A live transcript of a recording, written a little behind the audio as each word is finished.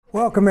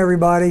Welcome,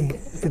 everybody.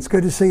 It's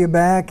good to see you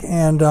back.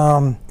 And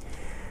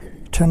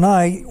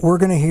tonight we're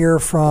going to hear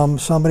from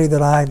somebody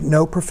that I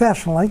know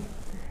professionally.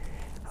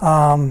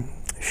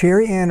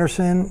 Sheri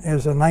Anderson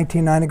is a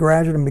 1990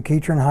 graduate of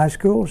McEachern High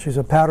School. She's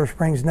a Powder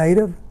Springs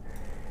native.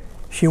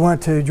 She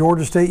went to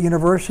Georgia State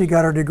University,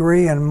 got her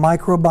degree in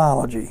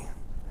microbiology,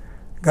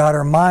 got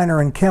her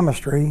minor in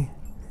chemistry,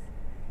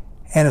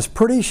 and as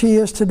pretty as she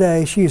is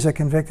today, she's a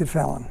convicted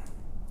felon.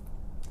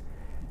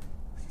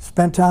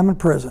 Spent time in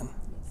prison.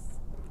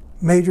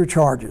 Major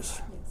charges,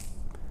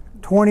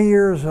 20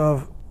 years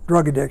of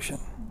drug addiction.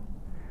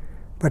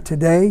 But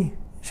today,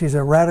 she's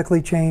a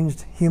radically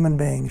changed human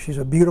being. She's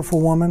a beautiful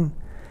woman.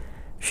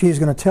 She's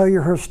going to tell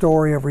you her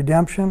story of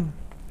redemption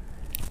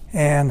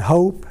and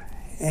hope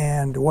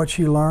and what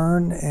she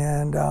learned.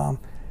 And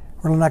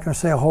we're not going to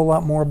say a whole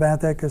lot more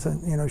about that because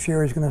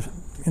Sheri's going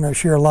to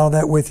share a lot of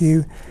that with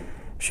you.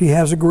 She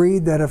has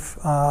agreed that if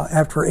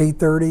after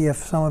 8:30, if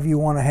some of you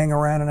want to hang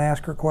around and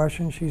ask her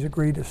questions, she's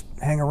agreed to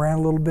hang around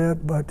a little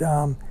bit, but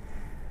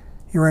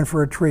you're in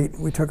for a treat.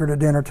 We took her to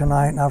dinner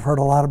tonight, and I've heard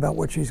a lot about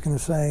what she's going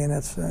to say, and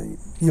it's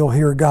you'll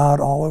hear God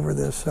all over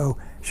this. So,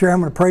 Sheri, I'm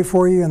going to pray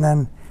for you and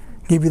then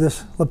give you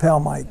this lapel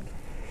mic.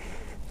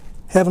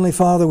 Heavenly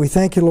Father, we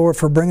thank you, Lord,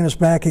 for bringing us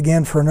back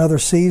again for another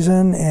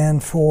season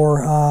and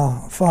for,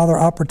 Father,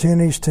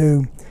 opportunities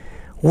to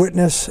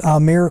witness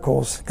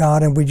miracles,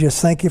 God, and we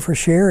just thank you for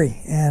Sheri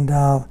and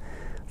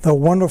the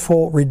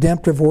wonderful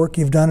redemptive work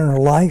you've done in her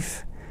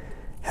life,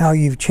 how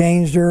you've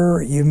changed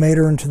her, you've made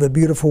her into the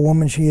beautiful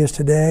woman she is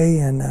today,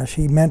 and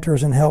she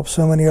mentors and helps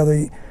so many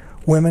other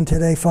women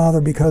today, Father,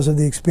 because of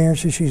the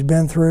experiences she's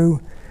been through.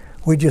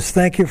 We just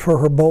thank you for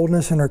her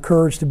boldness and her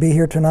courage to be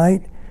here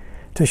tonight,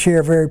 to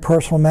share very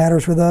personal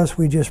matters with us.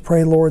 We just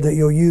pray, Lord, that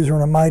you'll use her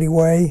in a mighty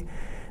way,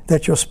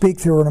 that you'll speak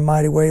through her in a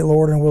mighty way,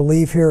 Lord, and we'll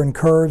leave here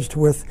encouraged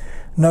with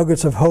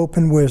nuggets of hope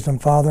and wisdom,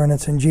 Father, and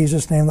it's in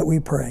Jesus' name that we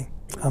pray.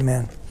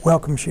 Amen.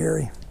 Welcome,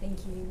 Sheri.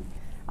 Thank you.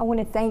 I want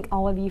to thank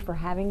all of you for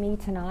having me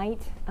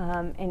tonight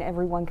and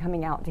everyone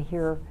coming out to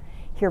hear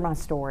my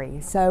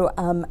story. So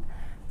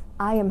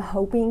I am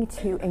hoping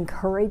to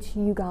encourage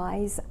you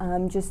guys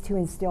just to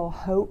instill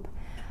hope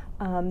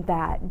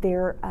that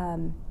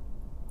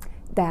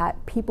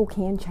people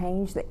can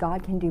change, that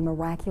God can do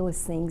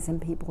miraculous things in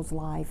people's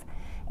life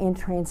and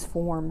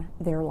transform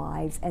their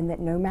lives, and that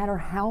no matter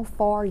how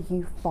far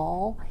you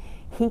fall,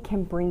 He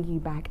can bring you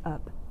back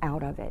up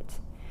out of it.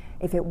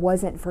 If it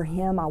wasn't for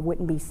Him, I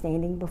wouldn't be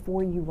standing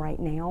before you right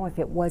now. If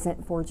it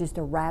wasn't for just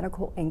a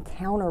radical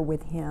encounter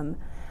with Him,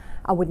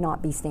 I would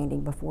not be standing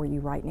before you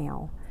right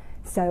now.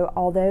 So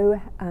although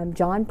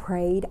John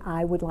prayed,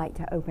 I would like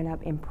to open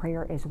up in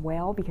prayer as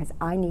well, because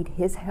I need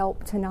his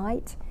help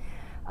tonight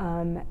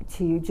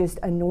to just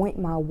anoint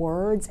my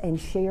words and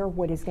share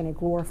what is going to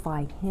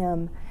glorify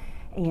Him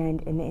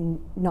and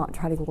not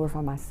try to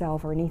glorify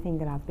myself or anything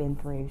that I've been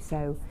through.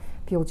 So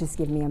if you'll just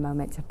give me a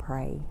moment to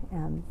pray.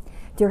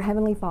 Dear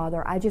Heavenly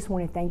Father, I just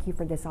want to thank you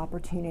for this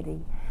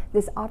opportunity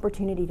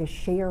to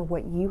share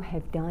what you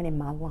have done in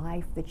my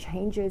life, the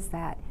changes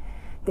that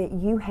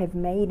you have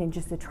made, and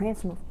just the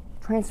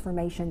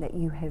transformation that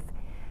you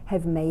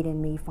have made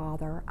in me,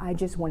 Father. I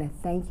just want to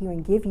thank you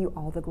and give you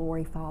all the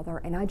glory, Father,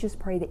 and I just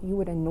pray that you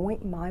would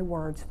anoint my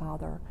words,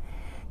 Father,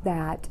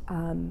 that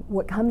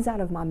what comes out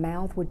of my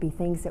mouth would be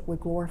things that would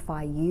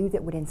glorify you,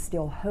 that would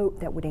instill hope,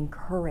 that would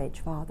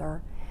encourage,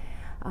 Father,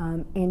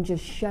 and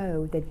just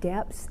show the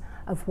depths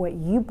of what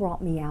you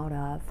brought me out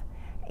of,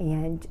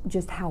 and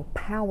just how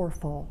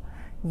powerful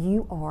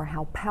you are,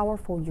 how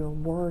powerful your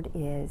word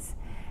is,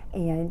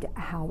 and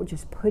how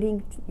just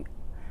putting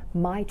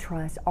my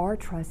trust, our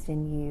trust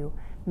in you,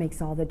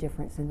 makes all the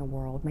difference in the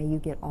world. May you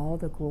get all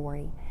the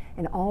glory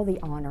and all the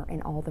honor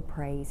and all the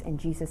praise. In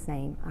Jesus'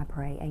 name I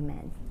pray,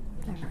 amen.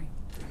 All right.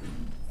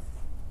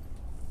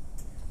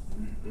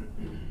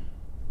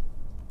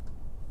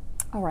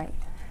 All right.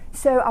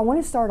 So I want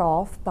to start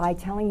off by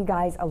telling you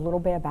guys a little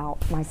bit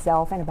about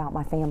myself and about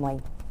my family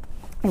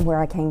and where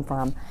I came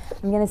from.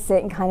 I'm going to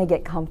sit and kind of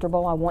get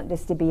comfortable. I want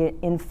this to be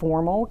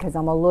informal because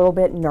I'm a little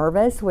bit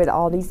nervous with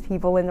all these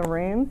people in the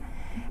room.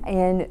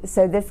 And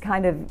so this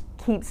kind of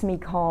keeps me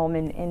calm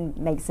and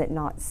makes it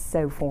not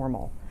so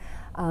formal.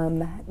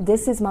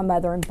 This is my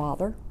mother and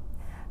father,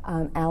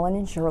 Alan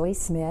and Shirley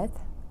Smith.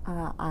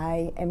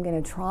 I am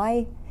going to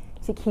try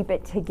to keep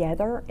it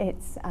together.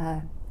 It's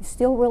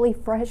still really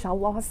fresh. I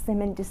lost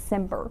them in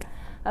December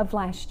of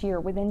last year,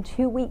 within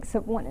 2 weeks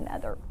of one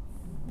another.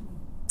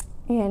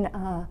 And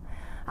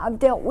I've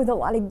dealt with a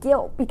lot of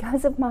guilt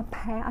because of my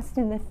past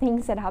and the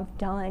things that I've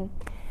done,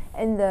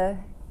 and the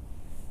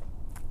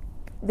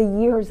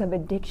years of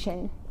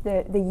addiction,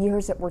 the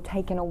years that were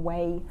taken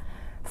away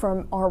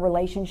from our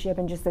relationship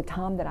and just the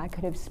time that I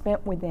could have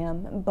spent with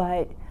them.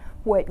 But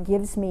what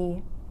gives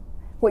me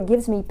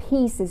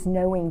peace is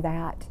knowing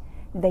that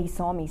they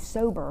saw me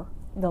sober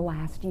the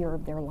last year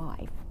of their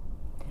life.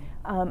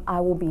 I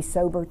will be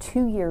sober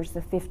 2 years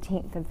the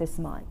 15th of this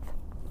month,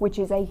 which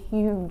is a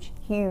huge,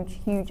 huge,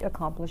 huge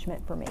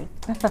accomplishment for me.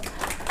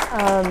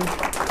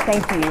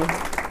 Thank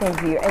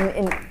you.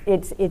 And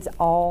it's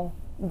all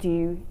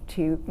due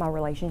to my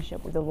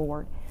relationship with the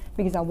Lord,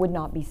 because I would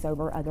not be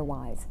sober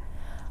otherwise.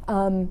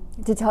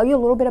 To tell you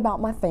a little bit about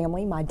my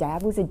family, my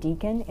dad was a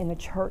deacon in the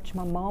church.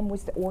 My mom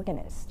was the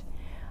organist.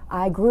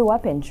 I grew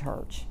up in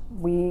church.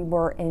 We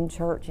were in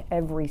church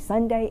every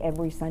Sunday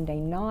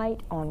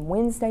night, on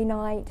Wednesday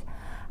night.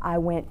 I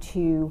went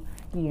to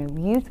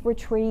youth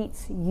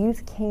retreats,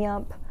 youth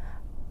camp,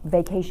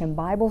 vacation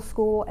Bible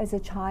school as a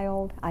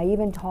child. I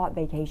even taught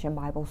vacation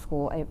Bible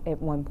school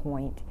at one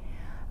point.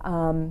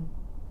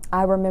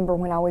 I remember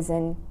when I was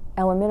in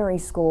elementary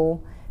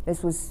school,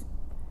 this was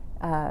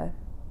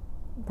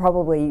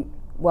probably,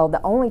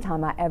 the only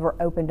time I ever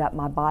opened up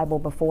my Bible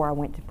before I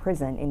went to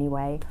prison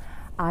anyway.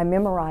 I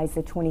memorized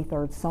the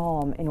 23rd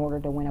Psalm in order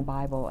to win a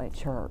Bible at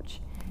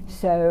church.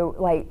 So,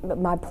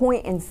 my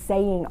point in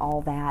saying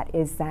all that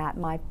is that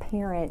my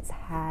parents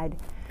had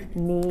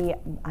me,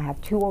 I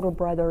have two older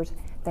brothers,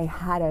 they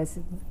had us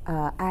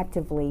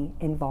actively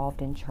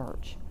involved in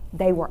church.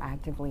 They were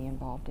actively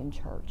involved in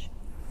church.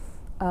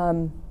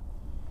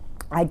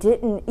 I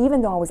didn't,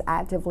 even though I was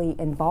actively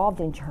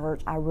involved in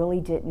church, I really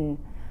didn't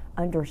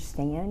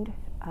understand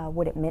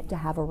what it meant to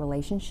have a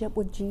relationship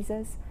with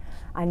Jesus.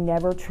 I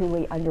never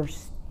truly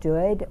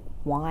understood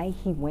why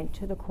he went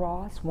to the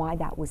cross, why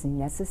that was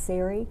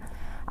necessary.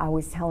 I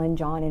was telling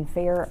John and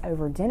Fair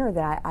over dinner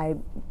that I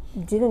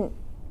didn't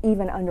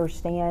even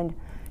understand,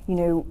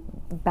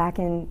 back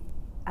in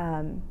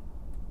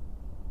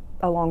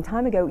a long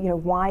time ago,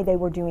 why they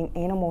were doing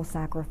animal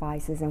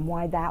sacrifices and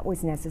why that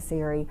was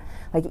necessary.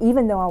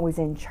 Even though I was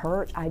in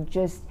church, I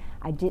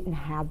didn't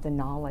have the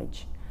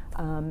knowledge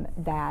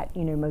that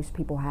most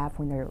people have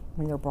when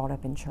they're brought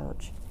up in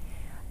church.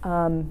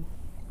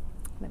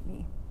 Let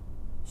me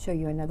show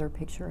you another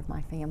picture of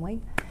my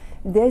family.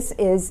 This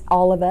is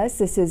all of us.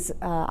 This is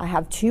I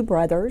have two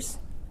brothers,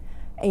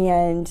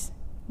 and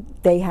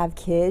they have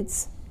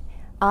kids.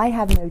 I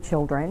have no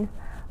children,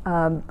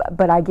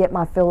 but I get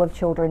my fill of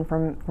children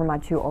from my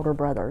two older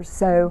brothers.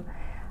 So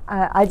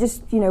I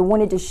just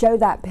wanted to show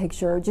that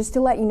picture just to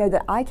let you know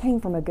that I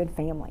came from a good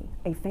family,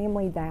 a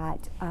family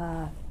that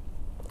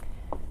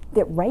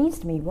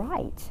raised me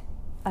right.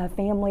 A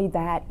family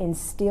that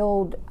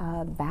instilled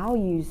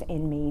values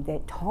in me,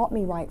 that taught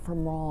me right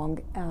from wrong.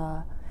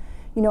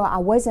 I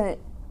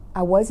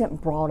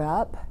wasn't brought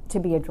up to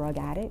be a drug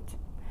addict.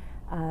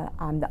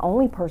 I'm the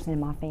only person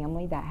in my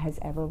family that has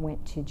ever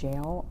went to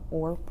jail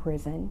or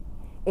prison.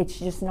 It's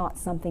just not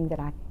something that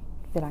I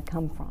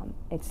come from.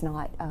 It's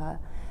not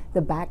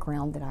the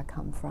background that I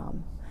come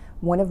from.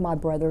 One of my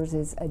brothers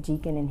is a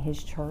deacon in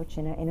his church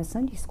and a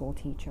Sunday school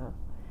teacher.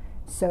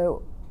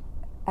 So.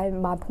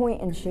 And my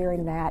point in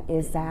sharing that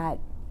is that,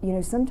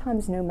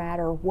 sometimes no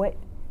matter what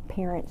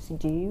parents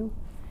do,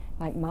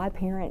 like my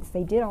parents,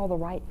 they did all the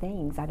right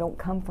things. I don't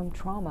come from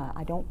trauma.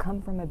 I don't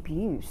come from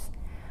abuse.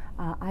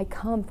 I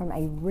come from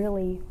a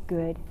really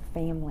good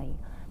family,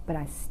 but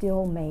I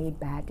still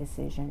made bad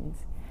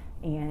decisions,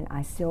 and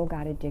I still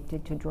got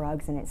addicted to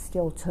drugs, and it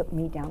still took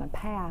me down a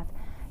path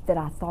that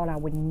I thought I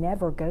would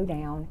never go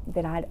down,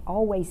 that I'd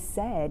always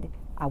said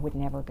I would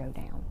never go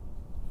down.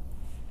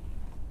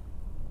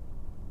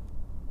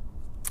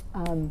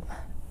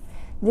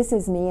 This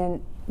is me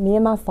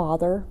and my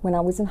father. When I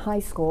was in high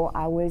school,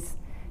 I was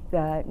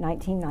the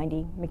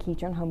 1990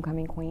 McEachern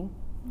Homecoming Queen.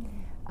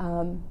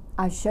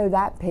 I show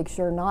that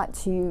picture not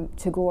to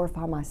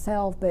glorify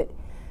myself, but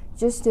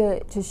just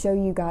to show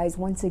you guys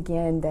once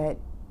again that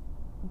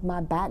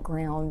my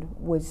background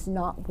was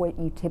not what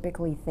you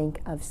typically think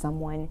of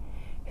someone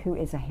who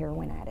is a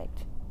heroin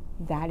addict.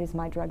 That is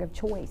my drug of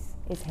choice,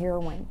 is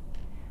heroin.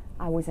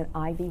 I was an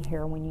IV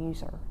heroin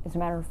user. As a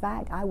matter of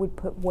fact, I would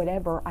put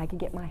whatever I could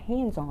get my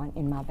hands on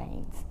in my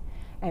veins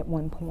at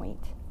one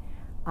point.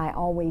 I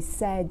always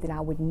said that I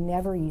would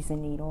never use a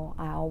needle.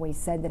 I always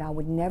said that I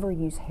would never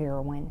use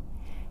heroin.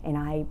 And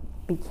I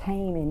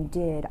became and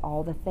did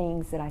all the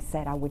things that I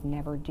said I would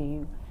never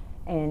do,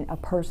 and a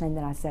person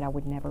that I said I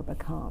would never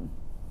become.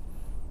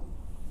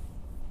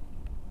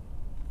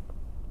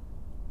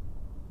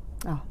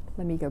 Oh,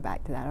 let me go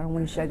back to that. I don't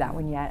want to show that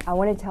one yet. I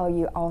want to tell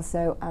you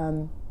also,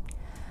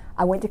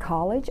 I went to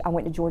college. I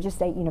went to Georgia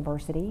State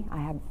University. I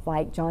have,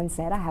 like John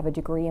said, I have a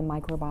degree in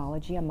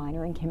microbiology, a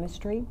minor in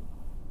chemistry.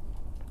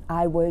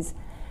 I was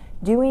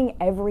doing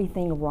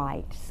everything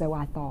right, so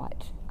I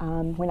thought.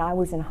 When I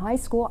was in high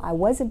school, I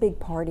was a big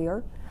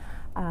partier.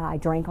 I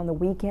drank on the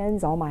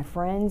weekends. All my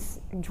friends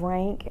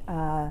drank.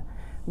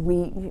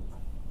 We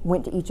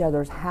went to each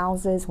other's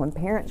houses when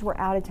parents were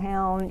out of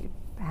town,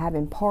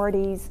 having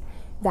parties,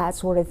 that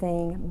sort of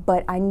thing.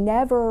 But I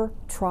never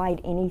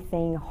tried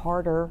anything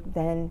harder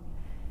than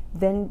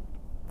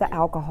the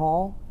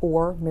alcohol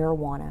or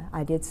marijuana.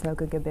 I did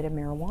smoke a good bit of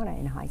marijuana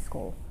in high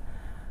school.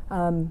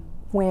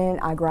 When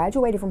I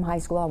graduated from high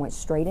school, I went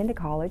straight into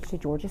college to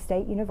Georgia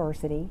State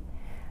University.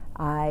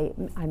 I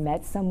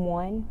met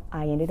someone.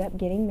 I ended up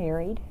getting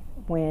married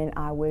when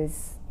I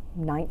was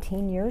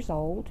 19 years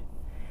old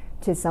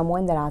to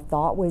someone that I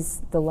thought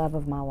was the love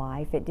of my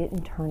life. It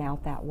didn't turn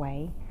out that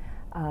way.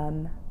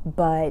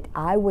 But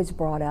I was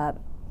brought up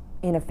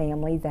in a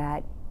family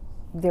that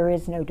there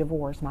is no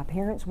divorce. My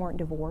parents weren't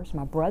divorced.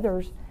 My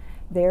brothers,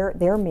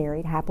 they're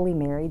married, happily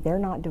married. They're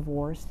not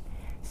divorced.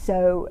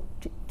 So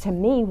to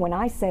me, when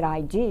I said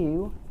I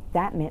do,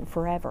 that meant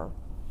forever.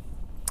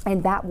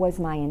 And that was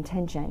my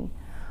intention,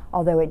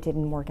 although it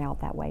didn't work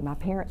out that way. My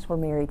parents were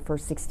married for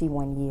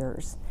 61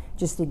 years,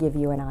 just to give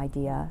you an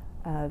idea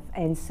of,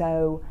 and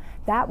so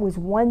that was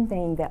one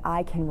thing that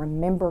I can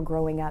remember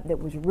growing up that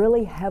was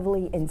really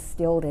heavily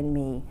instilled in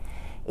me,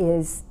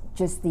 is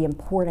just the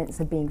importance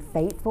of being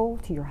faithful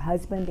to your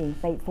husband, being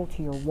faithful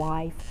to your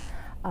wife,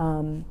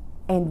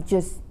 and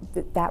just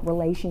that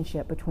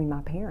relationship between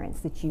my parents,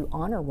 that you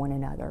honor one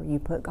another. You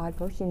put God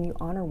first and you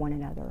honor one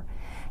another.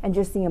 And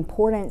just the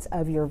importance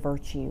of your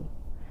virtue.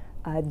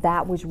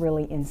 That was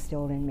really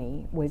instilled in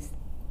me,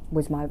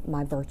 was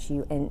my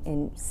virtue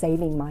and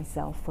saving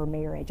myself for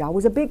marriage. I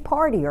was a big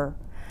partier.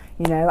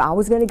 You know, I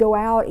was going to go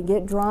out and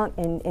get drunk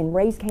and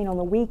raise Cain on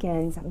the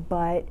weekends,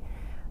 but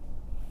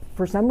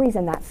for some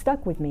reason that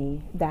stuck with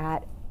me,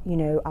 that, you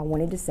know, I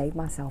wanted to save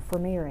myself for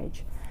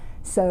marriage.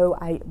 So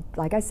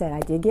like I said,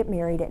 I did get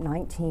married at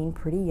 19,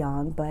 pretty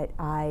young, but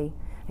I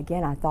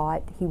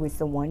thought he was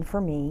the one for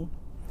me.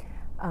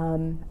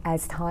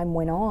 As time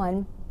went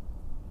on,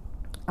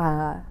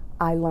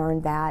 I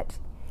learned that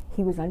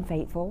he was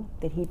unfaithful,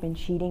 that he'd been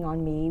cheating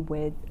on me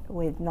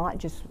with not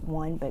just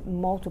one, but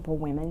multiple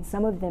women,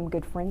 some of them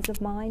good friends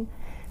of mine,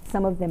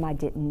 some of them I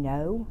didn't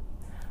know.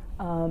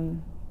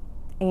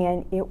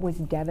 And it was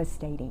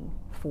devastating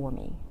for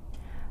me.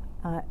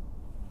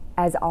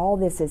 As all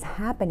this is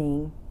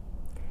happening,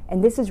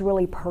 and this is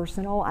really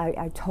personal,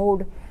 I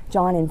told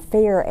John and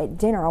Fair at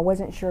dinner, I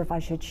wasn't sure if I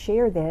should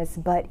share this,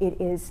 but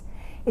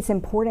it's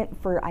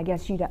important for, I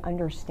guess, you to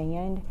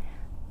understand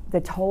the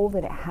toll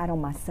that it had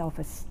on my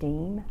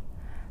self-esteem.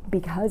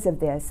 Because of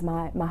this,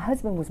 my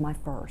husband was my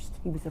first.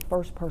 He was the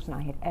first person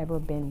I had ever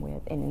been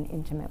with in an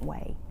intimate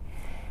way.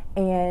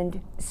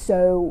 And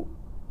so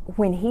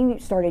when he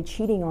started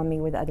cheating on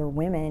me with other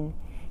women,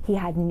 he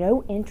had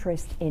no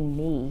interest in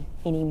me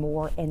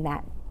anymore in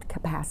that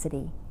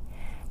capacity.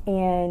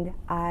 And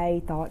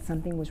I thought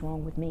something was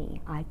wrong with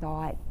me. I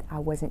thought I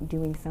wasn't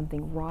doing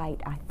something right.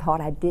 I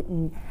thought I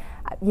didn't,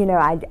 you know,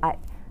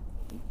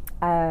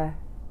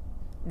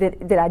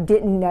 that I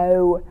didn't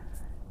know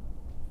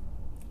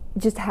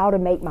just how to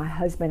make my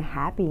husband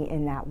happy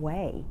in that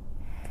way.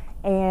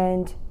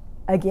 And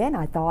again,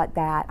 I thought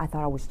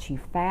I was too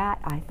fat.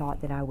 I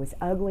thought that I was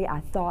ugly. I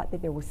thought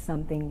that there was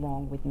something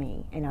wrong with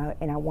me, and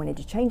I wanted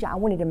to change it. I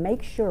wanted to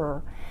make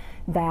sure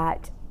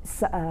that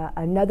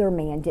another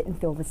man didn't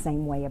feel the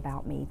same way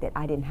about me, that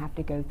I didn't have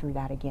to go through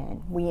that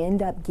again. We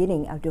end up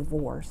getting a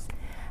divorce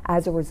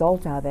as a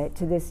result of it.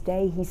 To this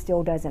day, he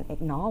still doesn't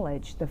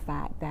acknowledge the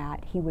fact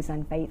that he was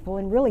unfaithful,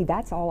 and really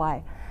that's all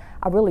I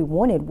really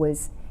wanted,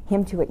 was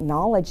him to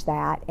acknowledge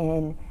that.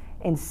 And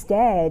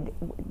instead,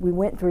 we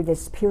went through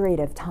this period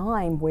of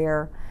time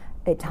where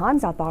at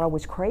times I thought I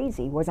was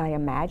crazy. Was I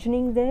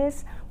imagining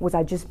this? Was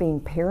I just being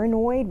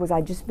paranoid? Was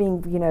I just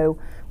being, you know,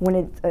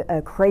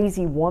 a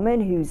crazy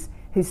woman who's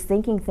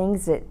thinking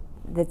things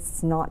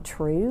that's not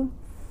true?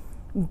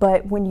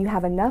 But when you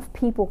have enough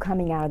people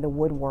coming out of the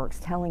woodworks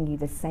telling you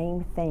the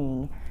same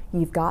thing,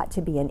 you've got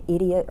to be an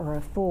idiot or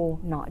a fool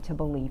not to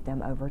believe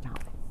them over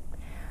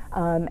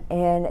time.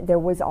 And there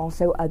was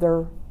also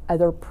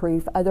other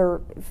proof,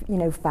 other, you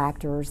know,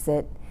 factors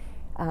that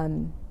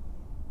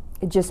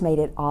it just made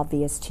it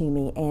obvious to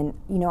me. And,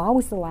 you know, I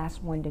was the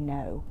last one to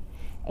know.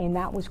 And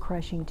that was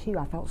crushing too.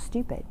 I felt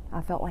stupid. I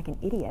felt like an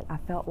idiot. I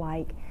felt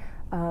like,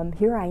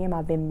 here I am,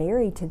 I've been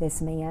married to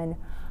this man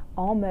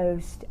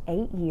almost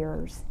 8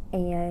 years,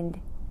 and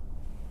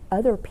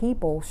other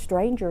people,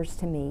 strangers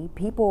to me,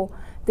 people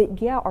that,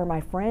 yeah, are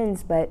my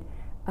friends, but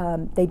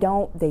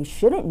they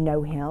shouldn't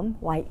know him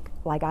like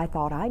I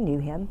thought I knew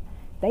him.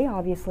 They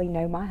obviously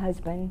know my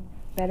husband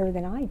better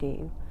than I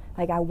do.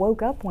 Like, I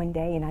woke up one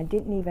day and I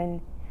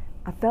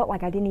felt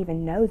like I didn't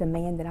even know the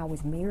man that I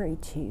was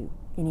married to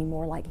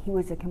anymore. Like, he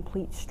was a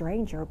complete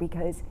stranger,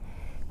 because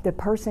the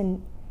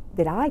person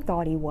that I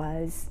thought he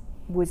was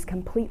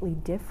completely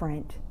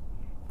different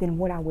than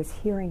what I was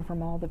hearing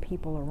from all the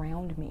people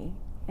around me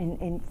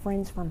and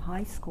friends from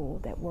high school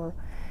that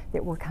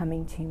were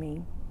coming to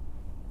me.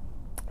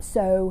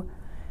 So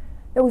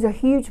it was a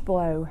huge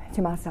blow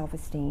to my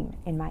self-esteem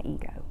and my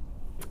ego.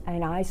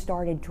 And I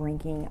started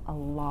drinking a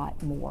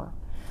lot more.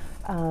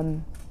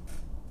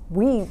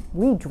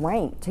 We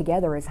drank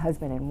together as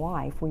husband and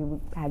wife. We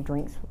had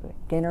drinks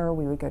at dinner,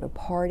 we would go to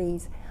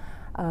parties,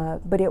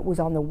 but it was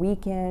on the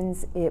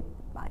weekends.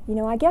 You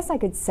know, I guess I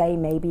could say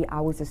maybe I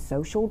was a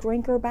social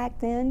drinker back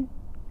then.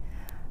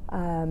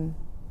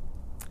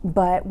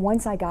 But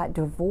once I got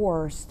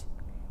divorced,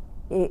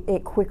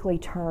 it quickly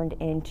turned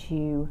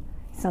into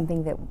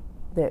something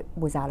that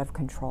was out of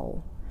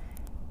control.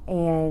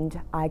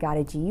 And I got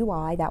a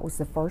DUI. That was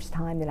the first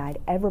time that I'd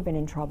ever been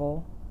in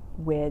trouble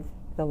with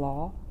the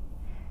law.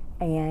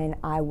 And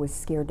I was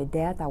scared to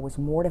death. I was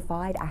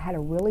mortified. I had a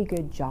really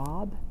good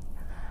job.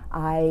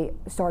 I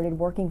started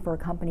working for a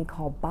company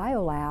called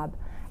BioLab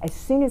as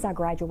soon as I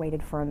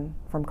graduated from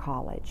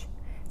college.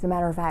 As a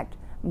matter of fact,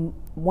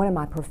 one of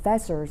my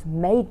professors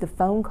made the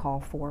phone call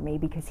for me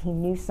because he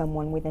knew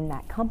someone within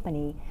that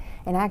company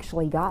and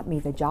actually got me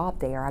the job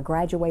there. I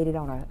graduated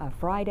on a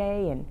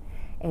Friday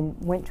and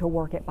went to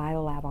work at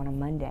BioLab on a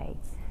Monday.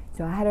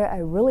 So I had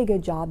a really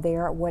good job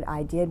there. What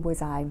I did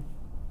was I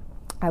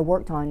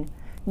worked on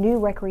new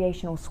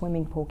recreational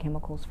swimming pool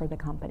chemicals for the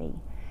company.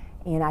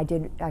 And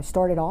I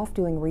started off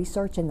doing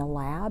research in the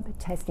lab,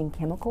 testing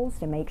chemicals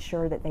to make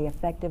sure that they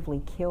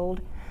effectively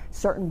killed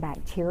certain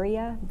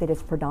bacteria that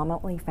is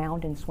predominantly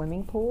found in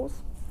swimming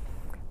pools.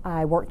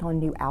 I worked on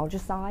new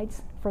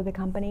algicides for the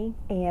company,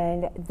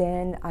 and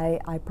then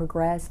I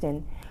progressed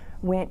and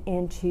went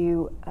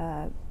into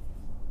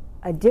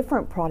a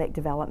different product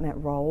development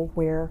role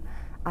where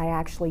I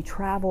actually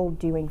traveled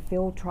doing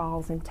field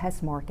trials and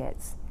test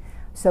markets.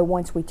 So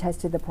once we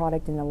tested the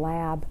product in the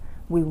lab,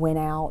 we went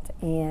out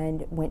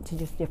and went to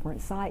just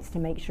different sites to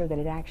make sure that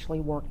it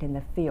actually worked in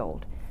the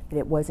field, that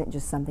it wasn't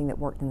just something that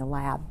worked in the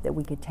lab, that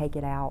we could take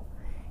it out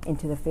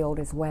into the field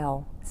as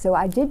well. So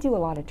I did do a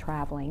lot of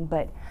traveling,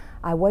 but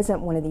I wasn't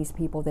one of these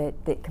people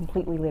that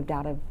completely lived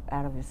out of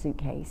a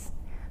suitcase.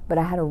 But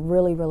I had a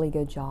really, really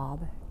good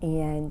job.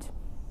 And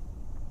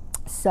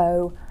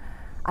so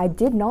I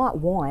did not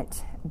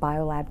want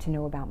BioLab to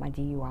know about my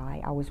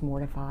DUI. I was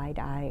mortified.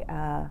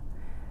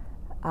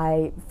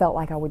 I felt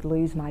like I would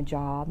lose my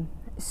job.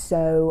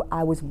 So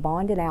I was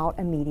bonded out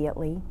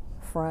immediately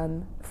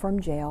from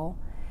jail.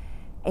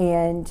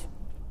 And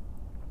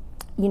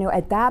you know,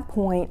 at that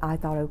point I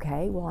thought,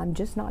 okay, well, I'm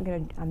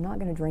not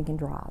gonna drink and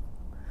drive.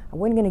 I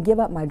wasn't gonna give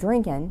up my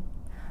drinking,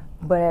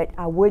 but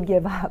I would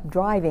give up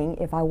driving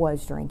if I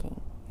was drinking.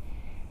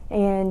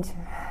 And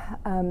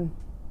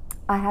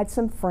I had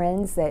some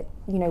friends that,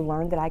 you know,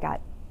 learned that I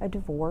got a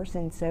divorce,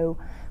 and so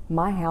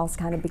my house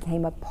kind of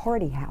became a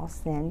party house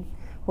then,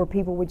 where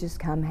people would just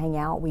come hang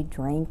out, we'd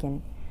drink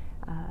and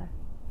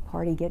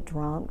party, get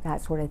drunk,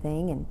 that sort of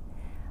thing.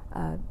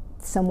 And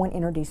someone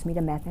introduced me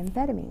to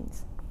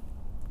methamphetamines,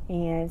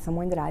 and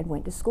someone that I'd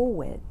went to school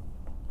with.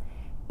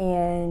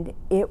 And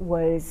it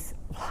was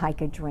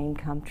like a dream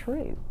come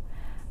true.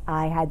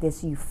 I had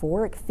this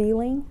euphoric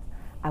feeling.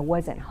 I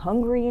wasn't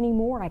hungry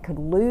anymore. I could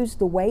lose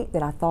the weight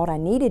that I thought I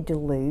needed to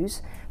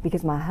lose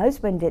because my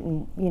husband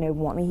didn't, you know,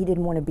 want me. He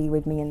didn't want to be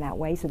with me in that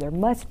way, so there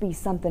must be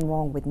something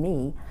wrong with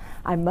me.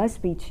 I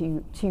must be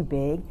too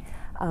big.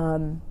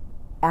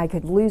 I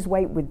could lose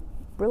weight with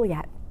really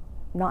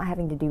not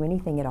having to do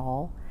anything at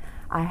all.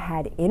 I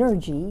had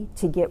energy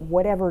to get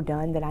whatever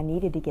done that I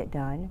needed to get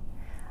done.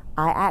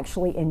 I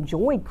actually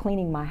enjoyed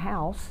cleaning my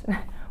house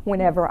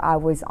whenever I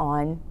was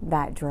on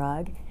that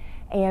drug.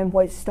 And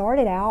what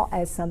started out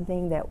as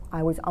something that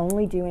I was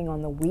only doing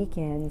on the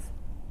weekends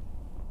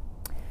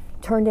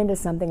turned into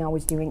something I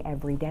was doing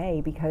every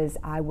day, because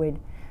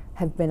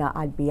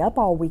I'd be up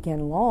all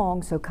weekend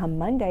long, so come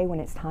Monday when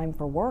it's time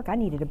for work, I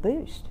needed a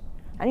boost.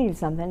 I needed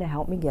something to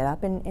help me get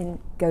up and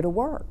go to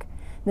work.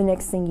 The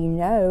next thing you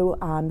know,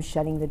 I'm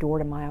shutting the door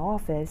to my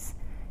office,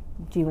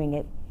 doing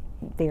it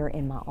there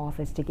in my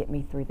office to get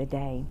me through the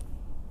day.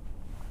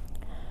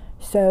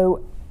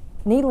 So,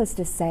 needless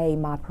to say,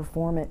 my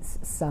performance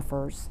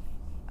suffers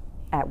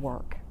at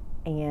work,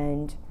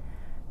 and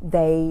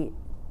they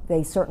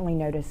certainly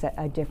notice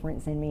a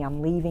difference in me.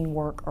 I'm leaving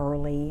work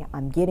early.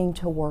 I'm getting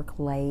to work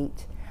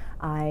late.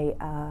 I'm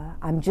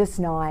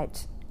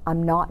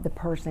not the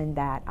person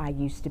that I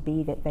used to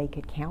be that they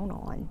could count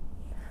on.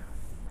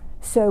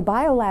 So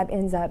BioLab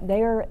ends up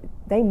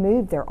they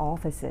moved their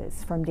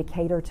offices from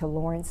Decatur to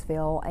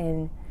Lawrenceville,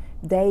 and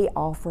they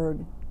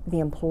offered the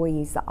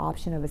employees the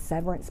option of a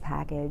severance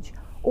package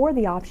or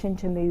the option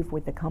to move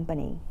with the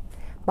company.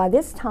 By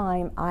this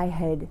time, I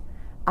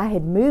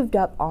had moved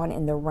up on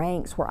in the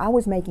ranks where I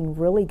was making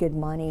really good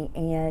money,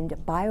 and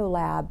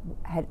BioLab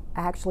had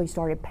actually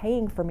started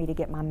paying for me to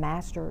get my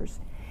master's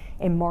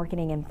in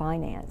marketing and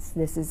finance.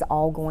 This is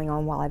all going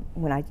on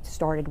when I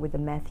started with the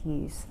meth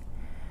use.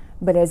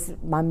 But as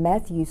my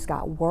meth use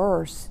got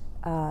worse,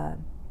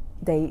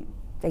 they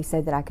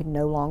said that I could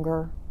no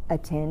longer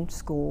attend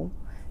school.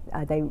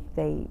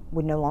 They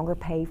would no longer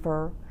pay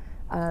for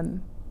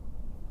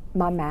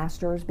my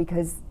master's,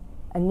 because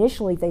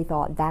initially they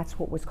thought that's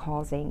what was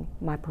causing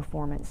my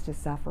performance to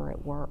suffer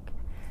at work.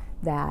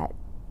 That,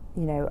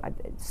 you know,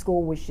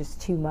 school was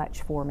just too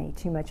much for me,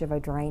 too much of a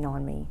drain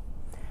on me.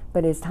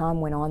 But as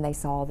time went on, they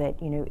saw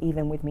that, you know,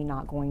 even with me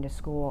not going to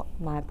school,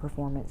 my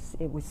performance,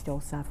 it was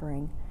still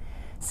suffering.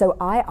 So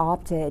I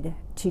opted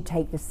to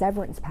take the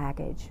severance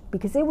package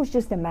because it was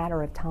just a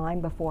matter of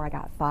time before I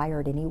got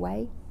fired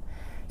anyway.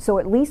 So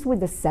at least with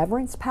the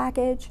severance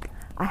package,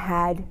 I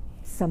had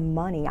some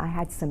money, I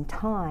had some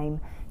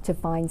time to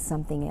find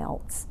something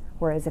else.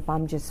 Whereas if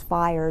I'm just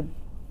fired,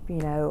 you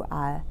know,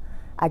 I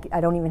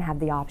don't even have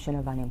the option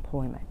of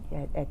unemployment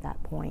at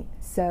that point.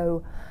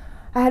 So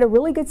I had a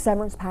really good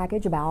severance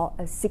package, about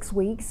 6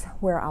 weeks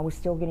where I was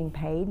still getting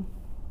paid.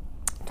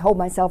 Told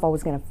myself I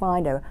was going to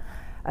find a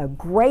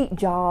great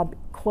job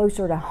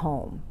closer to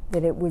home,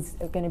 that it was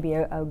going to be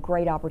a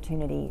great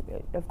opportunity.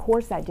 Of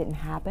course that didn't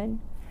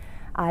happen.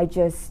 I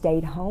just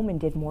stayed home and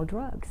did more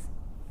drugs.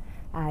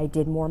 I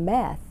did more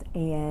meth,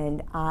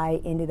 and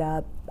I ended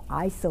up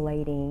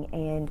isolating.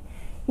 And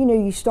you know,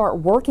 you start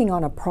working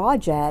on a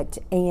project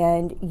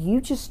and you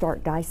just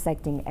start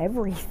dissecting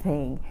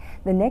everything.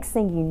 The next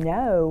thing you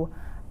know,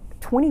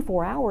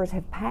 24 hours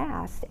have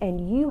passed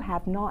and you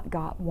have not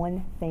got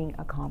one thing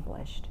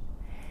accomplished.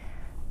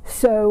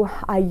 So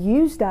I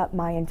used up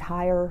my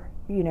entire,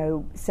 you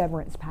know,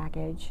 severance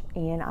package,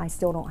 and I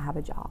still don't have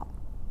a job.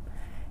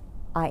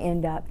 I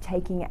end up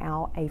taking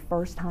out a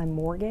first-time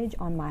mortgage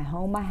on my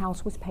home. My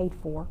house was paid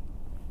for.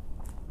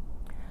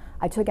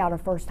 I took out a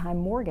first-time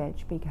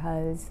mortgage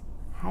because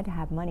I had to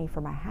have money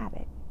for my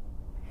habit,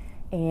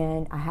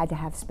 and I had to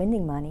have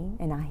spending money,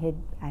 and I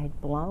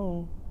had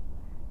blown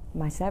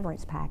my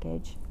severance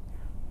package.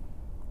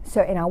 So,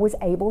 and I was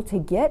able to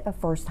get a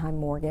first-time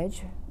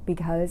mortgage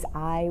because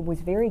I was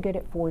very good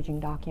at forging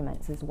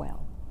documents as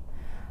well.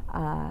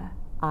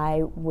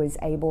 I was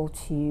able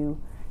to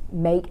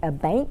make a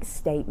bank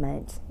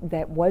statement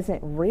that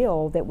wasn't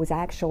real, that was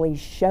actually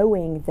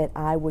showing that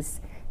I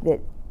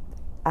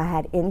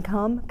had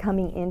income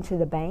coming into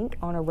the bank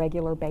on a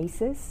regular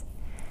basis,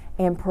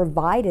 and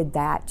provided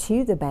that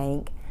to the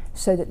bank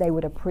so that they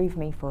would approve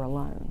me for a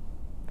loan.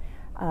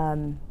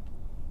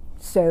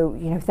 So,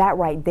 you know, that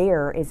right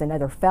there is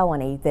another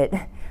felony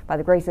that, by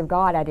the grace of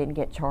God, I didn't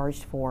get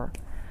charged for.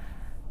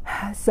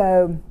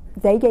 So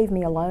they gave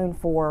me a loan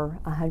for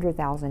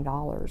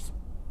 $100,000.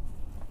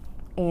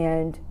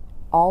 And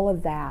all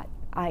of that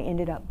I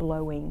ended up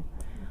blowing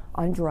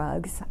on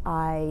drugs.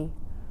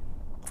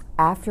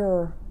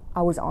 After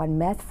I was on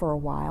meth for a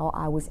while,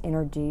 I was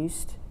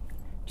introduced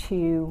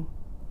to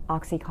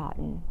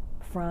Oxycontin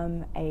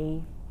from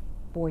a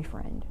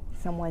boyfriend,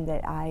 someone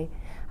that I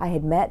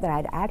had met, that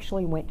I'd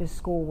actually went to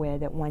school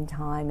with at one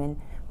time, and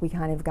we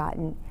kind of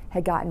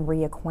had gotten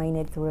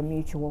reacquainted through a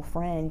mutual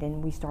friend,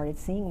 and we started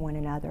seeing one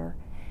another.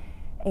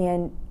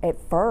 And at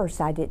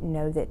first I didn't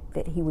know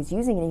that he was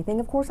using anything.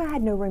 Of course, I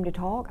had no room to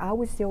talk. I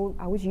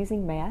was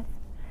using meth.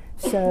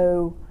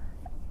 So,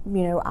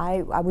 you know,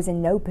 I was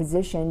in no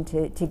position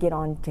to get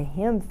on to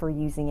him for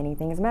using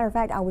anything. As a matter of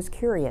fact, I was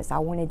curious. I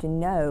wanted to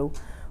know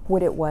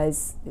what it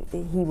was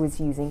that he was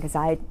using, because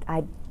I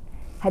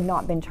had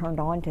not been turned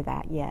on to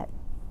that yet.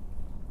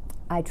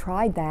 I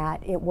tried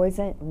that. It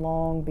wasn't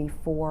long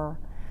before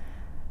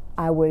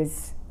I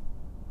was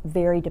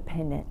very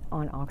dependent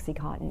on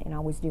Oxycontin, and I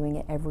was doing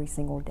it every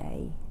single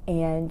day.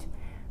 And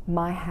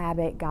my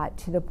habit got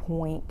to the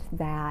point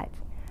that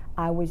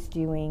I was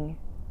doing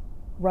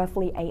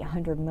roughly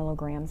 800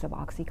 milligrams of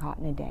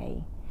Oxycontin a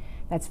day.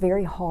 That's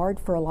very hard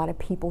for a lot of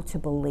people to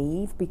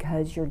believe,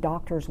 because your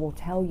doctors will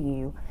tell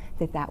you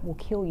that that will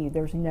kill you.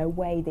 There's no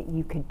way that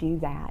you could do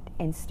that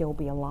and still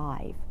be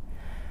alive.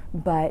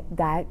 But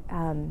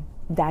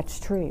that's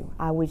true.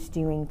 I was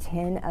doing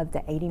 10 of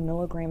the 80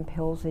 milligram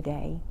pills a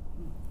day,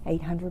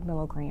 800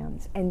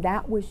 milligrams, and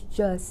that was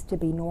just to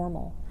be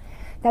normal.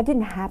 That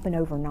didn't happen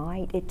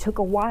overnight. It took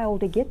a while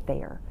to get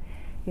there.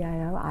 You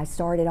know, I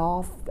started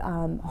off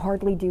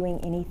hardly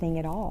doing anything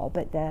at all,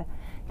 but the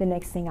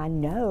next thing I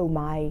know,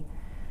 my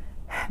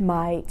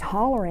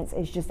tolerance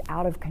is just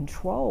out of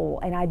control,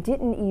 and I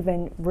didn't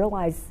even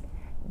realize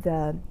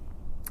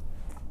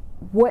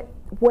what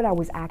I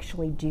was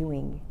actually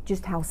doing,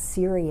 just how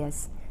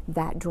serious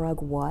that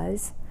drug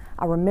was.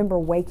 I remember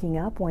waking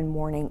up one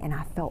morning and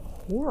I felt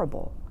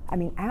horrible. I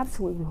mean,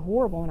 absolutely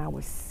horrible, and I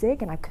was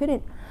sick, and I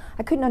couldn't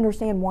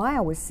understand why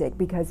I was sick,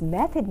 because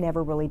meth had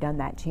never really done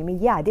that to me.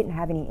 Yeah, I didn't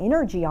have any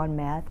energy on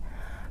meth,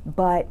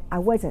 but I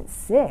wasn't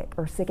sick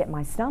or sick at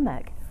my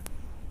stomach.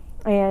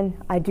 And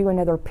I do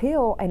another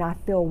pill and I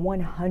feel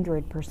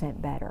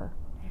 100% better.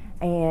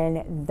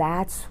 And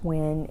that's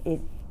when it,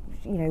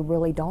 you know,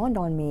 really dawned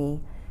on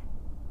me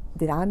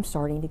that I'm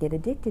starting to get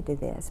addicted to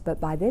this. But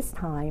by this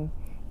time,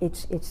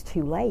 it's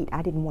too late.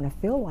 I didn't want to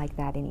feel like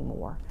that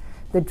anymore.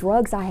 The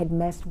drugs I had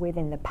messed with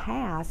in the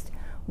past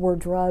were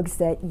drugs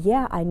that,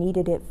 yeah, I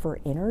needed it for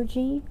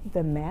energy,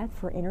 the meth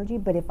for energy,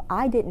 but if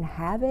I didn't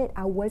have it,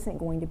 I wasn't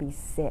going to be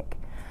sick.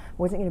 I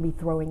wasn't going to be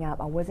throwing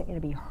up. I wasn't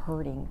going to be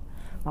hurting.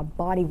 My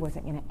body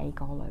wasn't going to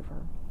ache all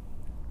over.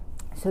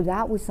 So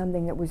that was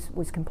something that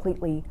was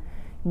completely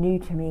new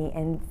to me,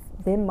 and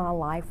then my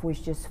life was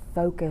just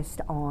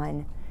focused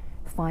on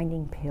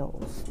finding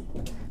pills,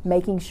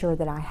 making sure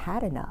that I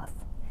had enough.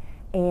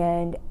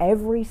 And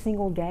every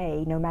single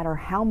day, no matter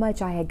how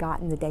much I had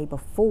gotten the day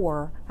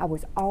before, I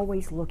was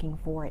always looking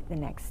for it the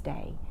next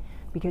day,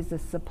 because the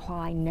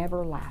supply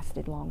never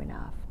lasted long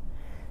enough.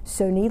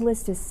 So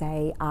needless to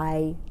say,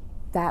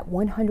 that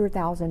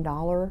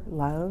 $100,000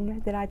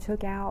 loan that I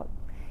took out,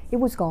 it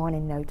was gone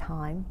in no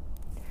time.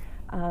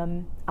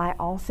 I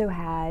also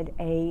had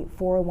a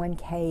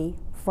 401k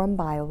from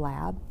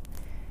BioLab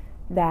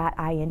that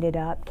I ended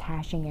up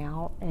cashing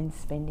out and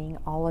spending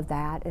all of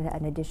that,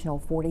 an additional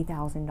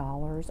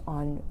 $40,000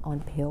 on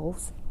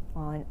pills,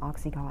 on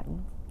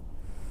Oxycontin.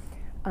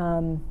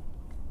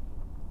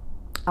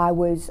 I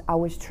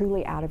was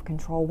truly out of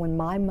control. When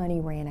my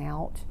money ran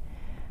out,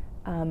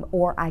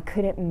 or I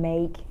couldn't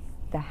make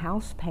the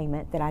house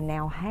payment that I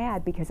now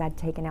had because I'd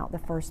taken out the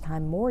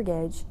first-time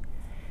mortgage,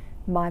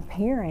 my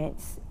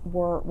parents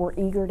were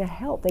eager to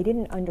help. They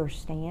didn't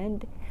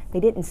understand. They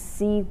didn't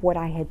see what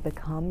I had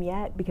become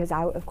yet, because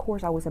of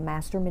course I was a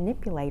master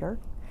manipulator,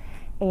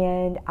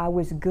 and I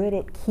was good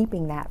at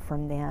keeping that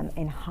from them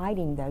and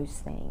hiding those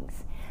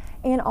things.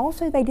 And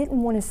also they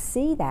didn't want to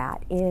see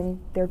that in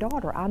their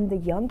daughter. I'm the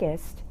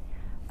youngest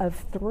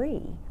of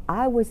 3.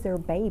 I was their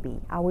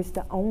baby. I was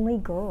the only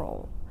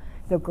girl,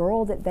 the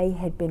girl that they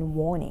had been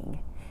wanting,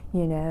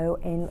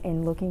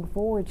 and looking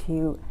forward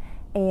to.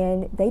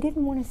 And they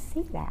didn't want to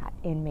see that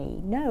in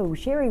me. No,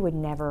 Sheri would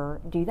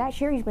never do that.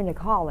 Sheri's been to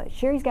college.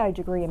 Sheri's got a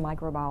degree in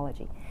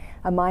microbiology,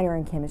 a minor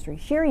in chemistry.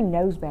 Sheri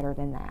knows better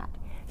than that.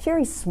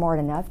 Sheri's smart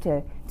enough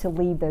to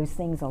leave those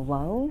things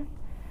alone.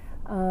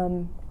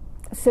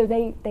 So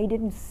they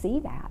didn't see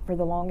that for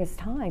the longest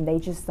time. They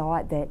just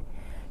thought that,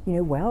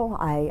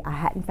 I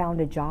hadn't found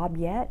a job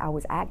yet. I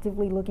was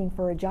actively looking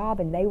for a job,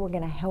 and they were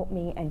going to help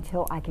me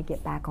until I could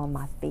get back on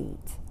my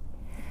feet.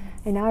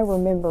 And I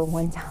remember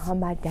one time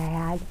my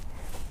dad,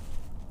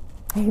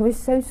 he was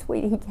so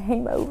sweet. He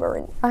came over,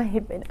 and I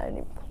had been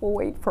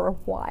unemployed for a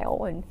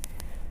while and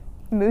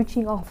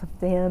mooching off of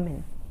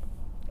them,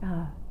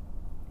 and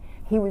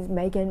he was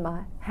making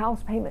my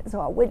house payment so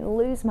I wouldn't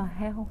lose my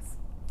house.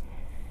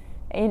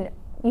 And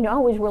I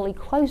was really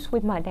close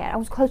with my dad. I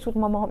was close with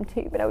my mom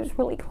too, but I was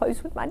really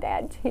close with my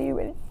dad too,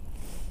 and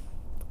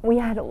we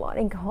had a lot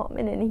in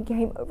common. And he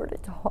came over to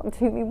talk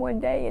to me one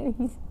day,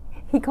 and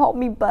he called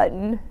me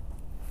Button.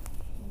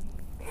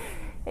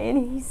 And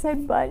he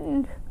said,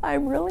 Button, I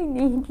really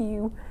need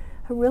you.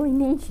 I really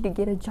need you to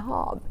get a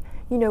job.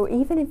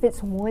 Even if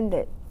it's one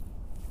that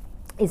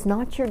is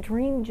not your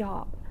dream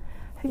job.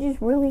 I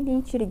just really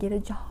need you to get a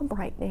job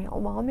right now.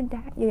 Mom and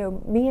Dad,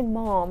 me and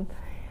Mom,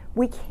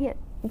 we can't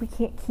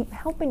keep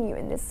helping you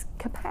in this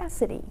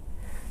capacity.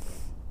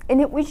 And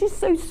it was just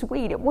so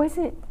sweet. It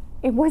wasn't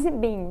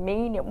being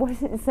mean. It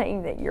wasn't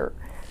saying that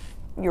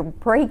you're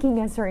breaking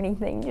us or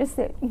anything. Just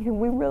that,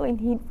 we really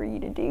need for you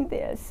to do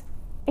this.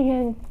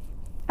 And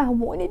I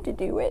wanted to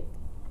do it.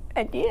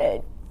 I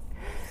did.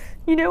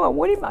 I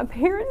wanted my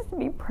parents to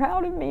be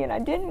proud of me, and I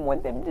didn't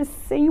want them to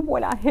see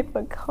what I had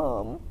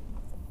become.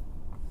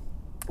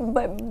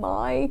 But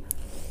my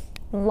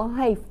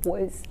life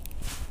was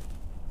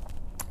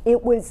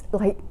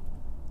like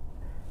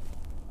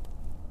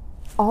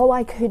all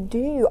I could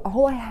do,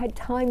 all I had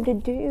time to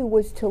do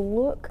was to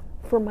look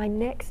for my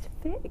next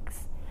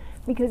fix.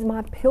 Because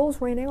my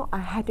pills ran out, I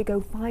had to go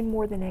find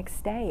more the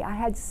next day. I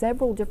had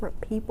several different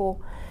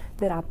people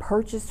that I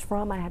purchased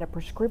from. I had a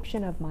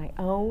prescription of my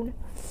own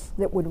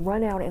that would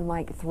run out in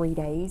like 3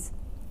 days.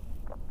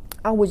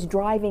 I was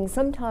driving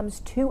sometimes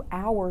 2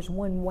 hours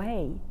one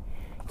way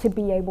to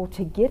be able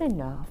to get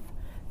enough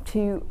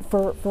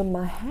for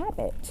my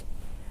habit.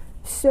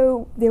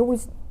 So there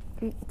was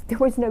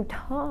no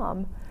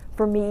time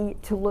for me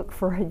to look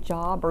for a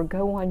job or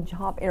go on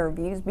job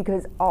interviews,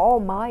 because all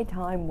my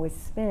time was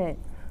spent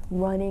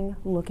running,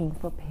 looking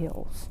for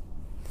pills.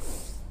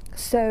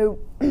 So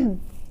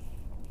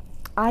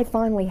I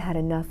finally had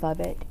enough of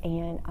it,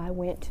 and I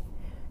went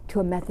to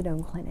a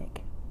methadone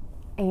clinic.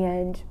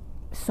 And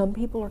some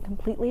people are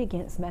completely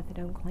against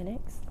methadone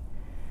clinics.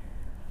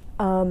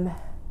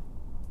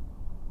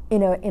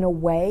 In a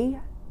way,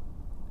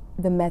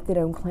 the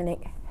methadone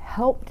clinic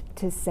helped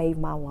to save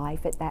my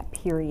life at that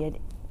period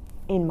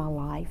in my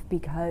life,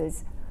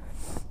 because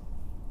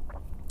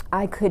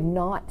I could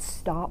not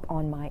stop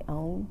on my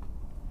own.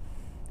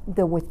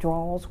 The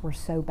withdrawals were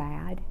so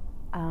bad.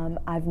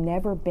 I've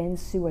never been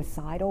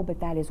suicidal, but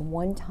that is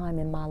one time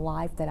in my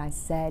life that I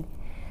said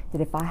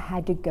that if I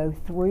had to go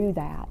through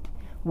that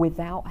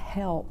without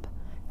help,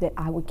 that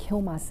I would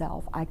kill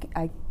myself. I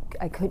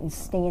couldn't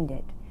stand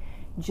it.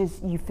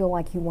 Just, you feel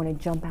like you want to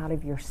jump out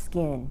of your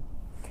skin.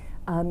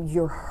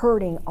 You're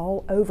hurting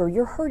all over.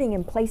 You're hurting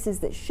in places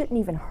that shouldn't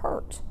even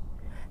hurt,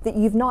 that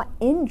you've not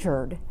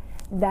injured,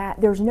 that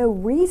there's no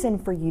reason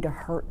for you to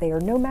hurt there.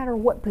 No matter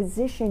what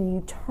position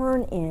you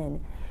turn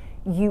in,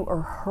 you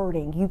are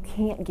hurting. You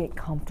can't get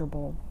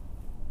comfortable.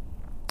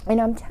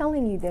 And I'm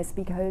telling you this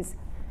because,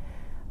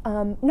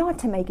 not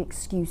to make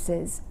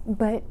excuses,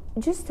 but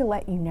just to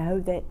let you know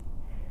that,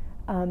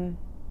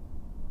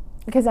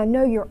 because I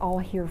know you're all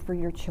here for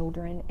your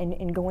children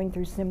and going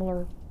through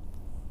similar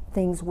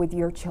things with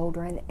your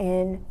children.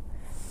 And,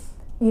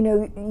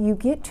 you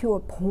get to a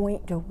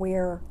point to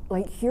where,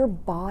 like, your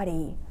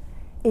body,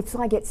 it's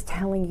like it's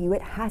telling you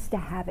it has to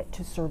have it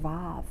to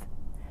survive.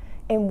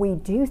 And we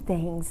do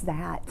things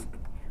that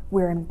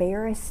we're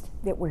embarrassed,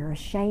 that we're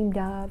ashamed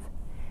of,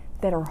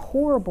 that are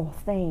horrible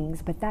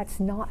things, but that's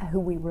not who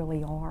we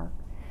really are.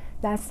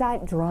 That's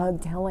that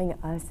drug telling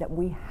us that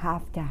we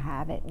have to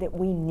have it, that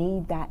we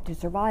need that to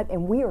survive,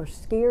 and we are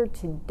scared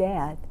to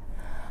death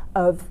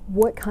of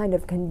what kind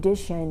of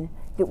condition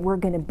that we're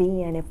going to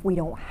be in if we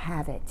don't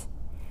have it.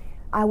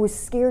 I was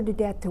scared to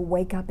death to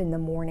wake up in the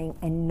morning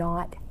and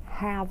not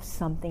have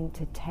something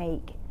to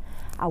take.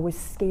 I was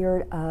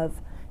scared of,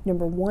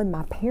 number one,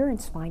 my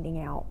parents finding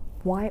out.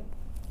 Why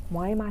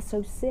am I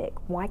so sick?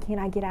 Why can't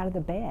I get out of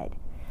the bed?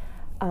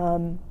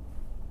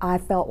 I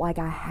felt like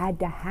I had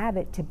to have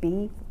it to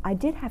be, I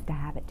did have to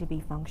have it to be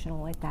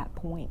functional at that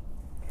point.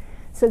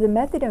 So the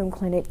methadone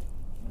clinic,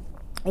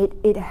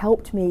 it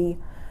helped me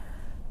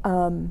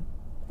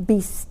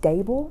be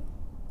stable,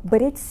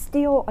 but it's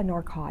still a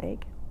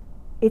narcotic.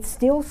 It's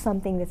still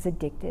something that's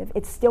addictive.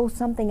 It's still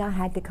something I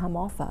had to come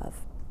off of.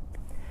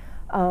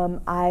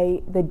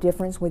 The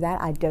difference with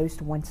that, I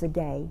dosed once a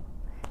day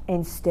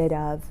instead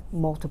of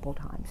multiple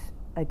times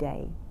a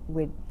day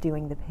with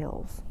doing the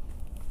pills.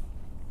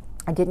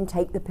 I didn't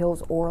take the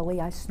pills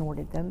orally, I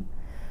snorted them.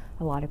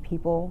 A lot of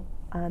people,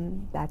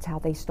 that's how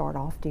they start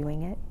off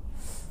doing it.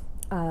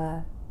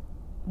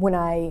 When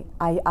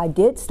I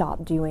did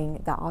stop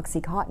doing the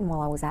Oxycontin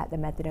while I was at the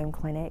methadone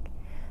clinic,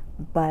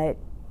 but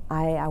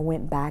I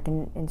went back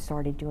and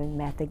started doing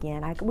meth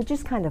again. I would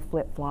just kind of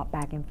flip-flop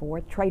back and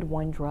forth, trade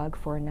one drug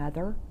for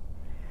another,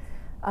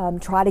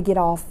 try to get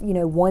off,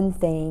 one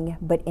thing,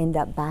 but end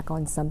up back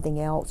on something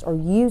else, or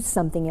use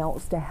something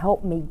else to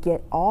help me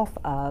get off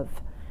of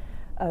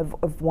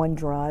one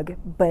drug.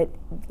 But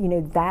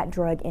that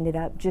drug ended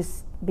up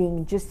just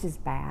being just as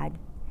bad.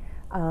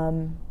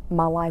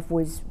 My life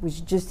was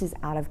just as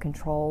out of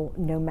control,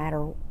 no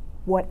matter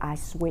what I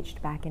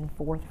switched back and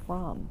forth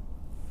from.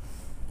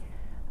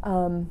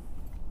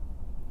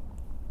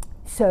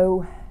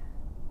 So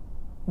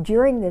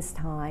during this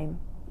time,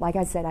 like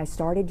I said, I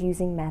started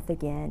using meth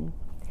again,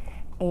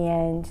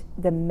 and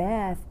the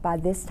meth, by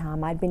this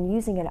time, I'd been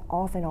using it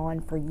off and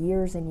on for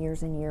years and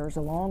years and years,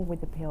 along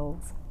with the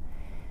pills.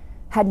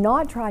 Had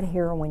not tried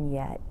heroin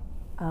yet,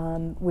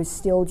 was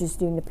still just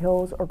doing the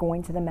pills or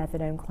going to the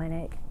methadone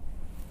clinic.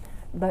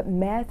 But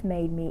meth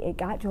it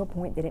got to a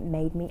point that it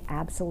made me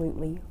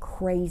absolutely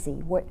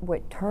crazy. What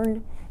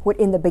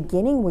in the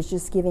beginning was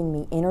just giving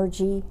me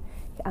energy,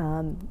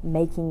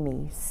 making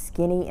me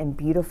skinny and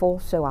beautiful,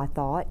 so I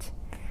thought,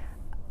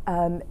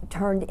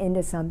 turned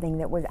into something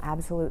that was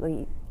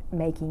absolutely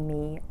making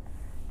me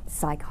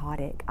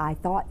psychotic. I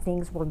thought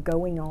things were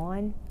going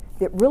on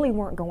that really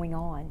weren't going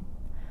on.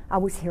 I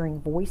was hearing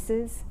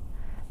voices,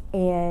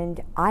 and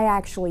I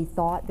actually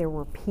thought there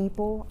were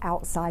people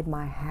outside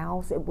my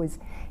house. It was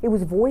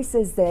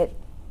voices that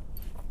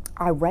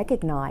I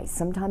recognized.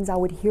 Sometimes I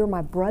would hear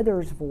my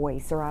brother's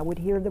voice, or I would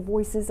hear the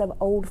voices of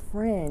old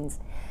friends,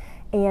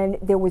 and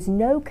there was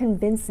no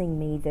convincing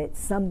me that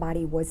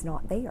somebody was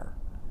not there,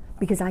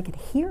 because I could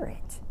hear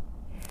it.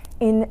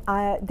 And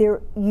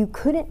you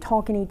couldn't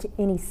talk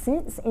any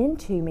sense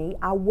into me.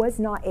 I was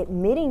not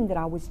admitting that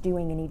I was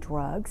doing any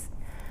drugs.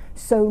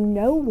 So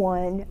no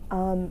one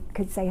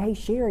could say, hey,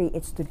 Sheri,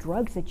 it's the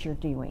drugs that you're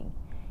doing.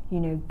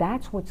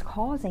 That's what's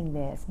causing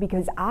this.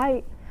 Because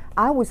I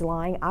was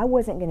lying. I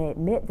wasn't going to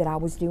admit that I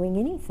was doing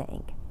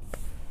anything.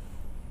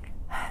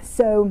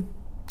 So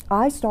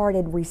I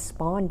started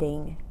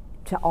responding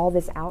to all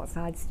this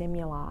outside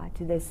stimuli,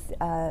 to this,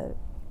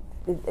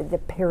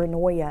 the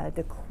paranoia,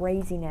 the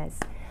craziness,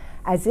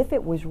 as if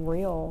it was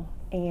real.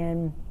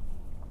 And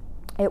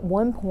at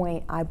one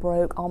point, I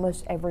broke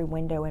almost every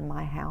window in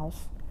my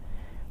house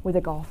with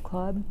a golf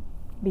club,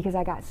 because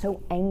I got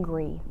so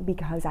angry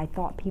because I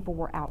thought people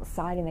were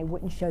outside and they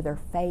wouldn't show their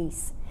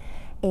face,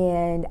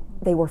 and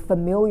they were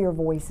familiar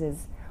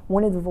voices.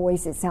 One of the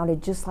voices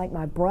sounded just like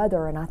my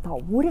brother, and I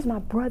thought, what is my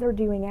brother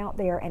doing out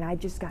there? And I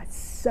just got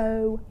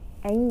so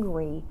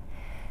angry.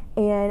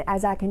 And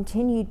as I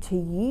continued to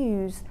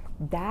use,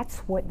 that's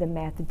what the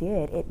meth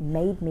did. It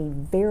made me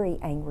very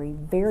angry,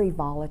 very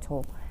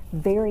volatile,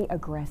 very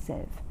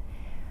aggressive.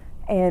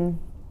 And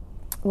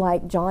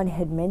like John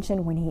had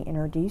mentioned when he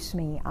introduced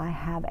me, I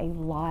have a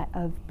lot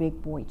of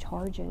big boy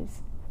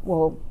charges,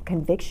 well,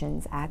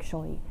 convictions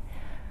actually,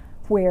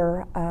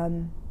 where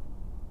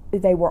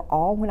they were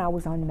all when I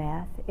was on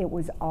meth. It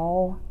was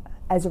all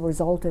as a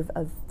result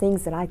of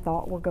things that I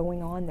thought were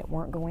going on that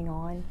weren't going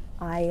on.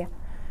 I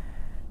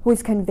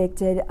was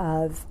convicted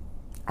of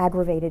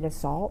aggravated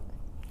assault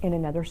in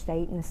another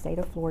state, in the state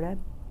of Florida.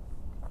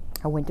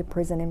 I went to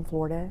prison in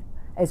Florida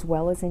as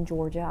well as in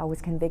Georgia. I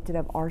was convicted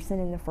of arson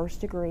in the first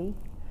degree.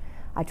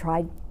 I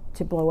tried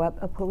to blow up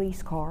a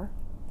police car,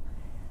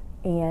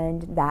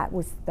 and that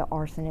was the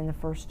arson in the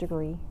first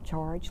degree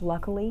charge.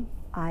 Luckily,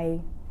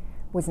 I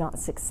was not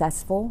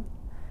successful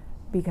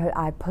because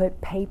I put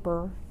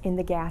paper in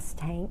the gas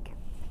tank,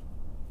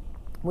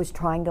 was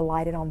trying to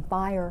light it on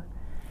fire.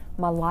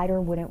 My lighter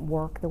wouldn't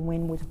work. The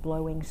wind was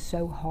blowing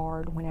so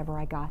hard whenever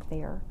I got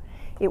there.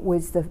 It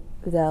was the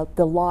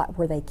lot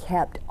where they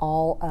kept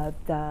all of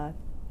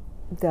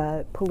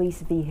the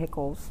police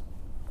vehicles.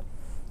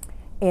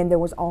 And there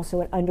was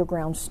also an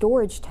underground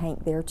storage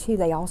tank there too.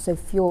 They also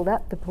fueled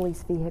up the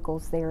police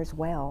vehicles there as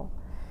well.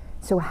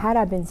 So had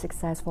I been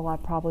successful, I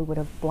probably would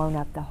have blown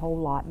up the whole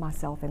lot,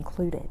 myself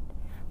included.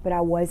 But I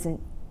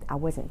wasn't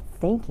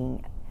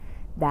thinking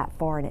that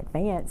far in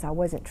advance. I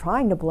wasn't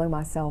trying to blow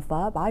myself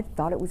up. I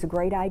thought it was a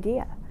great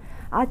idea.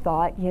 I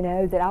thought,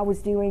 that I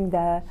was doing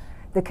the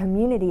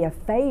community a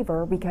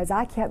favor because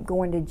I kept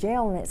going to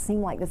jail, and it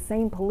seemed like the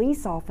same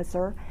police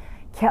officer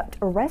kept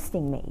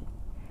arresting me,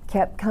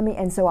 kept coming,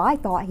 and so I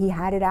thought he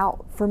had it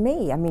out for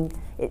me. I mean,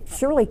 it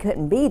surely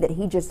couldn't be that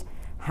he just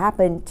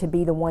happened to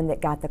be the one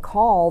that got the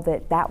call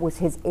that was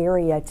his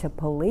area to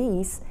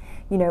police,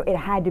 you know, it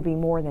had to be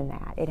more than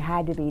that. It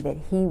had to be that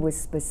he was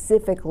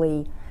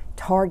specifically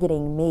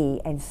targeting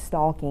me and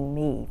stalking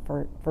me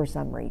for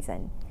some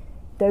reason.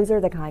 Those are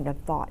the kind of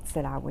thoughts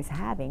that I was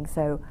having.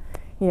 So,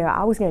 you know,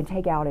 I was going to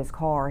take out his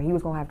car. He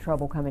was going to have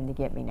trouble coming to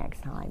get me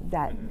next time.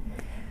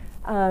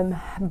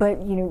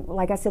 But, you know,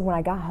 like I said, when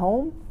I got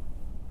home,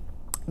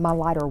 my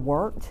lighter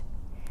worked.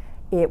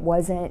 It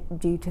wasn't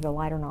due to the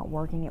lighter not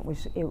working.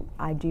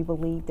 I do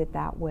believe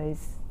that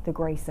was the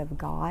grace of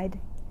God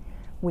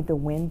with the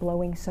wind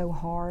blowing so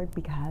hard,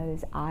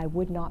 because I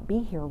would not be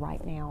here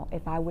right now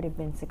if I would have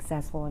been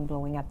successful in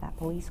blowing up that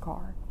police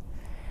car.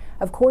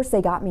 Of course,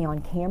 they got me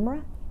on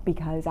camera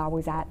because I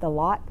was at the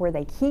lot where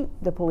they keep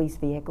the police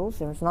vehicles.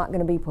 There's not going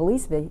to be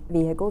police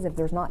vehicles if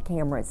there's not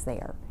cameras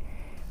there.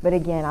 But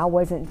again, I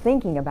wasn't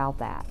thinking about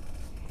that.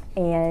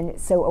 And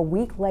so a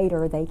week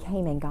later, they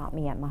came and got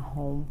me at my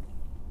home,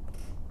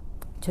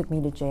 took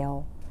me to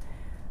jail.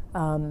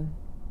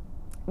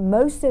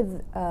 Most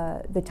of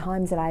the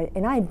times that I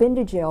had been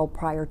to jail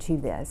prior to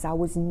this, I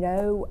was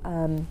not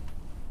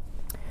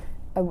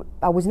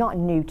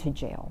new to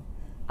jail.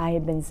 I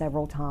had been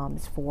several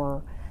times.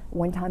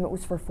 One time it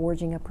was for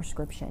forging a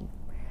prescription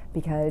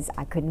because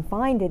I couldn't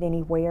find it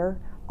anywhere.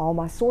 All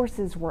my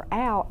sources were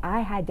out.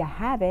 I had to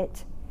have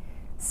it,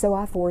 so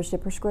I forged a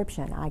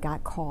prescription. I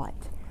got caught.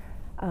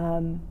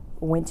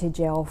 Went to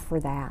jail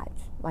for that.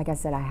 Like I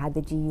said, I had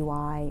the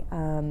DUI.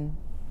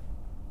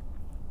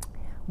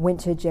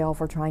 Went to jail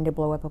for trying to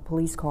blow up a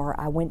police car.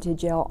 I went to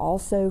jail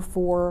also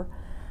for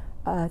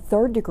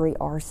third-degree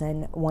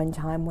arson one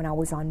time when I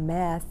was on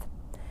meth.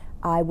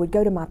 I would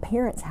go to my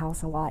parents'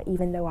 house a lot,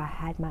 even though I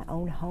had my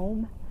own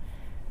home,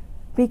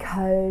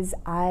 because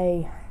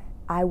I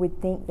would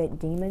think that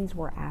demons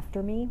were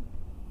after me.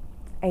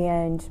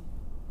 And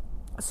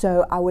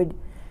so I would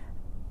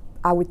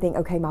think,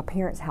 okay, my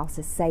parents' house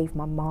is safe.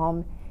 My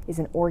mom is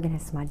an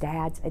organist. My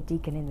dad's a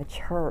deacon in the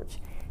church.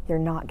 They're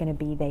not going to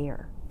be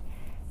there.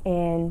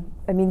 And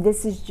I mean,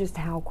 this is just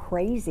how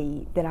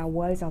crazy that I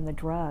was on the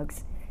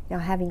drugs. Now,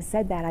 having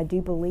said that, I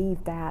do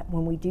believe that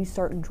when we do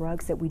certain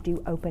drugs, that we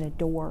do open a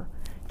door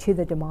to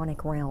the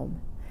demonic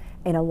realm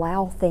and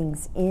allow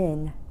things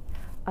in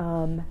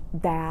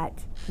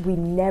that we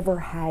never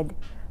had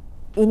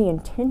any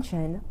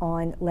intention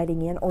on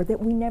letting in, or that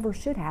we never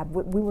should have.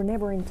 We were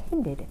never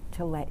intended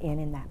to let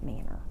in that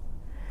manner.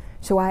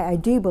 So I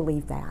do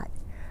believe that.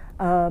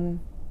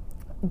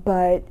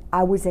 But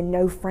I was in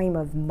no frame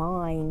of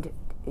mind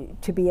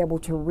to be able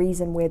to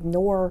reason with,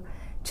 nor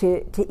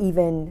to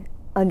even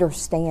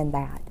understand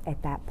that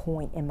at that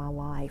point in my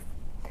life.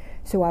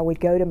 So I would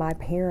go to my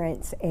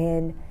parents,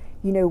 and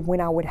you know,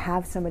 when I would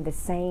have some of the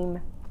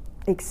same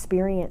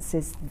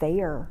experiences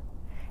there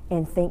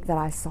and think that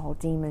I saw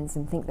demons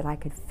and think that I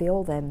could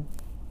feel them,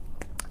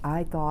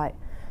 I thought,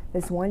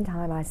 this one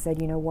time I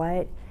said, you know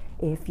what,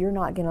 if you're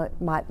not gonna,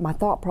 my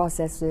thought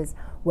process is,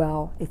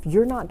 well, if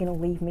you're not gonna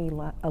leave me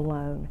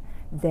alone,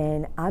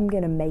 then I'm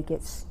gonna make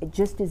it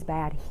just as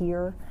bad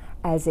here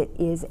as it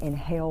is in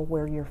hell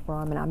where you're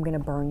from, and I'm gonna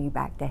burn you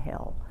back to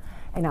hell.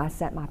 And I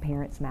set my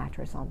parents'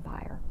 mattress on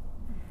fire.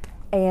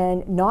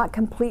 And not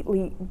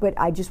completely, but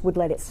I just would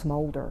let it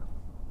smolder.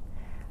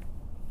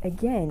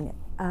 Again,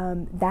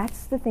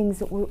 that's the things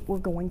that were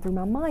going through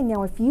my mind.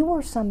 Now, if you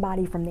were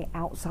somebody from the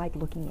outside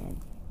looking in,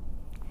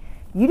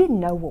 you didn't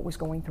know what was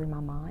going through my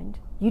mind.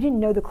 You didn't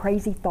know the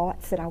crazy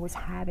thoughts that I was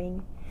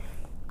having.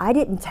 I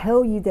didn't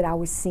tell you that I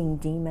was seeing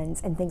demons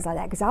and things like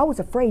that because I was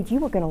afraid you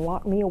were going to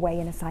lock me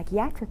away in a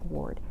psychiatric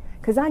ward,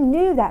 because I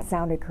knew that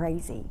sounded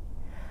crazy.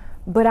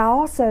 But I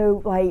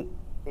also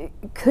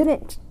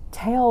couldn't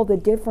tell the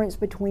difference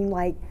between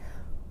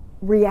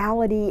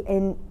reality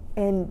and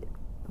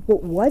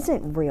what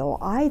wasn't real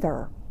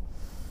either.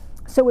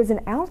 So as an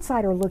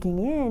outsider looking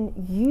in,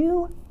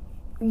 you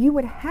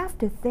would have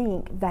to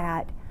think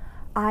that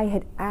I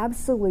had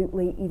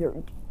absolutely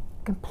either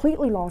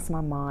completely lost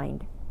my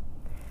mind,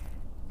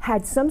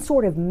 had some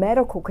sort of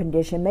medical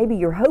condition. Maybe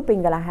you're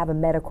hoping that I have a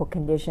medical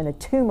condition, a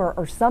tumor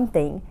or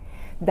something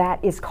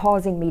that is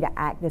causing me to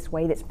act this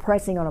way, that's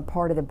pressing on a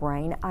part of the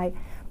brain.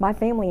 My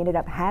family ended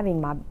up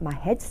having my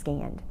head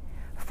scanned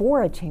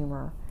for a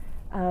tumor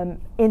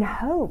in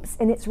hopes,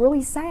 and it's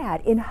really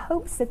sad, in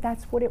hopes that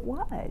that's what it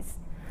was.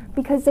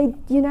 Because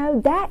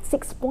that's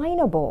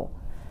explainable.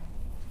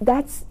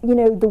 That's,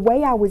 the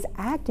way I was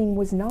acting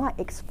was not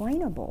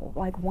explainable.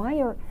 Like,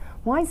 why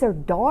is their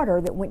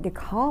daughter that went to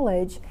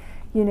college,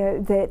 they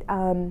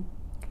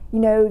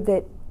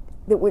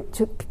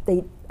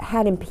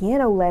had in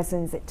piano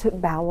lessons, that took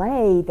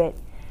ballet, that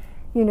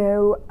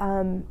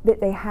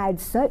they had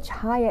such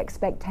high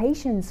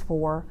expectations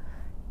for,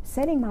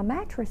 setting my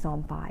mattress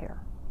on fire,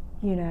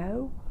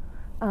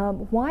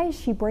 Why is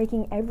she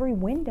breaking every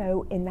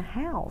window in the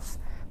house?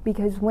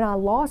 Because when I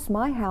lost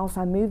my house,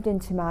 I moved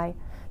into my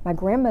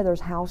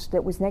grandmother's house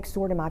that was next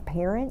door to my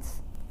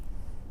parents.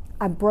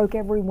 I broke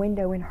every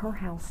window in her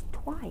house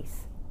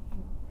twice.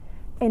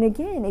 And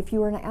again, if you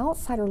were an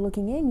outsider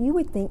looking in, you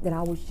would think that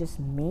I was just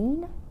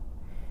mean,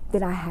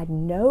 that I had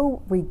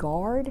no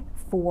regard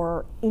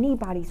for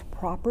anybody's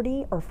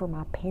property or for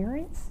my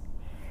parents,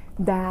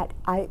 that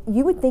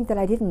you would think that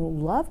I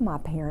didn't love my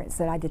parents,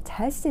 that I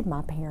detested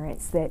my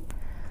parents, that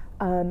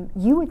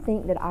you would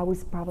think that I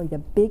was probably the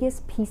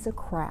biggest piece of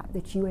crap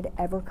that you had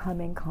ever come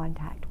in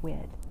contact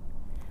with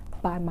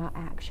by my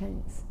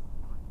actions,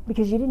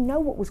 because you didn't know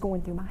what was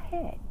going through my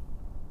head.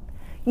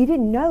 You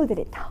didn't know that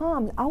at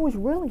times I was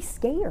really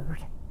scared.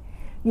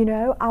 You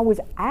know, I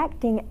was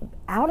acting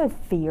out of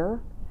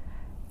fear.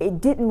 It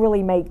didn't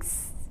really make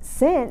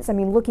sense. I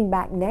mean, looking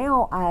back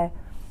now,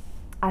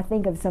 I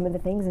think of some of the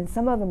things, and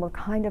some of them are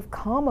kind of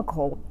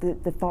comical,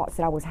 the thoughts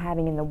that I was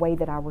having and the way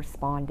that I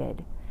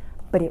responded.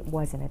 But it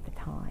wasn't at the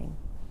time.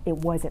 It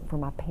wasn't for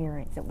my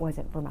parents. It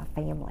wasn't for my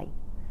family,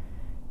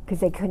 because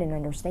they couldn't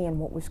understand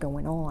what was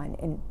going on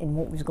and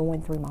what was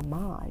going through my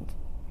mind.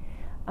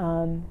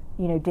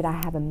 You know, did I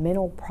have a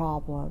mental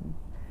problem?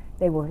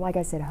 They were, like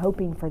I said,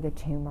 hoping for the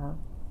tumor.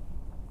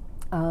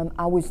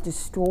 I was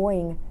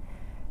destroying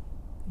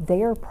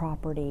their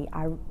property.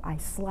 I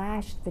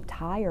slashed the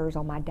tires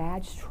on my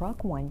dad's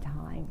truck one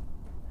time,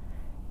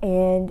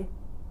 and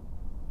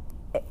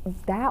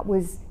that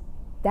was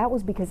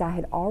because I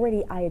had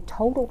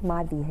totaled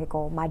my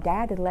vehicle. My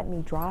dad had let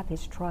me drive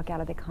his truck out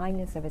of the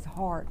kindness of his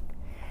heart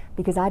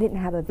because I didn't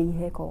have a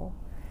vehicle.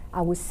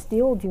 I was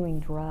still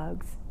doing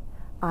drugs.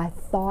 I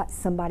thought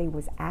somebody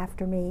was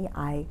after me.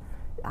 I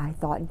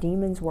thought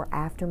demons were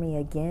after me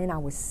again. I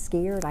was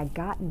scared. I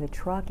got in the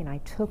truck and I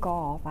took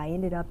off. I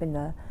ended up in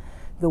the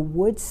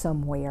woods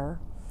somewhere.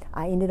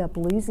 I ended up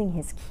losing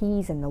his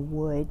keys in the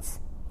woods,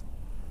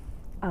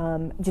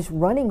 just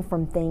running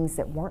from things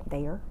that weren't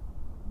there.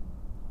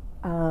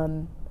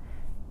 And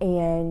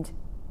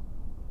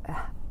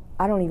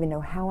I don't even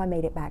know how I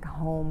made it back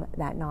home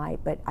that night,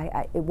 but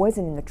it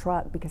wasn't in the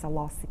truck because I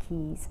lost the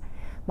keys.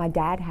 My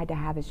dad had to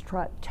have his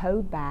truck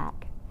towed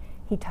back.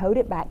 He towed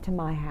it back to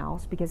my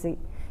house because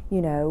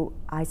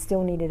I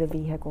still needed a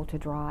vehicle to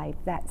drive.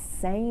 That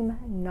same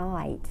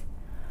night,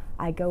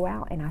 I go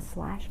out and I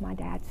slash my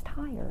dad's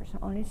tires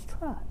on his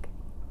truck.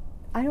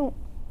 I don't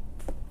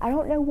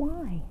know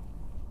why.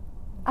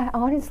 I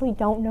honestly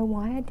don't know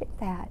why I did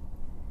that.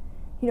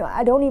 You know,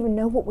 I don't even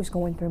know what was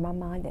going through my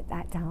mind at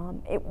that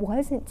time. It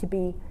wasn't to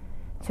be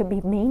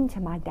mean to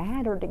my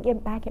dad or to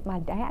get back at my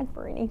dad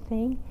for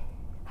anything.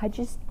 I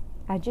just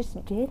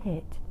did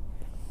it.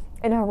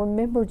 And I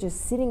remember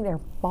just sitting there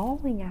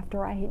bawling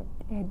after I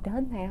had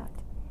done that.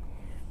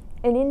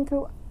 And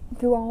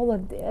through all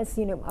of this,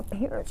 you know, my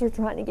parents are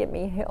trying to get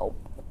me help.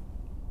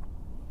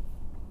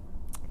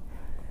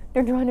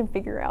 They're trying to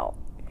figure out,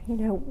 you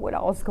know, what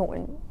all's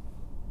going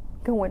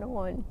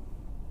on.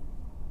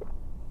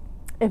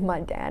 And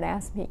my dad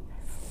asked me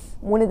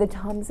one of the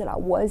times that I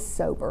was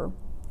sober,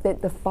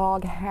 that the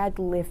fog had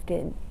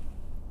lifted.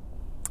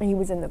 And he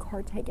was in the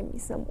car taking me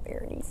somewhere,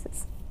 and he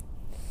says,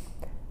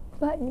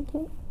 "Button,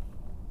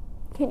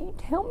 can you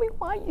tell me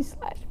why you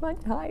slashed my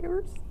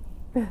tires?"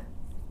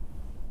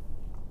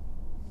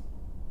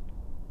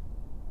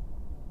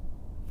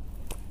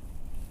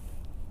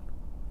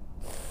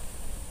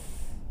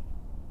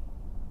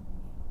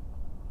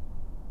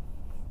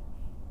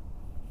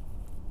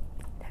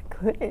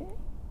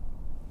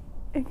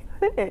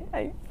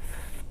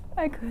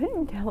 I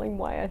couldn't tell him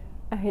why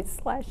I had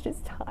slashed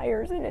his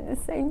tires, and at the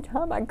same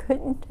time I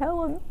couldn't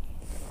tell him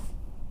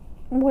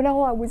what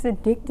all I was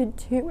addicted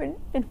to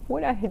and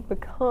what I had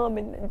become,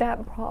 and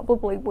that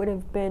probably would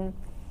have been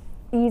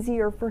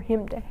easier for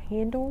him to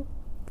handle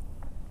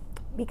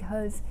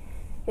because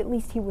at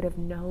least he would have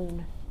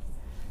known.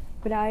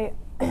 But I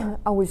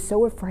was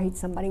so afraid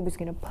somebody was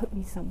going to put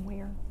me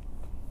somewhere.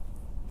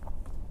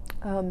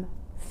 And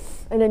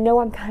I know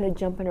I'm kind of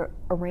jumping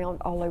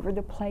around all over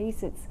the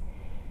place.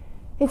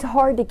 It's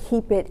hard to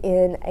keep it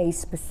in a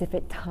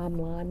specific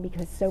timeline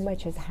because so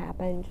much has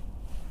happened.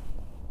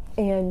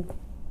 And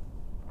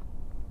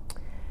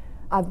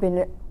I've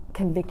been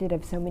convicted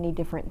of so many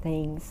different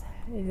things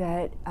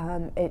that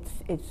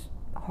it's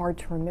hard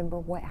to remember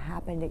what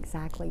happened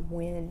exactly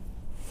when.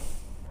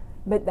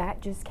 But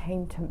that just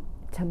came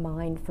to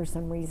mind for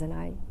some reason.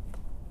 I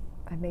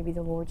maybe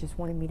the Lord just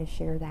wanted me to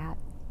share that.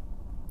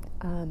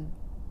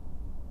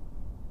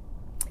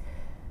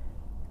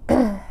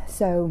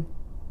 So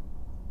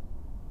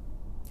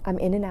I'm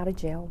in and out of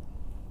jail.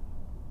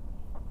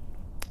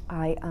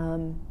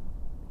 And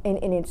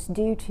it's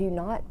due to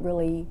not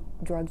really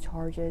drug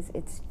charges.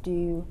 It's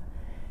due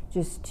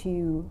just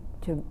to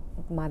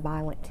my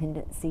violent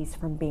tendencies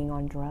from being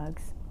on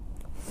drugs.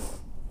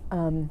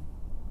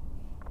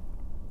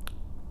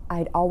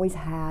 I'd always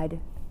had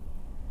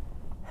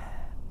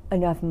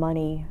enough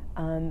money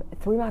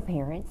through my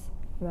parents.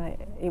 Right,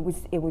 it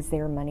was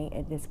their money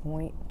at this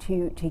point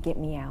to get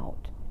me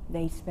out.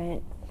 They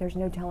spent, there's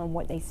no telling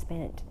what they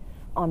spent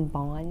on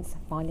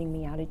bonding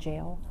me out of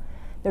jail.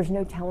 There's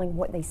no telling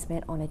what they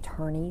spent on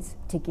attorneys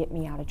to get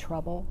me out of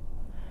trouble.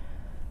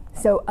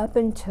 So up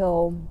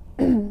until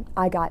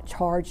I got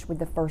charged with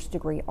the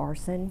first-degree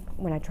arson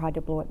when I tried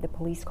to blow up the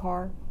police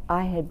car,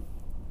 I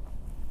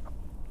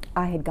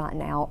had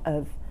gotten out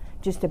of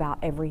just about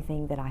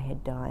everything that I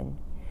had done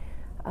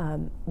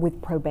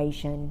with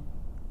probation,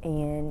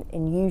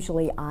 and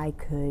usually I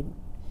could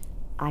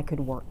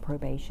work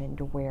probation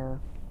to where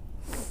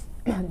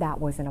that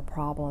wasn't a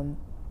problem.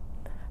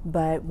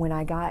 But when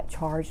I got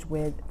charged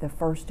with the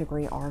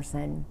first-degree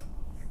arson,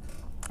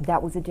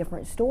 that was a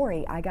different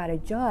story. I got a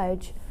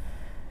judge.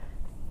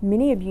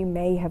 Many of you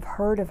may have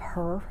heard of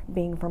her,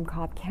 being from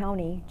Cobb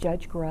County,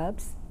 Judge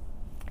Grubbs.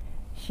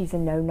 She's a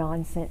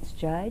no-nonsense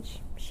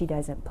judge. She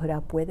doesn't put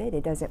up with it.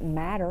 It doesn't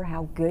matter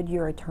how good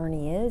your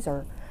attorney is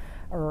or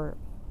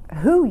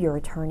who your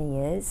attorney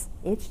is.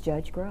 It's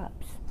Judge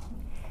Grubbs.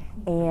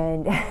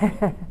 And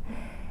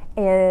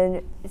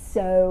and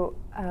so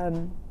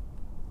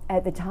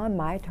at the time,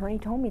 my attorney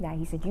told me that.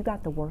 He said, "You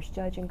got the worst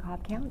judge in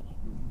Cobb County."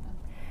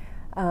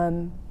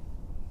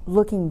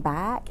 Looking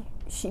back,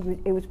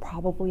 it was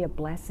probably a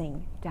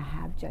blessing to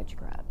have Judge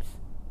Grubbs.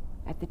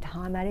 At the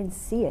time, I didn't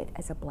see it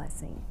as a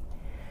blessing.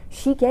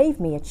 She gave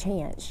me a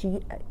chance.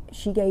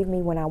 She gave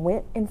me, when I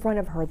went in front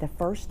of her the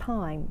first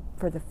time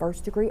for the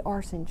first-degree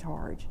arson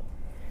charge,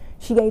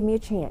 she gave me a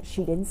chance.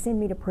 She didn't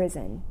send me to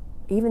prison,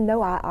 even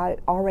though I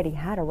already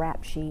had a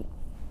rap sheet.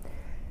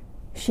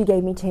 She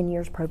gave me 10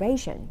 years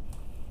probation.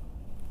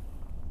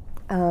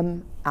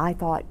 I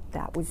thought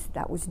that was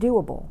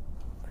doable.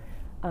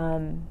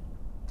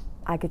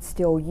 I could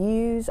still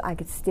use. I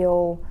could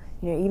still,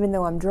 even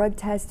though I'm drug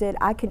tested,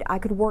 I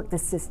could work the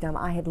system.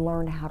 I had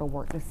learned how to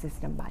work the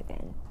system by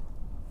then.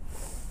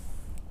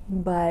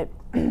 But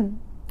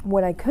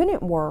what I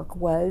couldn't work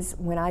was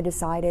when I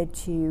decided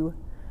to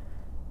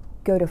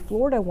go to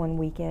Florida one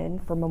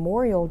weekend for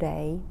Memorial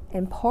Day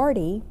and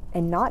party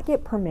and not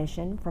get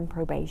permission from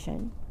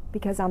probation,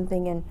 because I'm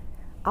thinking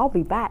I'll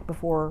be back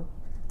before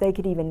they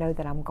could even know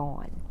that I'm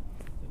gone.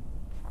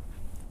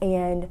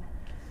 And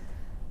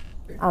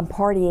I'm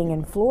partying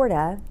in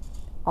Florida,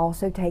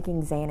 also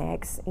taking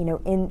Xanax.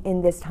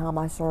 In this time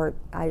I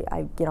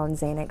get on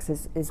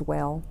Xanax as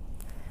well.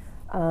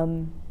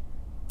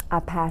 I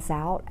pass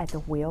out at the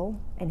wheel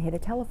and hit a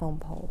telephone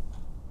pole.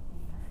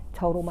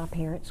 Total my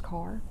parents'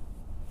 car.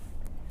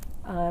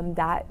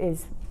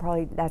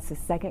 That's the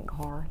second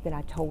car that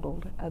I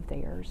totaled of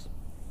theirs.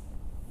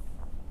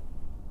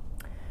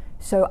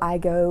 So I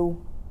go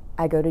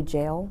to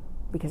jail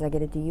because I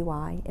get a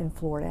DUI in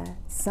Florida.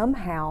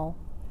 Somehow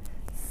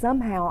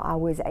I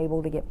was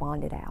able to get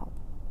bonded out,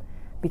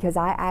 because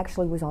I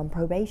actually was on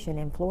probation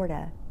in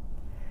Florida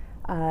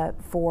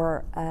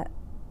for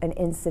an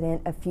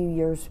incident a few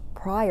years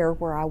prior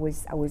where I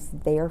was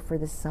there for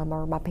the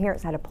summer. My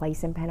parents had a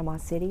place in Panama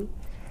City,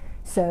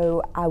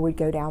 so I would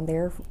go down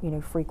there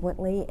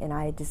frequently, and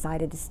I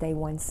decided to stay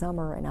one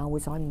summer, and I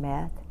was on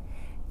meth,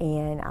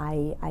 and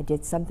I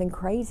did something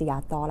crazy. I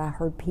thought I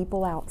heard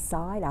people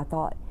outside. I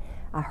thought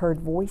I heard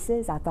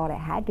voices. I thought it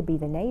had to be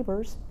the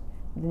neighbors.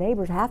 The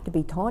neighbors have to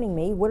be taunting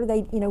me. What are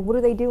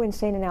they doing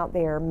standing out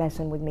there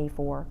messing with me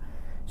for?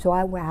 So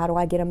how do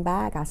I get them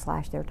back? I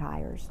slashed their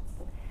tires.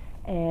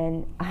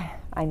 And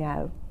I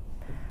know.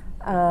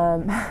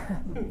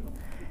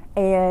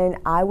 And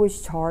I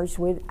was charged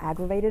with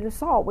aggravated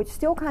assault, which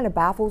still kind of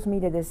baffles me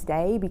to this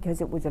day,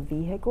 because it was a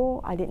vehicle.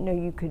 I didn't know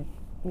you could,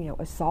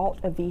 assault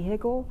a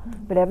vehicle,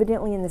 but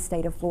evidently in the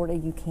state of Florida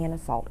you can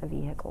assault a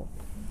vehicle.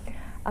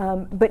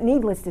 But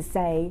needless to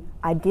say,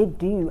 I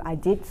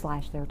did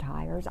slash their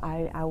tires.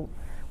 I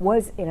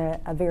was in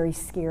a very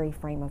scary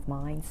frame of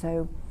mind.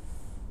 So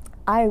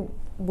I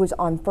was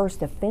on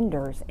first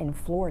offenders in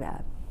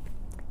Florida.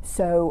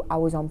 So I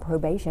was on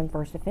probation,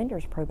 first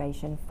offenders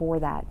probation, for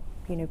that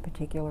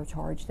particular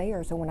charge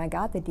there. So when I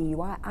got the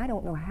DUI, I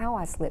don't know how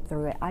I slipped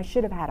through it. I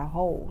should have had a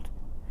hold.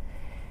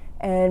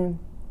 And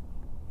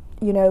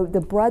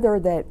the brother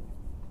that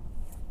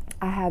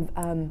I have,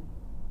 and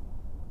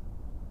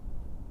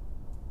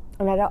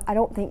I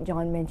don't think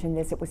John mentioned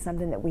this, it was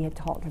something that we had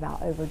talked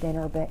about over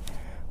dinner, but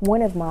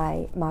one of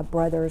my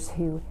brothers,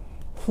 who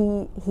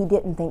he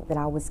didn't think that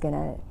I was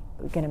gonna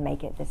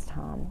make it this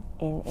time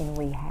in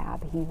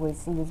rehab. He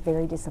was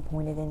very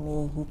disappointed in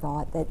me. He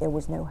thought that there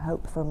was no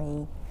hope for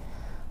me.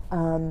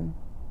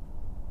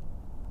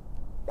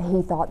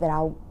 He thought that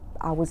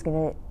I was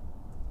gonna,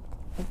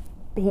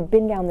 he'd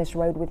been down this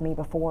road with me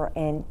before,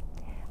 and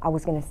I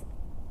was gonna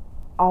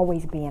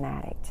always be an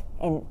addict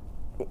and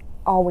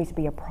always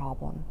be a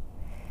problem.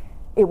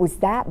 It was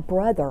that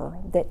brother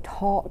that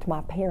talked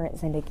my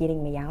parents into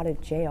getting me out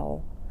of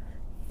jail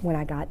when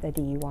I got the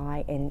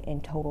DUI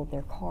and totaled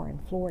their car in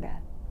Florida.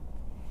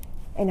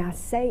 And I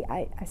say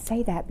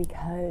that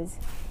because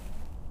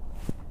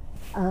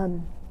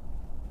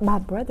my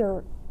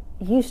brother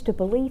used to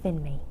believe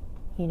in me,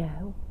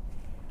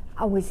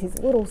 I was his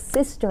little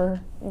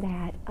sister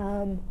that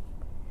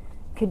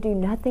could do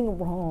nothing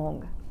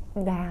wrong,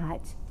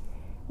 that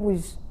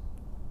was,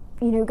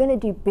 going to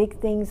do big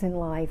things in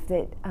life,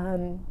 that,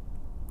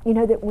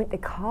 that went to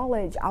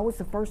college. I was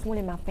the first one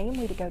in my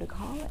family to go to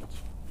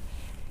college.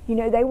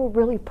 They were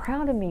really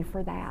proud of me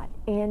for that.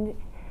 And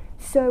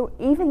so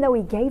even though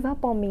he gave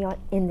up on me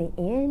in the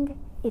end,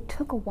 it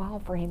took a while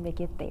for him to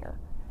get there,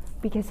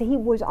 because he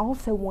was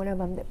also one of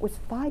them that was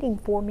fighting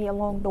for me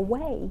along the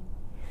way.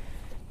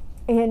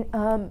 And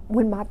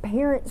when my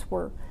parents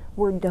were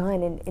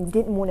done and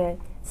didn't want to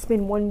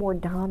spend one more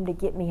dime to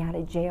get me out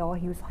of jail,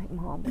 he was like,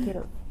 Mom, get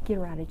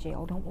her out of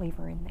jail. Don't leave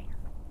her in there.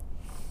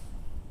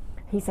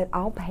 He said,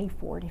 I'll pay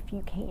for it if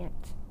you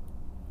can't.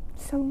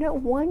 So no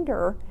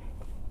wonder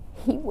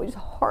he was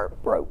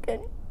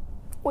heartbroken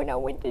when I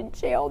went to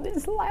jail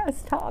this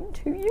last time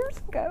 2 years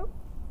ago.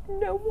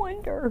 No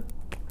wonder.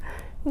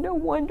 No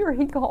wonder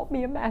he called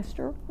me a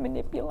master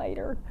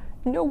manipulator.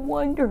 No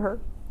wonder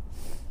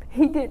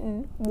he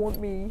didn't want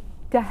me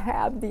to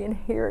have the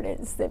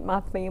inheritance that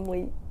my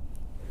family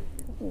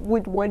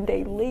would one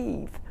day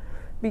leave,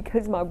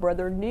 because my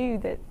brother knew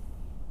that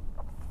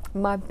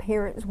my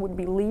parents would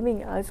be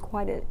leaving us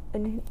quite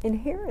an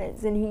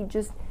inheritance, and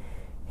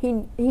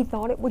he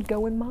thought it would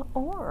go in my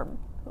arm.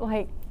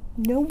 Like,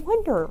 no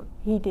wonder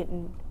he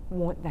didn't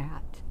want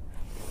that.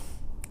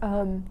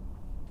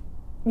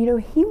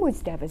 He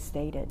was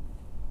devastated.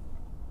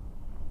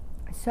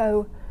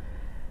 So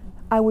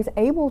I was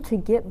able to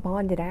get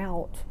bonded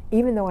out,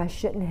 even though I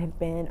shouldn't have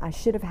been. I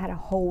should have had a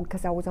hold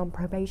because I was on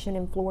probation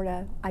in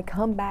Florida. I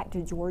come back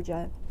to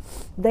Georgia.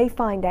 They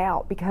find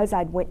out because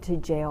I'd went to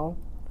jail.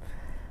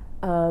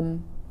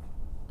 And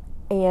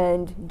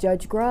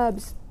Judge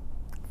Grubbs,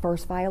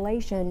 first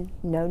violation,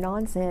 no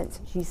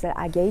nonsense. She said,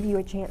 I gave you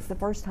a chance the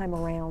first time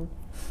around.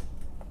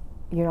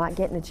 You're not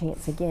getting a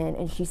chance again.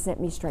 And she sent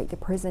me straight to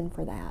prison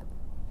for that.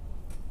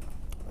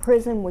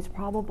 Prison was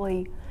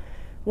probably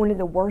one of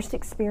the worst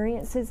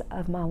experiences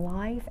of my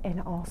life,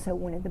 and also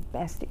one of the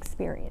best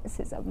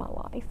experiences of my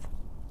life.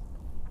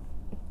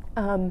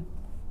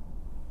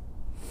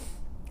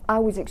 I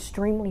was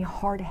extremely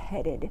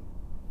hard-headed.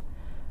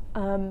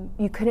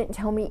 You couldn't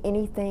tell me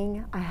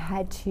anything. I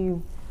had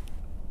to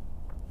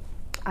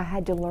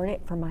learn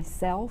it for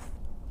myself.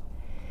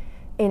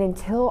 And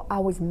until I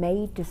was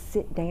made to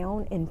sit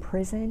down in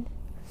prison,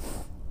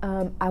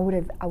 I would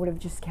have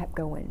just kept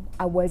going.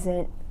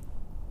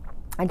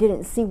 I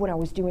didn't see what I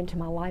was doing to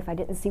my life. I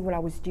didn't see what I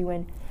was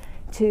doing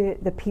to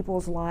the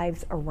people's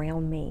lives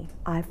around me.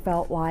 I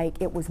felt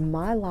like it was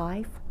my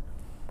life.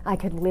 I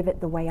could live it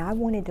the way I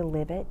wanted to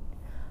live it.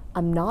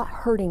 I'm not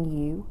hurting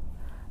you.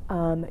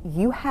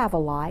 You have a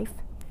life.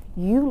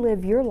 You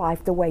live your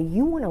life the way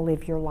you want to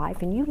live your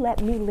life, and you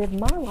let me live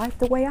my life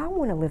the way I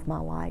want to live my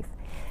life.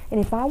 And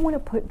if I want to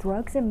put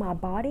drugs in my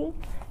body,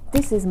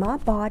 this is my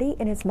body,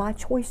 and it's my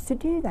choice to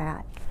do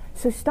that.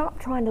 So stop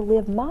trying to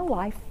live my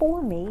life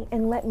for me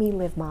and let me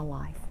live my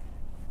life.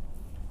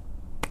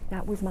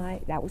 That was my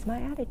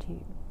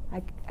attitude.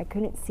 I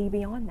couldn't see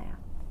beyond that.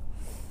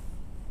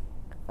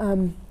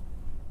 I'm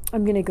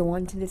going to go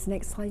on to this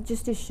next slide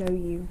just to show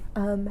you.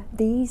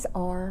 These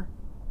are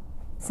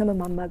some of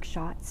my mug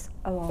shots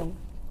along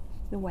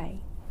the way.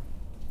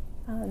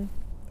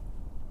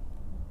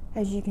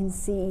 As you can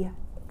see,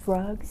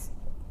 drugs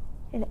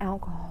and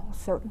alcohol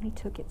certainly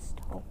took its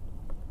toll.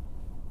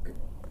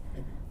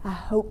 I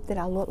hope that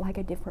I look like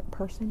a different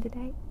person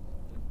today.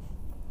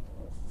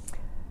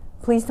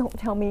 Please don't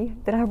tell me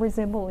that I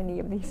resemble any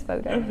of these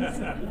photos.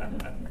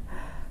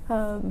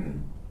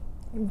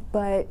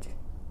 But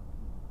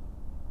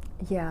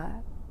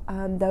yeah,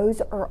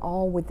 those are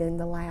all within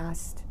the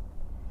last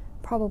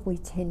probably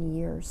 10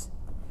 years.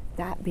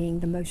 That being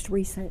the most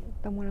recent,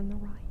 the one on the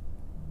right,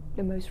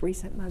 the most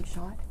recent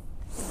mugshot.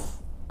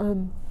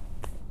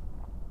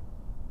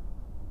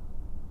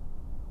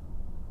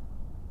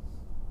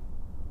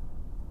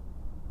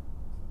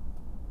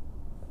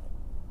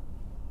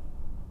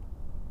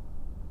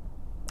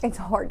 It's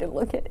hard to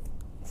look at it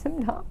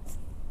sometimes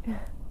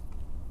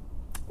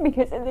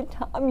because at the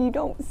time you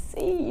don't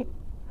see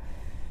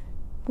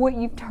what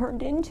you've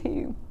turned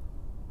into.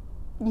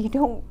 You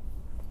don't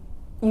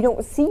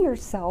see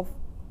yourself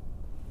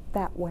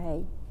that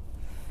way.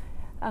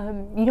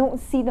 You don't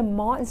see the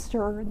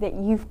monster that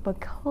you've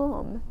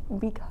become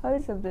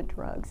because of the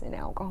drugs and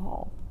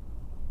alcohol.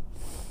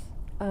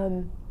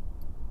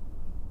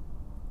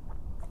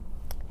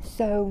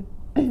 So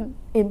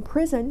in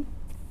prison,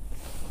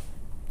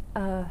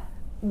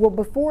 well,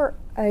 before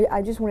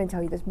I just want to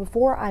tell you this.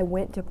 Before I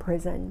went to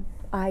prison,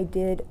 I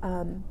did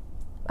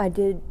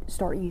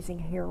start using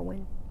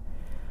heroin.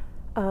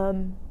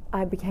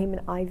 I became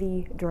an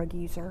IV drug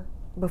user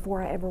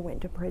before I ever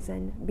went to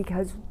prison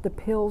because the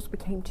pills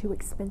became too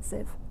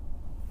expensive.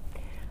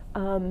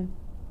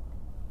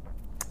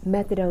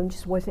 Methadone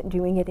just wasn't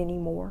doing it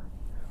anymore.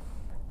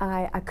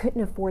 I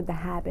couldn't afford the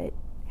habit.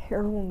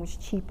 Heroin was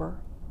cheaper.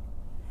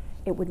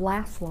 It would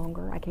last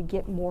longer. I could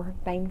get more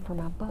bang for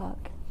my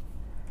buck.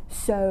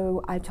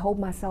 So I told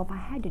myself I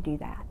had to do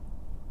that.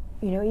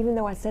 You know, even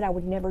though I said I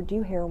would never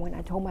do heroin,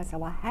 I told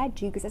myself I had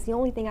to because that's the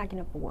only thing I can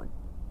afford.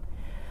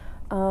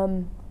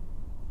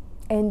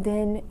 And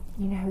then,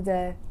 you know,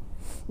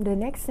 the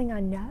next thing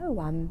I know,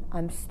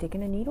 I'm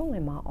sticking a needle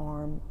in my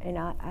arm, and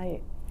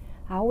I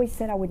always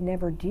said I would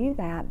never do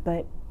that,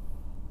 but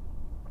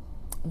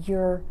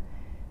you're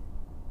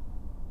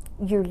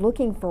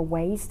looking for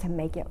ways to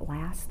make it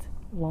last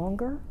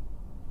longer,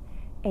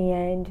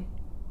 and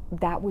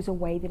that was a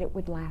way that it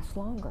would last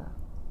longer.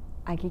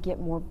 I could get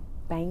more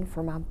bang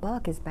for my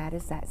buck, as bad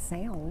as that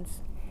sounds.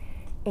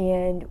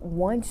 And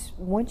once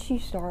you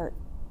start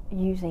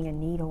using a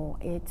needle,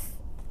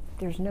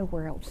 there's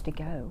nowhere else to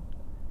go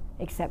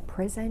except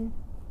prison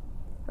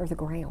or the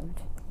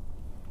ground.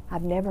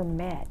 I've never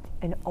met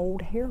an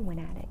old heroin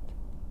addict.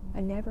 I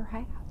never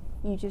have.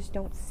 You just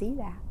don't see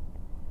that.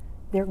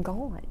 They're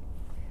gone,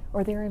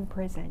 or they're in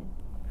prison.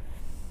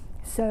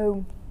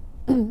 So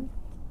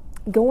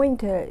going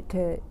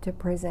to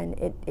prison,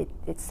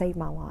 it saved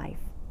my life,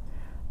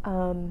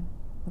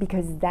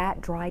 because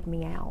that dried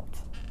me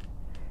out.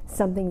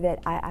 Something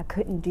that I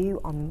couldn't do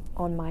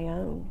on my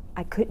own.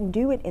 I couldn't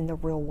do it in the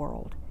real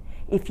world.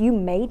 If you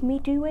made me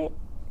do it,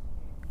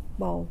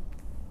 well,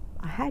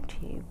 I had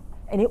to.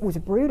 And it was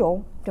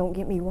brutal, don't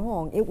get me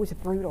wrong, it was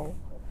brutal.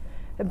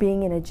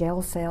 Being in a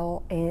jail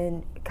cell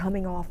and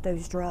coming off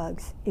those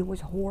drugs, it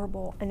was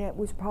horrible. And it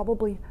was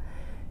probably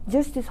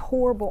just as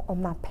horrible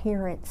on my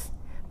parents,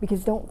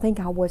 because don't think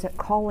I wasn't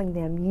calling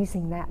them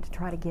using that to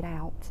try to get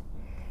out.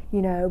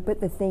 You know, but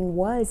the thing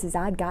is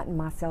I'd gotten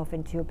myself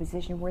into a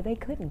position where they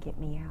couldn't get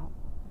me out.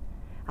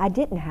 I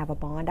didn't have a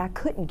bond. I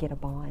couldn't get a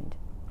bond.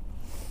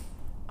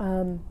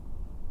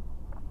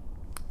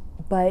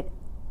 But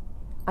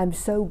I'm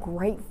so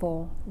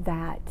grateful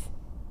that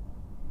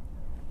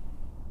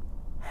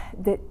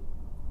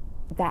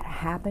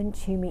happened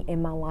to me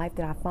in my life,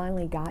 that I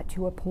finally got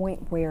to a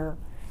point where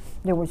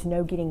there was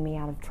no getting me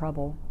out of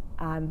trouble.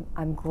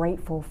 I'm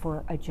grateful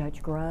for a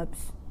Judge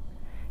Grubbs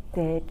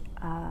that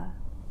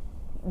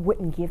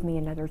wouldn't give me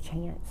another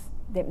chance,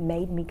 that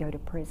made me go to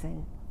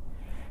prison.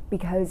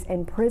 Because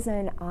in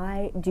prison,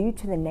 due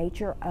to the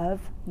nature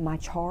of my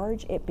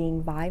charge, it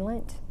being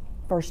violent,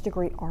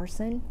 first-degree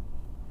arson,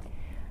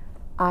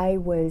 I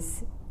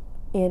was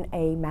in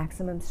a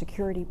maximum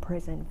security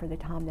prison for the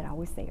time that I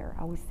was there.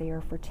 I was there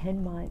for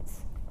 10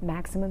 months,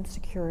 maximum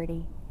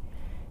security.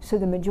 So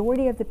the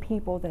majority of the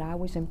people that I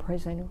was in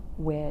prison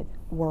with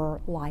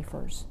were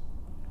lifers.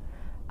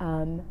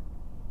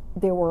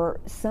 There were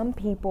some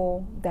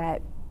people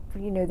that,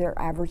 you know, their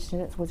average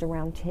sentence was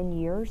around 10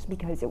 years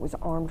because it was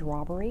armed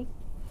robbery.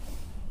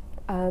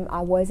 I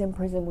was in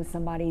prison with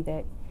somebody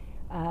that,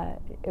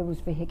 it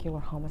was vehicular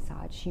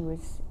homicide. She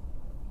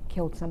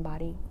killed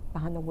somebody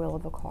behind the wheel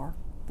of a car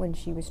when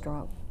she was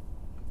drunk.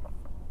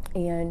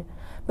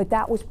 But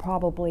that was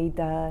probably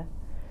the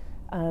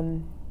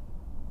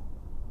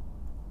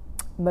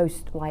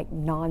most like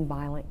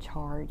non-violent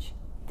charge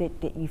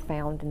that you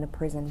found in the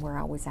prison where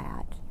I was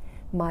at.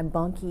 My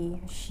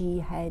bunkie,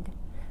 she had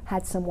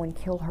someone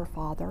kill her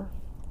father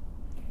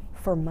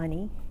for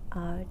money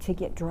to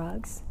get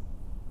drugs,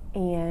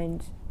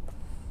 and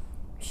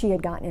she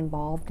had gotten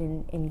involved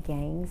in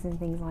gangs and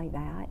things like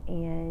that,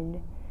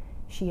 and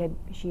she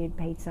had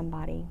paid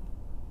somebody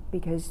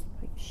because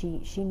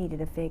she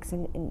needed a fix,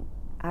 and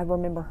I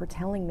remember her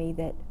telling me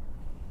that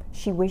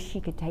she wished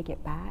she could take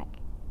it back,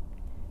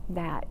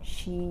 that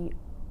she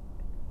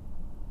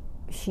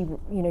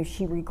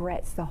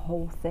regrets the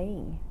whole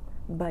thing,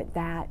 but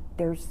that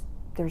there's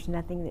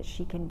nothing that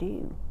she can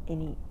do.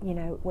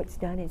 What's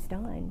done is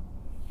done,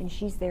 and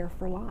she's there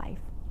for life.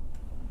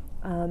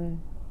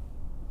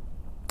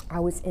 I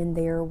was in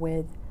there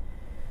with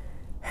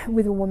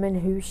a woman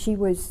who, she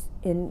was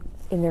in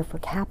there for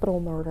capital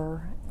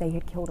murder. They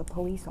had killed a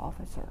police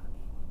officer,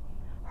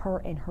 her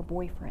and her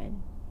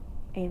boyfriend,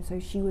 and so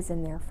she was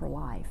in there for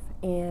life.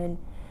 And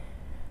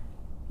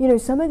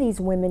some of these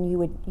women, you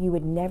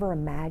would never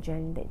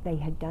imagine that they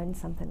had done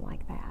something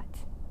like that.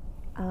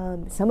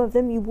 Some of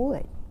them you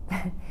would.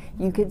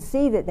 You could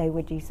see that they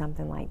would do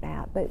something like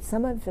that, but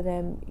some of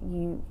them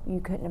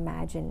you couldn't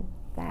imagine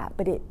that.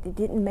 But it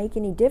didn't make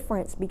any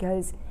difference,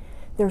 because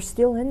they're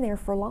still in there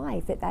for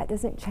life. That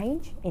doesn't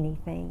change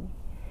anything.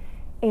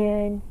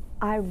 And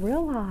I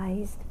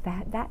realized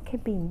that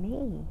could be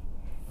me,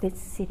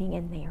 that's sitting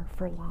in there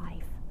for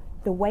life.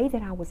 The way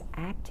that I was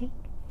acting,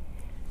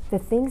 the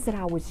things that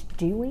I was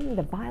doing,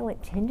 the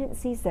violent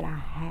tendencies that I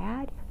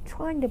had,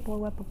 trying to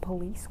blow up a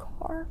police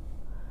car,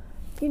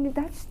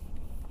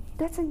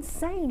 that's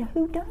insane.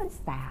 Who does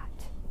that?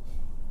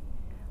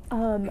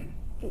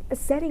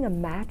 Setting a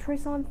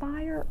mattress on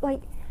fire,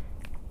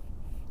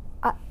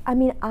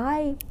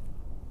 I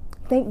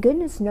thank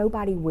goodness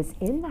nobody was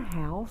in the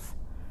house,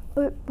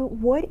 but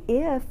what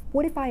if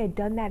I had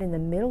done that in the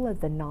middle of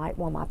the night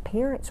while my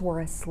parents were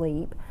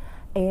asleep,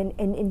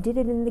 and did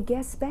it in the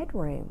guest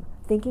bedroom,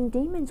 thinking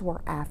demons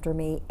were after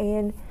me,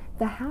 and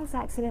the house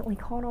accidentally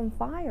caught on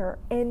fire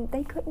and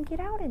they couldn't get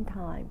out in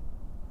time?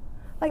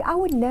 I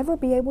would never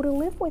be able to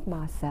live with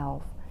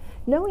myself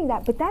knowing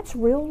that. But that's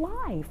real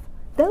life.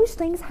 Those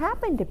things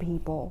happen to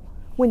people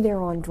when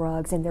they're on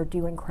drugs and they're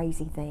doing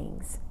crazy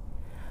things.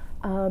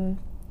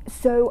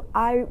 So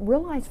I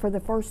realized for the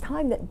first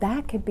time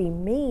that could be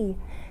me,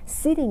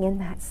 sitting in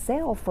that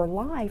cell for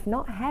life,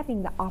 not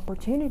having the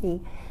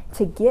opportunity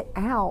to get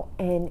out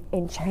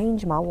and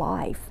change my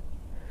life.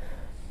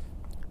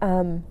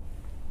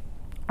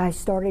 I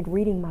started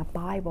reading my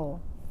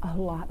Bible a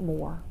lot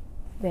more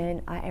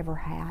than I ever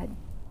had.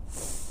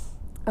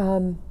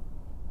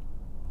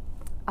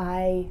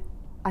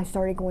 I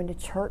started going to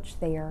church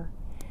there,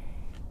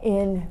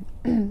 in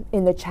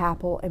the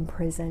chapel in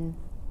prison.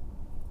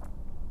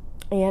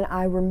 And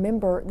I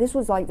remember this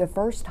was like the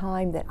first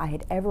time that I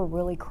had ever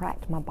really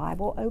cracked my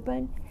Bible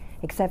open,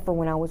 except for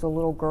when I was a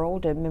little girl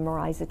to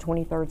memorize the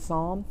 23rd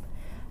Psalm.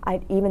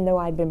 Even though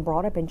I'd been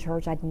brought up in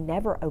church, I'd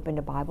never opened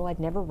a Bible. I'd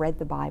never read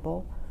the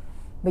Bible.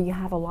 But you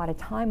have a lot of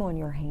time on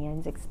your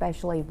hands,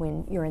 especially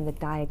when you're in the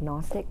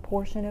diagnostic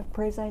portion of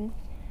prison.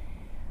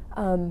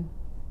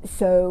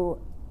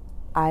 So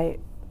I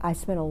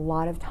spent a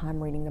lot of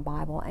time reading the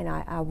Bible, and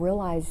I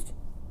realized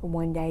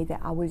one day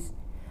that I was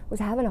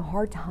having a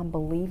hard time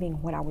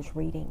believing what I was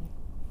reading.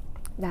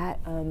 That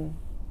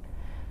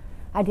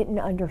I didn't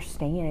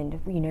understand,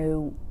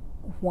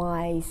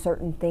 why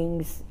certain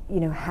things,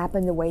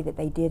 happened the way that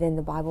they did in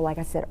the Bible. Like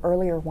I said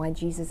earlier, why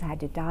Jesus had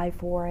to die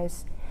for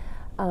us.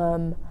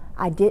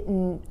 I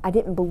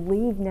didn't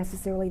believe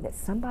necessarily that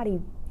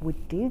somebody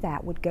would do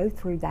that, would go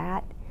through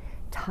that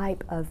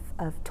type of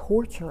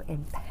torture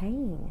and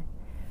pain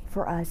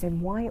for us,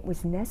 and why it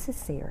was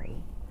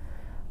necessary.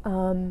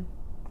 And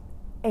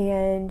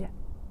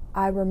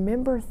I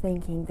remember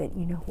thinking that,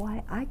 you know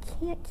what, I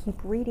can't keep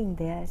reading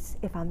this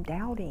if I'm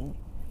doubting.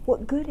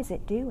 What good is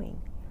it doing?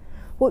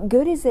 What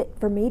good is it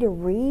for me to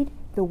read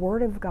the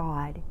Word of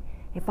God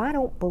if I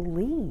don't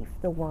believe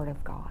the Word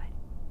of God?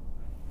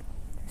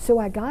 So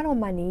I got on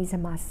my knees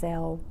in my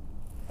cell.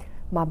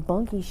 My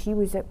bunkie, she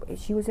was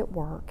at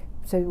work,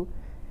 so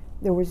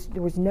there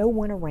was no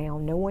one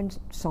around. No one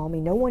saw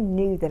me. No one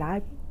knew that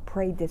I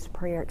prayed this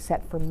prayer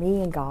except for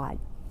me and God.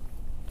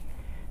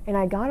 And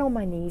I got on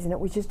my knees, and it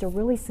was just a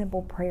really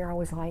simple prayer. I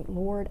was like,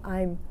 Lord,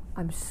 I'm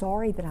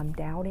sorry that I'm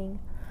doubting.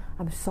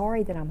 I'm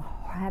sorry that I'm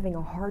having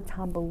a hard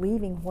time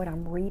believing what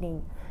I'm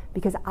reading,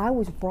 because I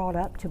was brought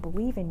up to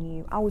believe in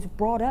you. I was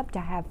brought up to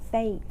have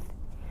faith.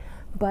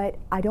 But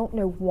I don't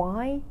know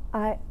why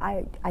I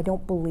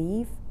don't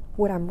believe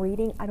what I'm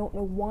reading. I don't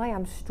know why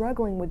I'm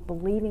struggling with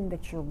believing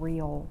that you're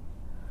real.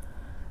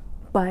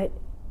 But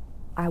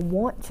I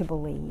want to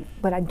believe,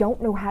 but I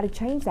don't know how to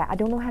change that. I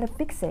don't know how to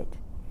fix it.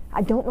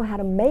 I don't know how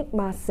to make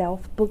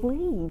myself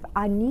believe.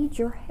 I need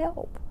your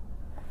help.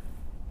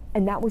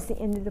 And that was the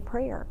end of the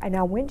prayer. And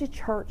I went to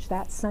church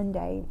that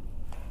Sunday,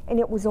 and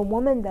it was a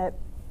woman that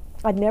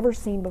I'd never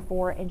seen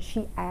before, and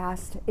she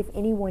asked if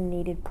anyone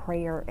needed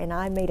prayer, and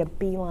I made a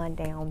beeline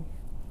down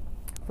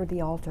for the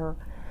altar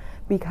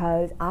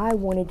because I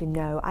wanted to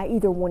know. I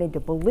either wanted to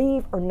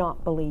believe or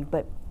not believe,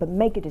 but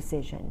make a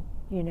decision,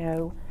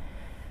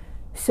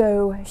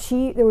 So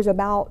there was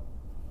about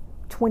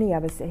 20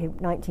 of us,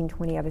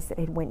 20 of us that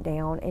had went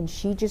down, and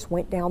she just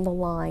went down the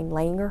line,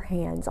 laying her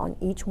hands on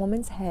each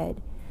woman's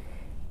head,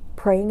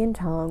 praying in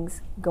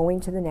tongues, going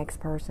to the next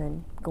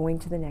person, going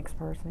to the next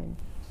person.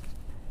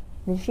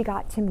 Then she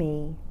got to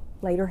me,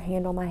 laid her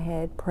hand on my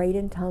head, prayed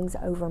in tongues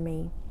over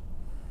me.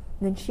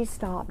 Then she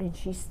stopped and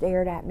she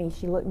stared at me.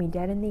 She looked me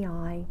dead in the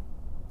eye.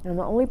 And I'm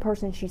the only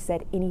person she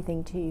said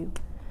anything to.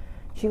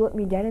 She looked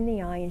me dead in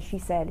the eye and she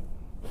said,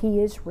 He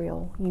is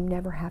real. You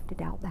never have to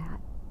doubt that.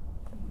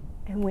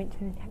 And went to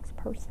the next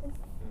person.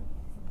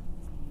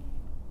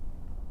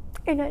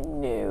 And I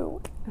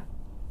knew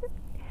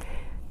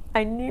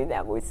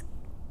that was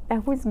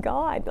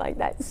God. Like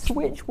that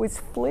switch was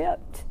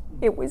flipped.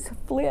 It was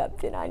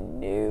flipped, and I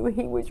knew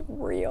He was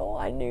real.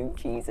 I knew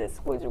Jesus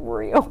was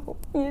real,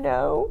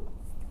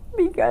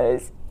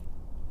 because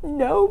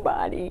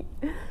I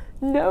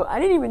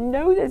didn't even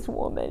know this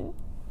woman.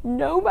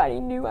 Nobody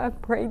knew I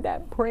prayed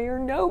that prayer.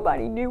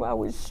 Nobody knew I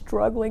was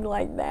struggling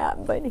like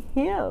that but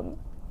Him.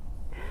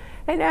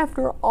 And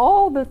after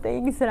all the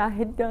things that I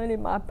had done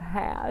in my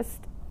past,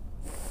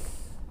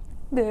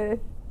 the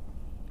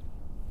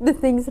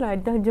things that I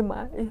had done to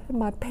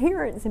my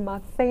parents and my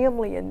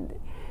family, and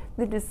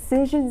the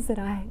decisions that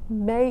I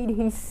made,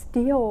 He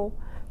still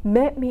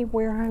met me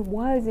where I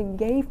was and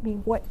gave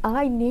me what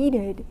I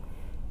needed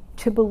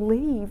to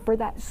believe for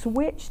that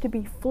switch to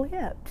be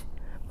flipped.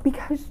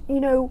 Because,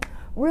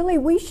 really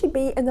we should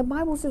be, and the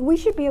Bible says we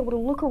should be able to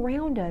look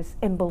around us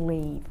and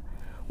believe.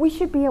 We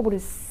should be able to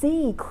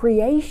see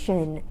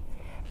creation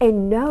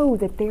and know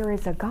that there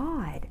is a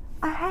God.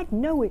 I had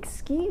no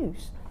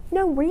excuse,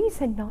 no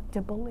reason not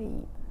to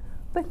believe.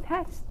 But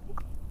that's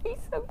the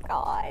grace of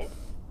God.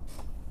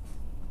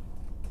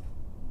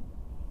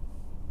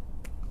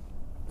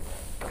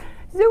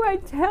 So I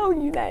tell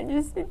you that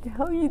just to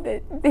tell you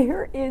that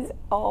there is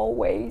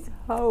always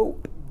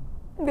hope.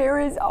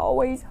 There is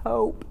always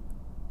hope.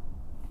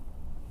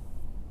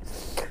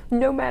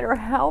 No matter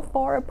how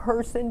far a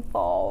person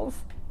falls,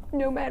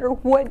 no matter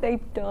what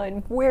they've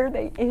done, where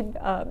they end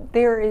up,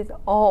 there is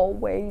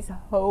always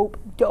hope.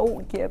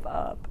 Don't give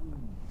up.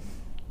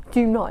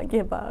 Do not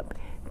give up.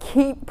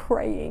 Keep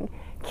praying.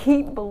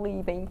 Keep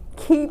believing.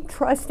 Keep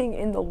trusting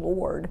in the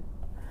Lord.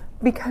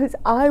 Because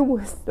I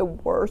was the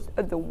worst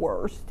of the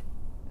worst.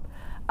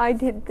 I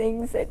did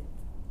things that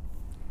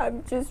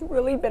I've just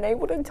really been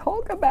able to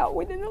talk about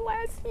within the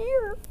last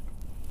year.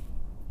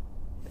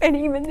 And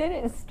even then,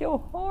 it's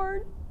still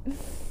hard.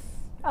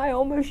 I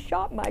almost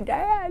shot my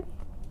dad.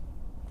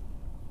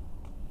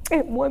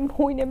 At one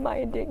point in my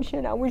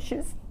addiction, I was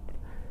just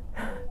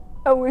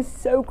I was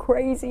so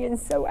crazy and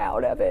so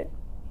out of it.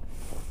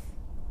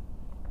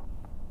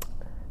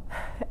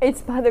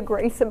 It's by the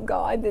grace of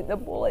God that the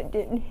bullet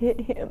didn't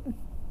hit him.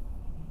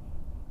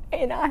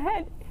 And I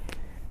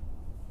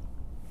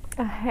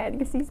had,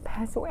 because he's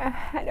passed away, I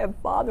had a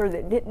father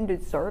that didn't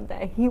deserve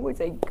that. He was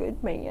a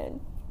good man.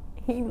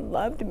 He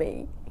loved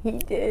me. He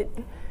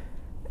did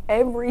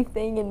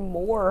everything and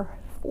more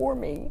for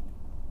me.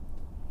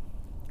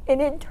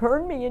 And it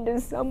turned me into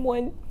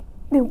someone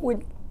that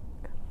would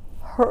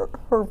hurt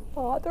her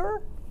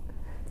father.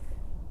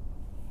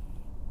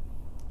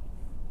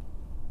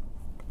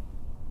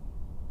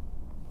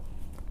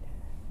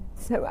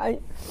 So I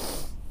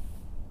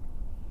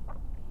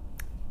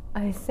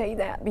say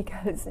that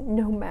because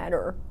no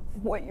matter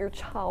what your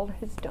child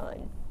has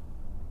done,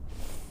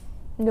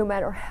 no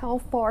matter how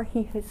far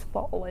he has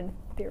fallen,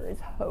 there is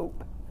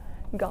hope.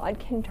 God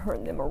can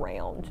turn them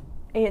around.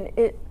 And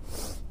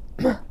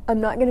I'm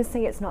not going to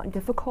say it's not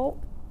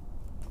difficult,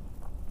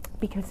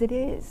 because it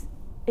is.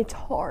 It's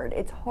hard.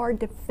 It's hard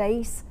to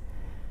face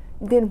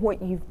then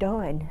what you've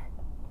done.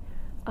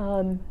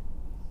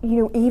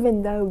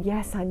 Even though,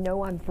 yes, I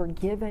know I'm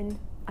forgiven.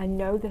 I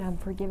know that I'm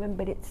forgiven,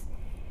 but it's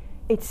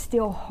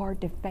still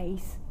hard to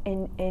face.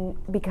 And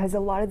because a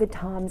lot of the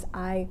times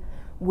I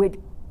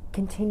would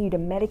continue to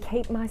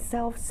medicate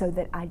myself so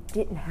that I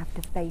didn't have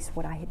to face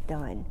what I had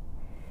done,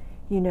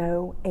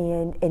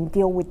 and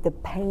deal with the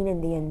pain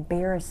and the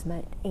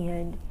embarrassment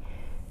and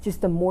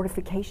just the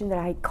mortification that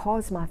I had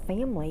caused my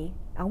family.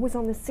 I was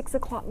on the 6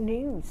 o'clock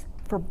news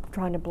for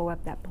trying to blow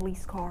up that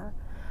police car.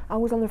 I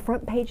was on the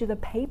front page of the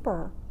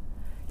paper.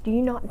 Do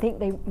you not think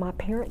my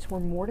parents were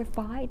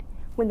mortified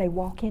when they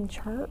walk in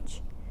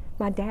church?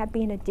 My dad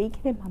being a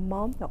deacon and my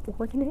mom the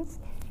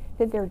organist,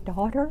 that their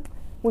daughter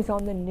was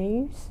on the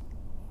news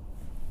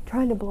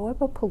trying to blow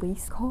up a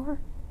police car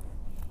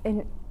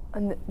and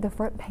on the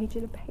front page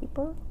of the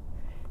paper.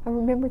 I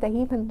remember they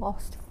even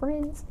lost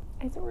friends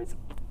as a result.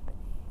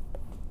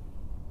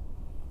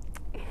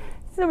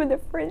 Some of the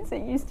friends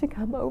that used to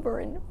come over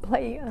and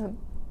play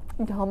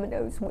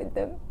dominoes with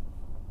them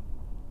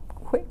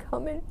quit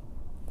coming.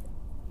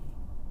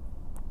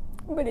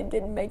 But it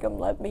didn't make them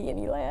love me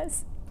any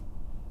less.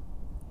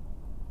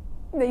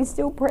 They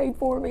still prayed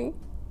for me.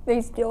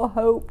 They still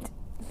hoped.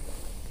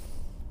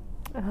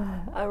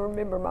 I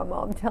remember my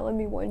mom telling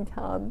me one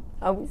time,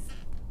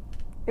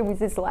 it was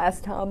this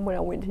last time when I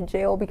went to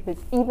jail, because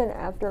even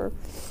after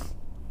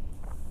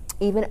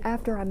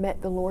I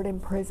met the Lord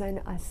in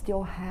prison, I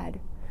still had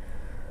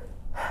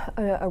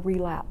a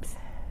relapse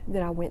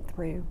that I went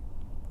through.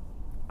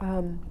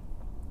 I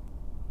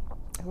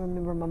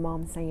remember my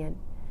mom saying,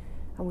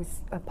 I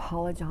was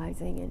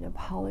apologizing,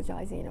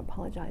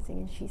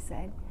 and she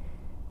said,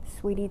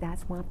 "Sweetie,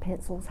 that's why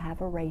pencils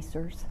have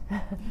erasers."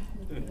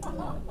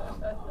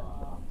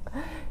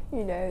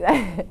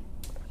 That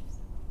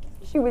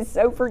she was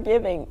so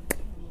forgiving.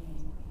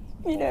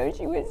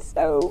 She was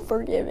so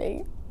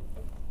forgiving.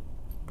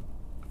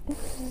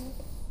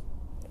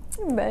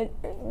 But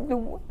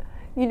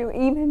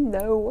even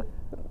though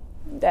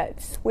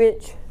that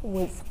switch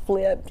was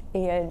flipped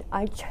and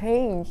I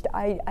changed,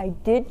 I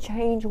did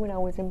change when I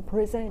was in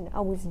prison.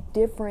 I was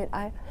different.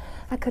 I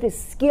could have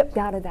skipped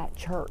out of that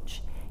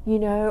church.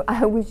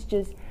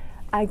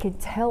 I could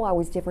tell I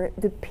was different.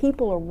 The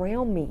people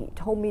around me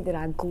told me that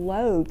I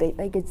glowed.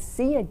 They could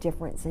see a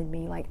difference in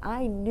me. Like,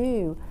 I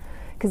knew,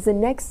 because the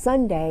next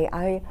Sunday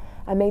I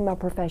made my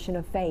profession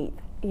of faith,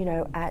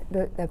 at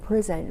the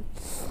prison.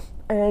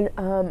 And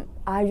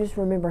I just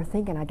remember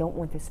thinking, I don't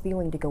want this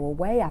feeling to go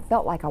away. I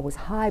felt like I was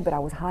high, but I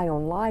was high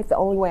on life. The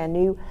only way I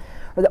knew,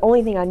 or the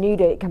only thing I knew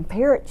to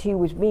compare it to,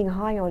 was being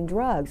high on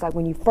drugs, like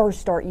when you first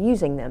start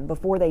using them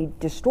before they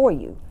destroy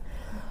you.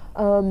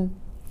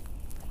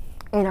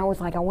 And I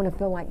was like, I want to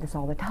feel like this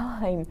all the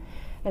time.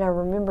 And I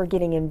remember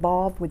getting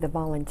involved with the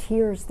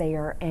volunteers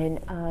there and,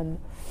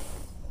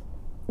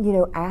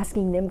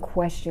 asking them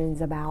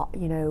questions about,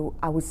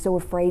 I was so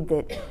afraid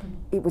that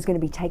it was going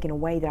to be taken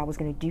away, that I was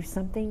going to do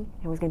something,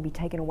 and it was going to be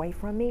taken away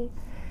from me.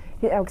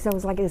 Because I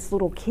was like this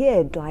little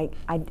kid, like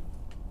I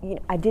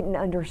didn't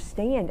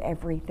understand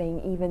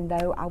everything, even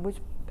though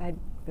I'd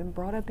been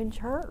brought up in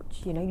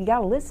church. You got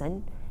to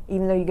listen,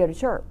 even though you go to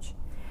church.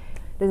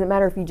 Doesn't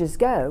matter if you just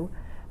go.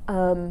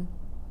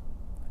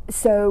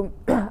 So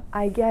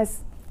I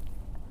guess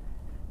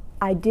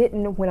I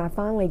didn't, when I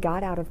finally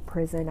got out of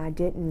prison, I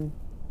didn't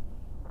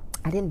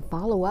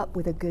follow up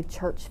with a good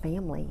church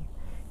family.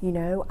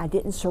 I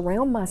didn't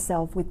surround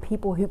myself with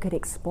people who could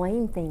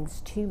explain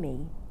things to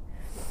me,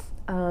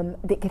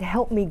 that could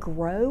help me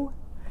grow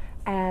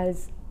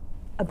as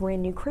a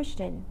brand new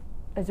Christian,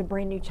 as a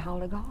brand new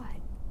child of God.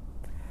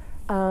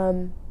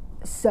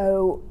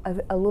 So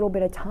a little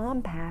bit of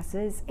time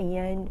passes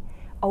and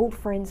old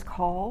friends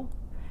call.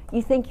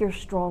 You think you're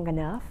strong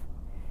enough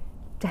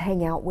to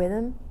hang out with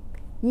them.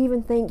 You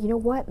even think,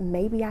 what,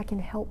 maybe I can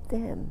help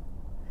them.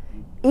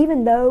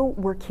 Even though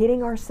we're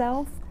kidding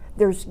ourselves,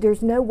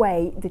 there's no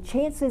way. The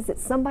chances that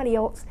somebody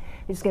else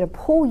is going to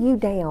pull you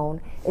down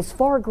is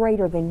far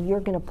greater than you're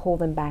going to pull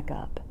them back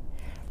up.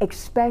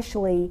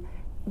 Especially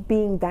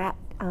being that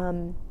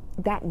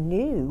that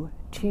new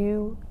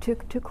to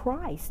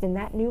Christ and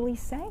that newly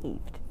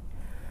saved.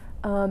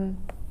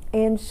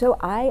 And so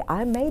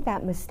I made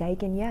that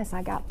mistake, and yes,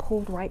 I got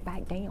pulled right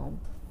back down.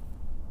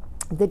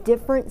 The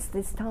difference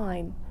this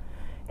time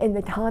and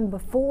the time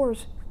before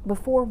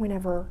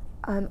whenever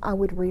I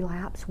would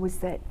relapse was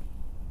that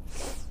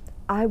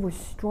I was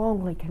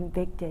strongly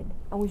convicted.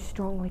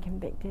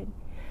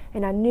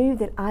 And I knew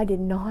that I did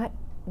not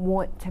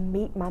want to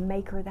meet my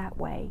Maker that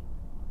way.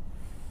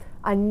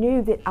 I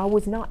knew that I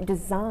was not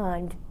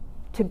designed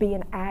to be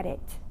an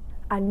addict.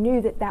 I knew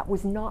that that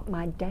was not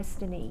my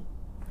destiny.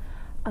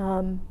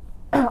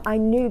 I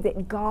knew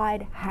that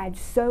God had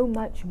so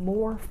much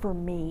more for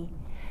me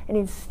and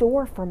in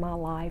store for my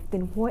life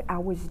than what I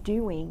was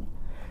doing.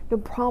 The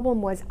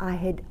problem was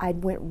I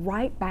went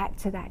right back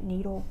to that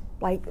needle,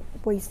 like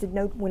wasted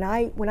no. When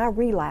I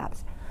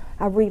relapsed,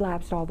 I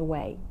relapsed all the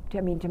way.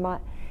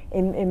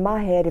 In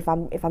my head, if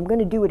I'm going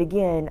to do it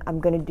again, I'm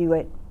going to do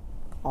it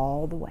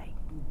all the way.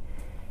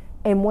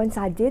 And once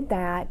I did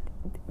that,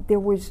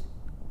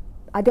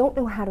 I don't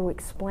know how to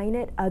explain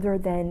it other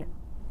than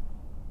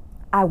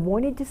I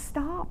wanted to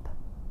stop,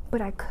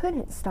 but I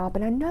couldn't stop.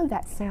 And I know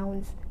that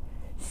sounds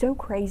so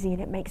crazy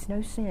and it makes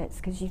no sense,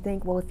 because you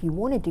think, well, if you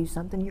want to do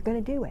something, you're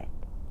going to do it.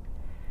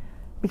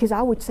 Because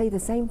I would say the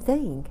same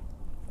thing.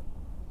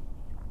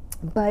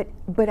 But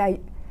I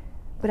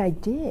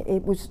did.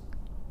 It was,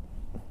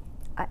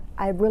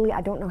 I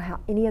don't know how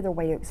any other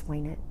way to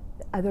explain it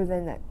other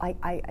than that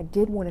I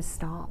did want to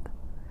stop.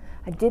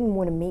 I didn't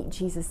want to meet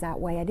Jesus that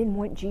way. I didn't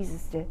want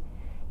Jesus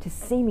to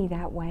see me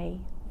that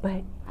way,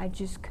 but I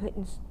just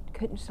couldn't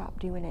stop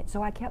doing it.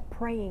 So I kept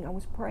praying. I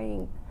was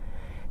praying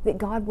that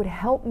God would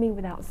help me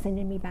without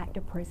sending me back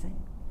to prison.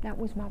 That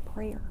was my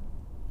prayer.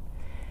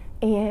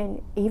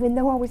 And even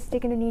though I was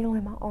sticking a needle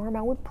in my arm,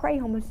 I would pray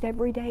almost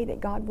every day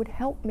that God would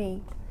help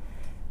me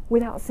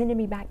without sending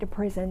me back to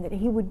prison, that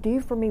He would do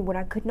for me what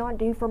I could not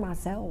do for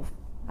myself.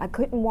 I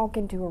couldn't walk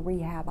into a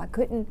rehab. I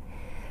couldn't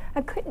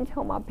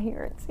tell my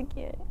parents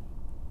again.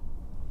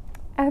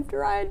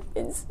 After I had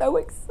been so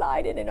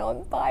excited and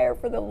on fire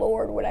for the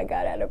Lord when I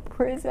got out of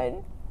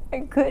prison,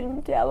 I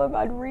couldn't tell them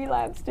I'd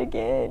relapsed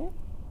again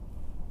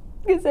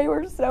because they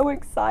were so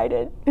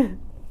excited.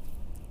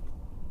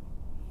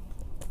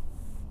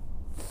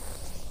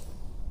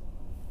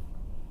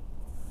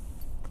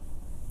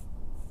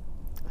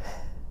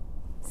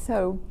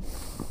 So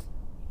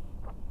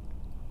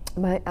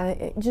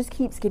it just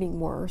keeps getting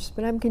worse,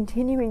 but I'm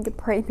continuing to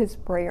pray this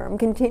prayer. I'm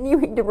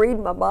continuing to read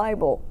my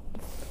Bible.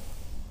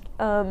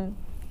 And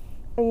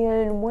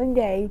one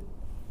day,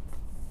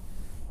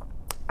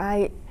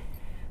 it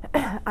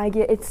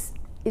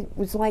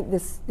was like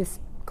this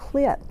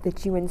clip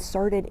that you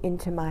inserted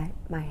into my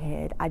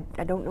head. I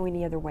don't know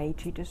any other way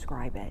to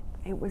describe it.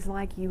 It was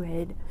like you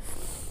had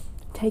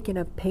taken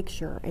a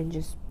picture and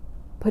just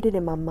put it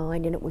in my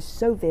mind, and it was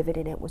so vivid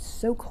and it was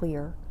so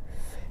clear,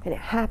 and it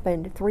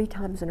happened 3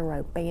 times in a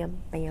row. Bam,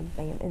 bam,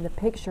 bam. And the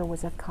picture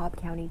was of Cobb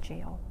County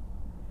Jail.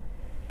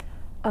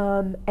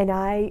 And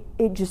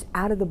it just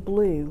out of the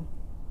blue,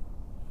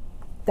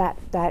 that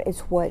is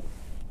what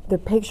the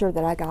picture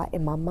that I got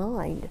in my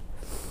mind.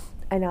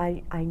 And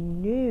I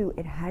knew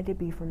it had to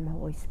be from the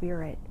Holy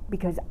Spirit,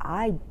 because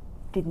I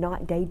did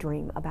not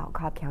daydream about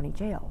Cobb County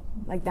Jail.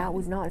 Like, that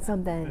was not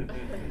something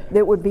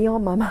that would be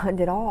on my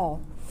mind at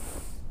all.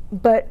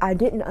 But I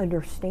didn't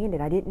understand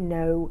it. I didn't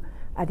know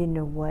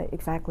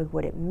exactly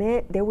what it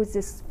meant. There was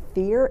this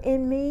fear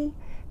in me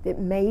that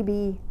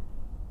maybe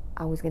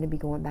I was going to be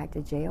going back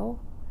to jail.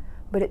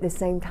 But at the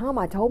same time,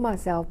 I told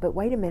myself, but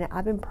wait a minute,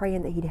 I've been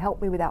praying that He'd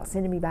help me without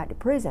sending me back to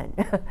prison.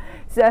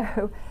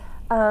 So,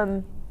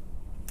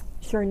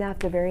 sure enough,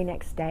 the very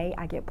next day,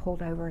 I get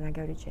pulled over and I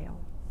go to jail.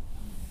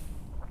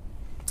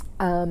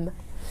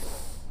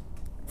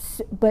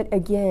 But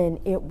again,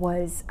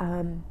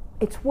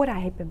 it's what I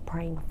had been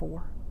praying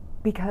for,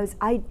 because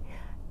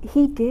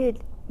He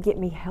did get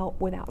me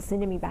help without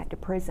sending me back to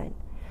prison.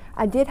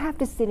 I did have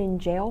to sit in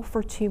jail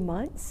for 2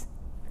 months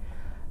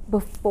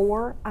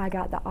before I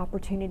got the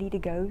opportunity to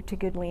go to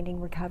Good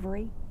Landing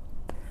Recovery.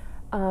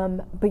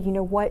 But you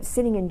know what?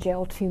 Sitting in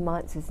jail 2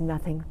 months is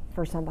nothing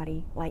for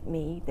somebody like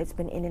me that's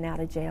been in and out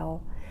of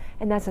jail.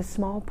 And that's a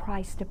small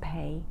price to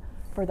pay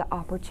for the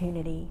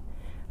opportunity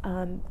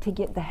to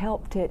get the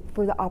help,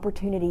 for the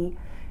opportunity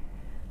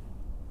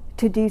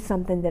to do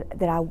something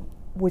that I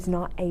was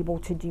not able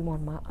to do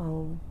on my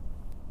own.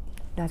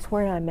 That's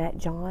where I met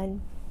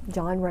John.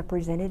 John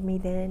represented me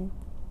then.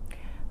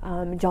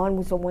 John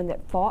was the one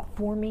that fought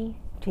for me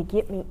to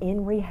get me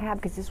in rehab,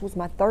 because this was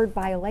my 3rd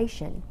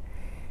violation.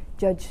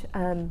 Judge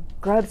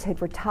Grubbs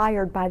had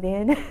retired by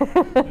then.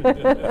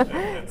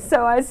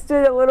 So I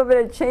stood a little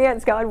bit of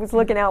chance. God was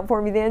looking out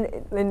for me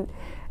then.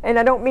 And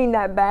I don't mean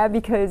that bad,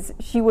 because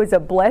she was a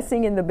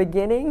blessing in the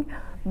beginning.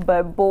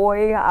 But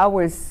boy, I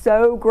was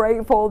so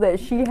grateful that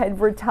she had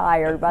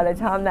retired by the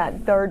time that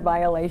 3rd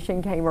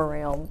violation came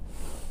around.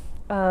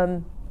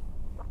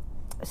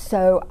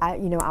 So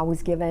I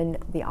was given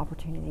the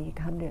opportunity to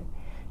come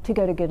to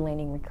go to Good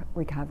Landing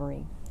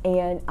Recovery,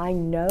 and I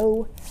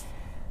know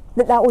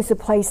that was the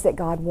place that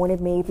God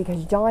wanted me,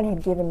 because John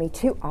had given me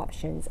 2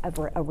 options of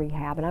a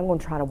rehab, and I'm going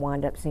to try to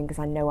wind up soon because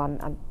I know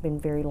I've been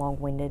very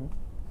long-winded.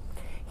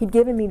 He'd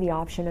given me the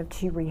option of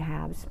 2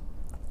 rehabs.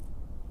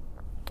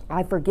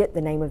 I forget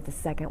the name of the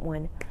second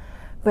one,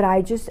 but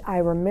I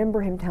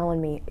remember him telling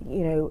me,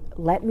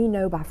 let me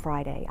know by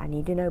Friday. I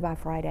need to know by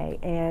Friday.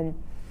 And,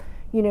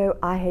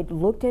 I had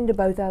looked into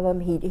both of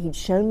them. He'd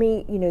shown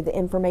me, the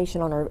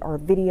information on our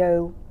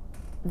video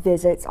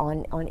visits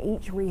on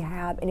each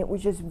rehab, and it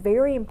was just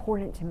very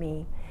important to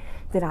me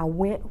that I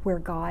went where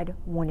God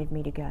wanted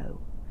me to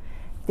go.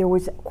 There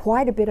was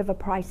quite a bit of a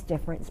price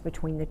difference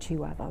between the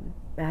 2 of them.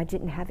 I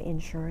didn't have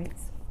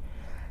insurance,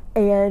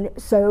 and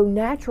so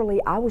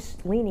naturally I was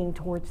leaning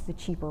towards the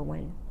cheaper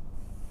one.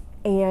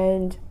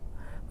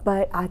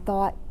 But I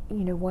thought,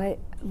 you know what,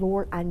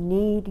 Lord, I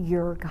need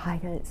your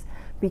guidance,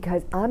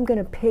 because I'm going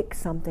to pick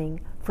something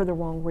for the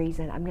wrong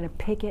reason. I'm going to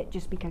pick it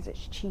just because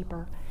it's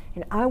cheaper.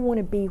 And I want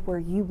to be where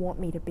you want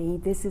me to be.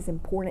 This is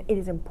important. It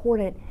is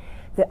important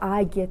that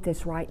I get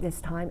this right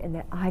this time and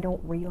that I don't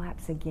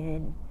relapse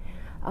again.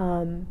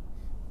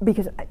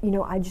 Because,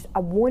 I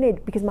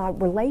wanted, because my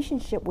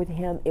relationship with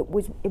him, it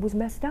was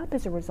messed up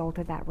as a result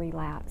of that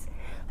relapse.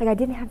 Like, I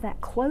didn't have that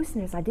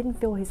closeness. I didn't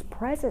feel his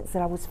presence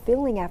that I was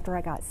feeling after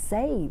I got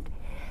saved.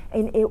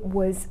 And it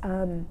was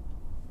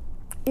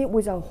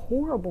a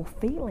horrible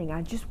feeling.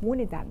 I just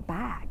wanted that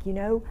back,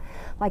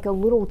 like a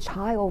little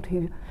child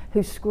who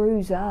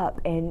screws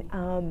up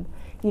and,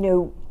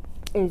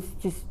 is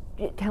just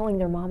telling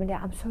their mom and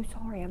dad, I'm so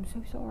sorry.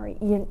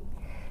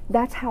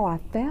 That's how I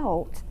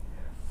felt.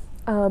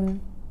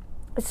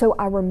 So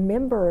I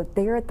remember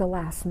there at the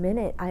last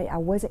minute, I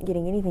wasn't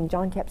getting anything.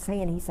 John kept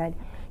saying, he said,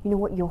 you know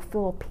what, you'll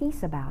feel a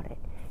peace about it.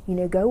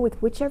 Go with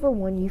whichever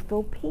one you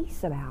feel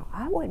peace about.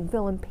 I wasn't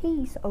feeling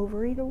peace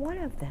over either one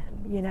of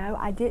them.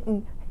 I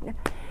didn't.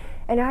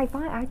 And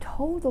I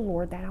told the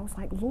Lord that. I was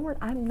like, Lord,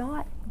 I'm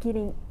not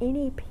getting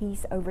any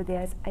peace over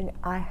this, and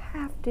I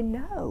have to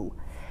know.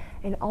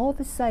 And all of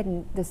a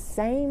sudden,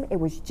 it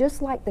was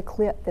just like the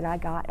clip that I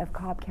got of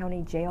Cobb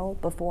County Jail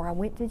before I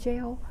went to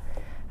jail.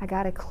 I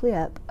got a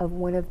clip of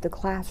one of the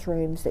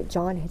classrooms that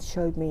John had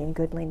showed me in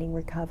Good Landing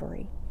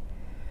Recovery.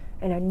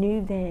 And I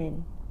knew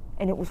then,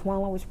 and it was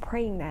while I was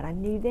praying that, I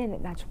knew then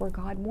that that's where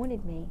God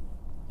wanted me.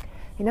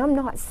 And I'm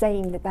not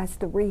saying that that's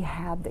the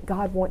rehab that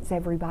God wants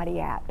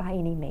everybody at by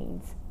any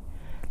means.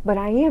 But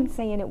I am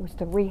saying it was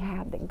the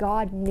rehab that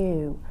God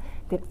knew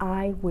that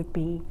I would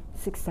be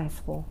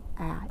successful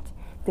at,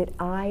 that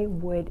I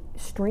would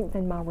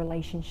strengthen my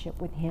relationship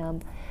with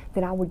him,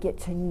 that I would get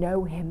to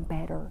know him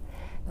better,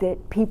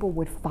 that people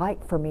would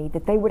fight for me,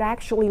 that they would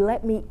actually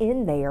let me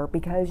in there,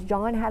 because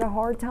John had a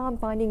hard time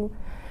finding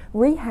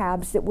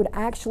rehabs that would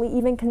actually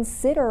even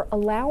consider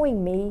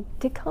allowing me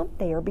to come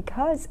there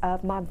because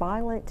of my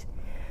violent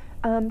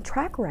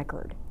track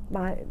record,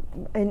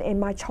 and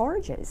my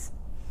charges.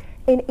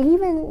 And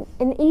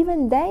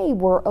even they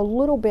were a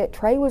little bit,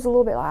 Trey was a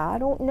little bit like, I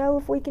don't know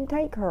if we can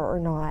take her or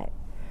not.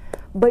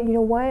 But you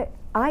know what?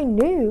 I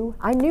knew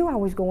I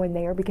was going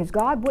there, because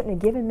God wouldn't have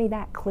given me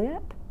that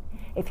clip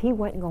if he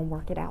wasn't going to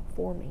work it out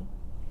for me.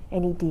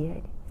 And he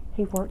did.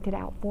 He worked it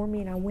out for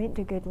me, and I went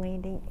to Good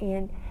Landing.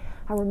 And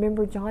I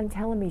remember John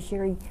telling me,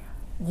 Sheri,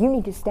 you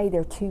need to stay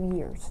there 2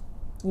 years.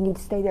 You need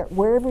to stay there.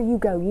 Wherever you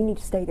go, you need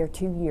to stay there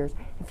 2 years.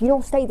 If you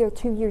don't stay there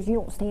 2 years, you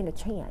don't stand a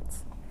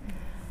chance.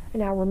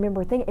 And I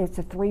remember thinking, it's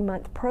a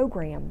 3-month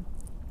program.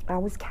 I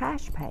was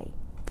cash pay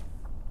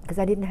because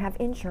I didn't have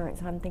insurance.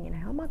 And I'm thinking,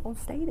 how am I going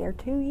to stay there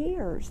 2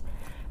 years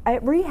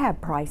at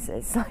rehab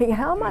prices? Like,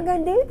 how am I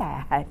going to do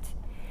that?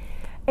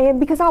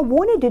 And because I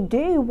wanted to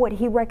do what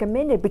he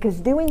recommended,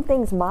 because doing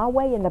things my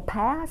way in the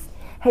past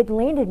had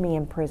landed me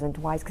in prison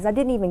twice, because I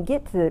didn't even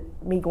get to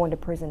me going to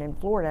prison in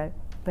Florida,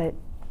 but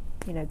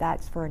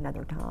that's for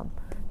another time.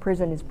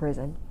 Prison is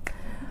prison.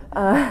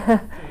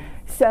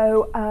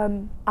 So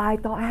I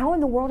thought, how in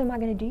the world am I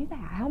going to do that?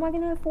 How am I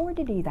going to afford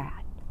to do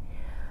that?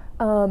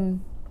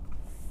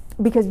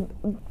 Because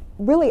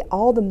really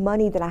all the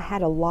money that I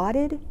had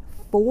allotted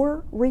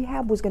for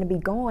rehab was going to be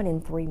gone in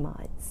 3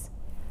 months.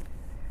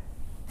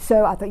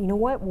 So I thought, you know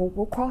what,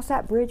 we'll cross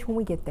that bridge when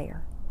we get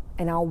there,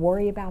 and I'll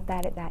worry about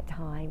that at that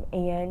time.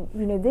 And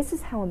this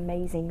is how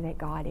amazing that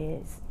God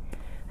is.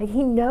 Like,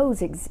 he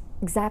knows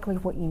exactly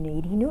what you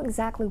need. He knew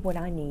exactly what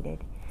I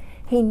needed.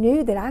 He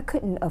knew that I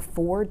couldn't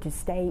afford to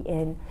stay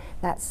in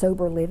that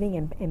sober living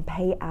and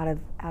pay out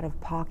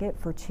of pocket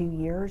for 2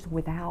 years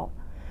without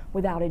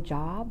a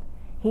job.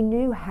 He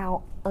knew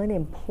how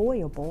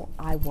unemployable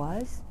I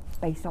was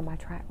based on my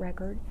track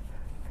record.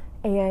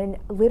 And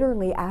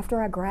literally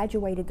after I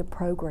graduated the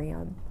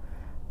program,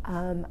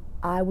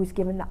 I was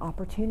given the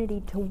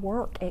opportunity to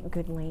work at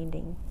Good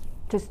Landing,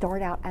 to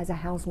start out as a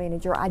house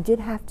manager. I did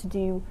have to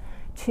do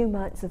 2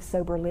 months of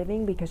sober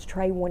living because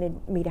Trey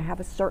wanted me to have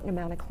a certain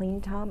amount of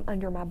clean time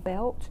under my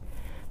belt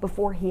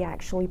before he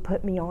actually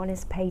put me on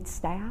as paid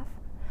staff.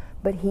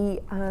 But he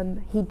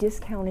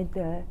discounted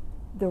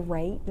the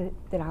rate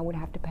that I would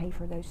have to pay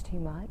for those 2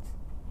 months.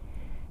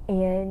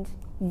 And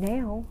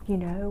now,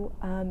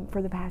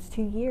 for the past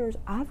 2 years,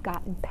 I've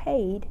gotten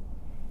paid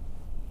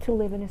to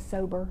live in a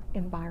sober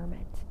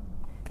environment,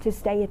 to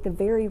stay at the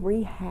very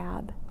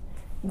rehab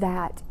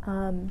that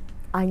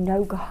I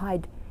know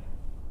God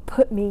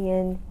put me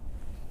in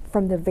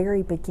from the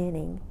very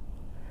beginning.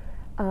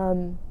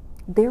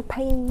 They're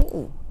paying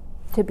me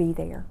to be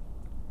there,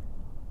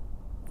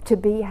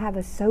 to have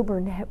a sober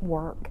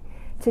network,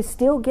 to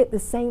still get the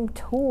same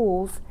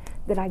tools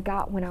that I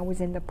got when I was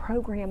in the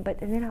program, but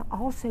then I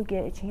also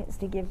get a chance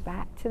to give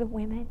back to the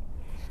women.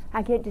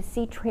 I get to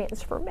see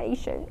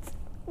transformations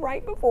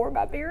right before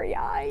my very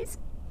eyes,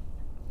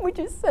 which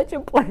is such a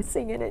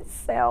blessing in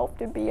itself,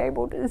 to be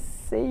able to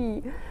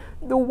see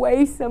the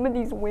way some of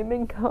these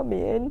women come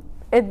in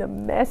and the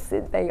mess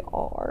that they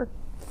are,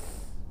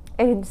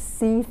 and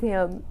see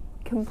them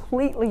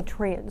completely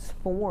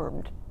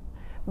transformed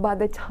by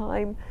the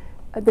time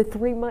the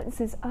 3 months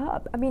is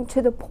up. I mean,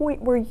 to the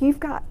point where you've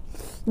got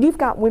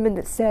women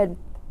that said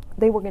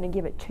they were going to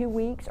give it 2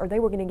 weeks, or they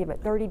were going to give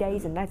it 30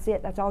 days, and that's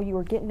it. That's all you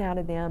were getting out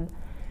of them,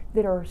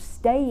 that are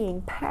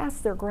staying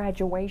past their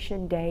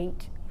graduation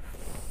date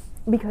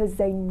because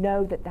they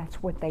know that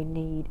that's what they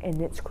need, and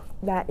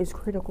that is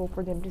critical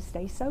for them to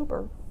stay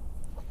sober.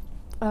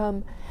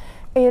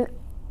 And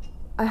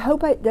I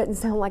hope it doesn't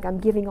sound like I'm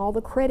giving all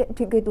the credit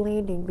to Good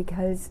Landing,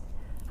 because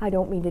I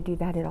don't mean to do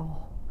that at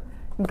all.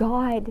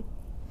 God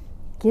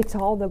gets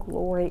all the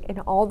glory and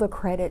all the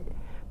credit,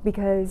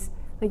 because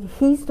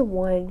He's the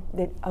one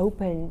that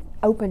opened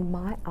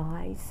my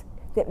eyes,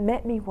 that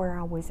met me where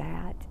I was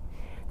at,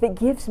 that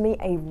gives me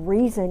a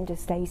reason to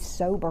stay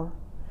sober,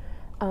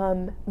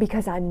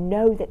 because I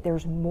know that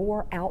there's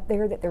more out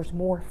there, that there's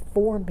more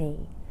for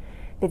me,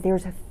 that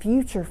there's a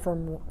future for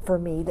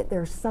me, that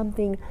there's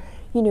something,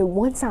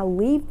 once I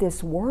leave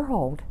this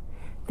world,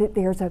 that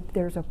there's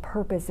a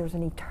purpose, there's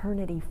an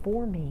eternity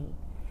for me.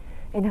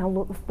 And I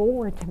look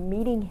forward to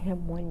meeting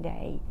Him one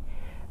day.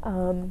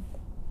 And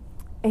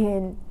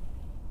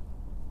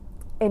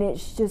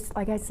it's just,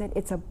 like I said,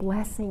 it's a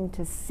blessing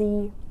to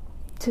see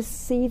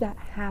that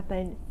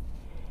happen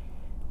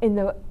in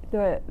the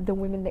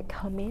women that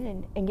come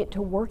in, and get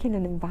to work in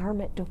an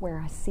environment to where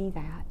I see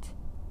that.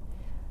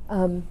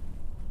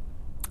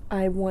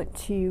 I want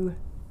to,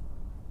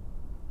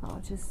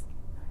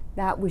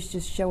 that was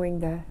just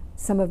showing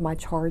some of my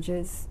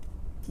charges,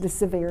 the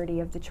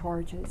severity of the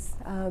charges.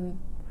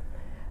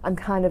 I'm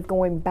kind of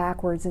going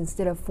backwards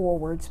instead of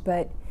forwards,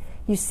 but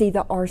you see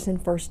the arson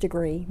first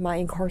degree, my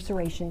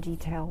incarceration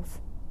details.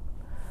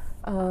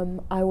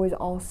 I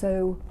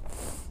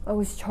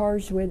was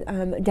charged with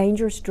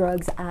Dangerous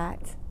Drugs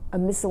Act, a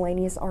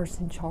miscellaneous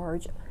arson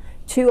charge,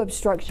 2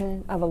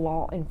 obstruction of a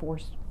law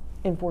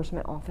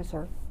enforcement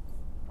officer,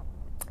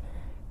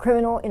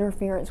 criminal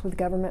interference with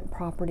government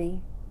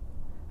property.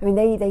 I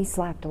mean, they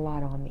slapped a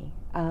lot on me,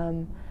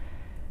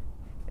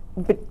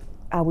 but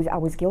I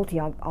was guilty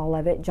of all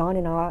of it.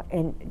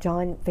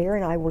 John Fair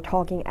and I were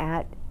talking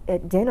at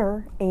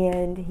dinner,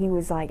 and he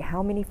was like,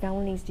 "How many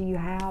felonies do you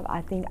have?"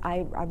 I think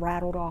I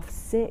rattled off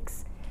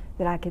 6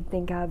 that I could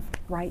think of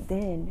right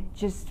then,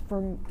 just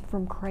from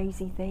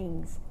crazy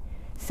things.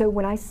 So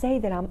when I say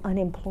that I'm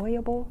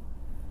unemployable,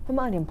 I'm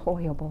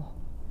unemployable,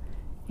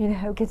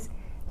 because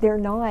they're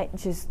not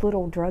just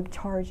little drug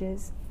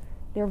charges.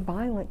 They're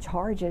violent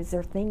charges.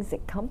 They're things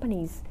that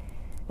companies,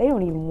 they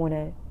don't even want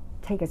to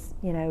take a,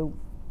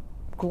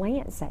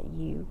 glance at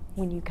you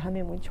when you come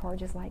in with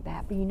charges like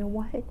that. But you know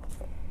what?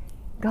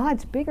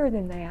 God's bigger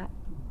than that.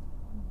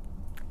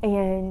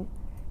 And,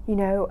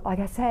 like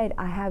I said,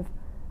 I'm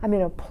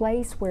in a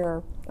place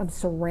where I'm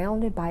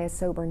surrounded by a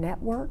sober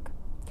network.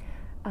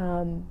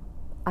 I'm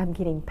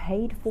getting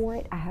paid for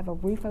it. I have a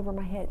roof over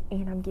my head,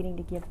 and I'm getting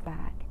to give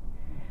back.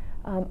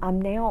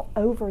 I'm now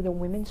over the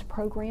women's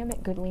program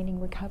at Good Landing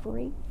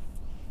Recovery.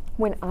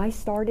 When I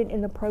started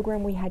in the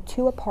program, we had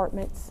 2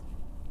 apartments.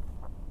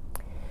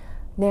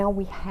 Now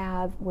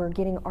we're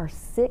getting our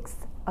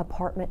 6th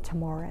apartment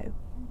tomorrow.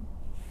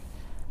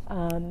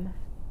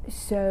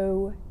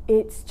 So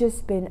it's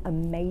just been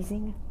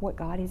amazing what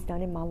God has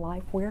done in my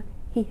life, where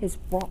He has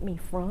brought me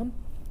from,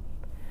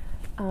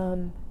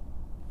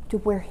 to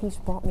where He's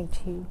brought me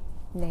to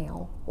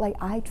now. Like,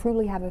 I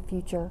truly have a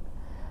future.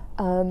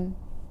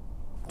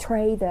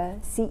 Trey, the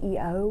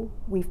CEO,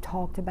 we've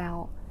talked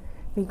about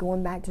me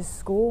going back to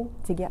school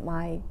to get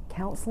my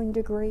counseling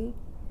degree,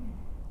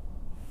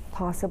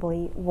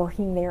 possibly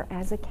working there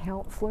as a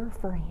counselor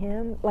for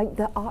him. Like,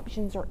 the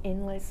options are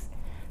endless,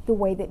 the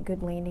way that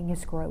Good Landing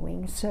is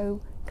growing.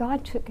 So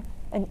God took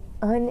an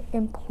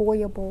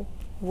unemployable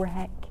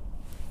wreck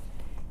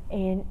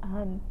and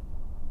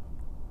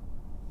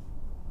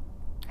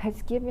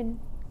has given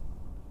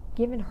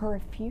her a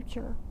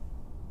future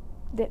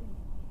that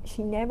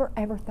she never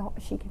ever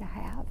thought she could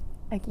have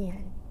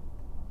again.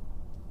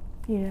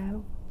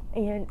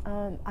 And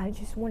I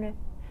just want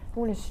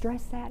to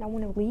stress that. I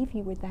want to leave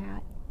you with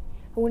that.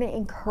 I want to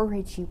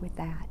encourage you with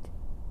that.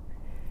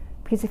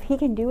 Because if He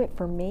can do it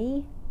for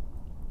me,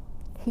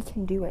 He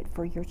can do it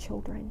for your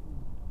children.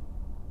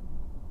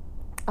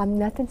 I'm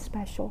nothing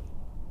special.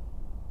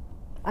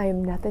 I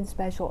am nothing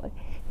special.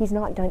 He's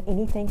not done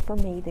anything for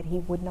me that He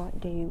would not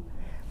do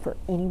for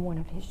any one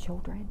of His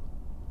children.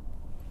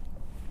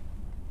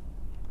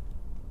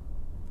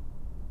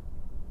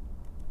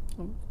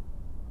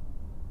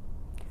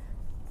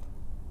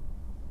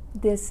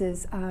 This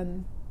is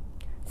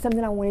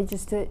something I wanted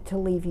just to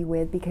leave you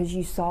with, because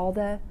you saw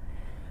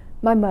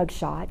my mug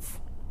shots,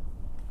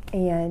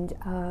 and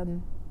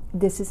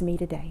this is me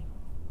today.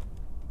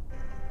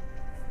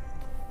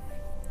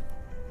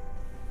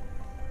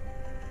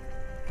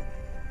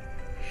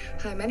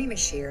 Hi, my name is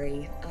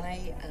Sheri.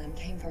 I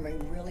came from a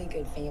really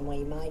good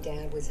family. My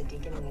dad was a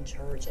deacon in the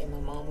church, and my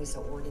mom was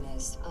an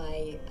organist.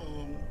 I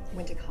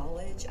went to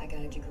college. I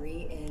got a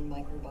degree in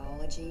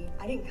microbiology.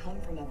 I didn't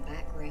come from a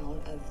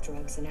background of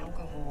drugs and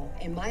alcohol.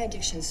 And my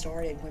addiction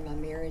started when my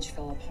marriage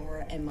fell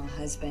apart and my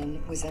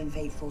husband was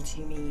unfaithful to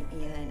me,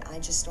 and I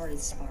just started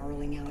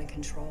spiraling out of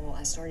control.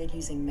 I started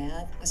using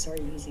meth, I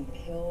started using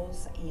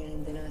pills,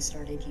 and then I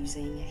started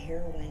using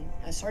heroin.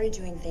 I started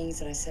doing things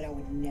that I said I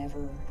would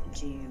never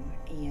do,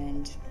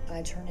 and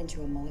I turned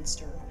into a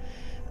monster.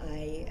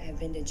 I have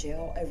been to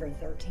jail over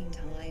 13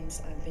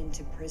 times. I've been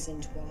to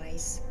prison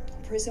twice.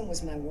 Prison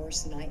was my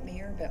worst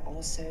nightmare, but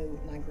also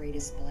my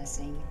greatest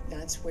blessing.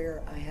 That's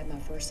where I had my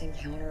first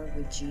encounter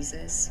with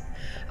Jesus.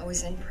 I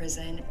was in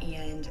prison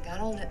and got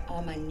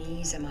on my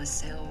knees in my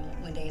cell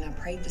one day, and I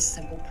prayed this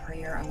simple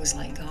prayer. I was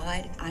like,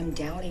 God, I'm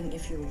doubting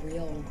if you're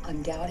real.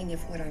 I'm doubting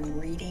if what I'm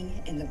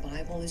reading in the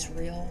Bible is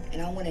real,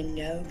 and I want to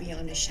know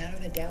beyond a shadow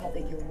of a doubt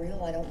that you're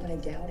real. I don't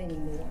want to doubt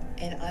anymore.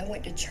 And I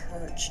went to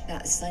church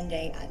that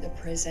Sunday at the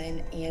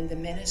prison, and the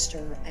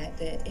minister at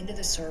the end of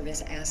the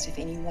service asked if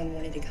anyone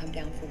wanted to come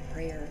down for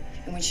prayer.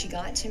 And when she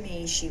got to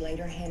me, she laid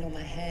her hand on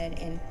my head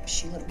and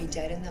she looked me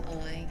dead in the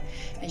eye,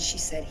 and she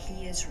said,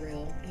 He is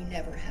real. You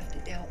never have to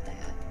doubt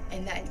that.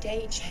 And that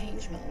day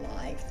changed my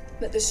life.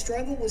 But the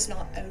struggle was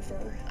not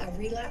over. I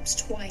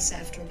relapsed twice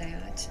after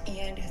that.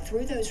 And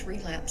through those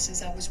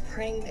relapses, I was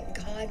praying that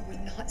God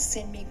would not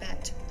send me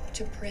back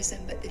to prison,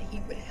 but that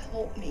He would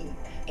help me.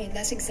 And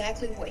that's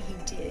exactly what He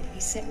did. He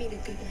sent me to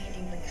Good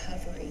Landing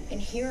Recovery. And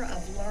here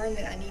I've learned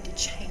that I need to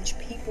change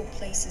people,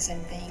 places,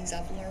 and things.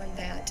 I've learned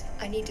that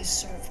I need to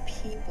serve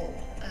people.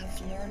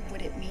 I've learned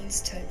what it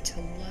means to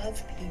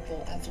love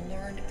people. I've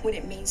learned what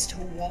it means to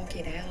walk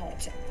it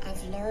out.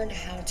 I've learned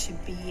how to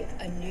be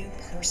a new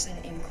person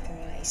in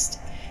Christ.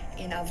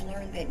 And I've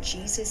learned that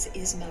Jesus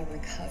is my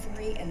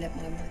recovery, and that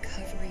my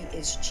recovery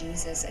is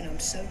Jesus. And I'm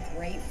so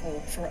grateful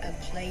for a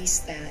place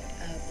that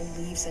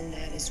believes in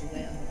that as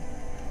well.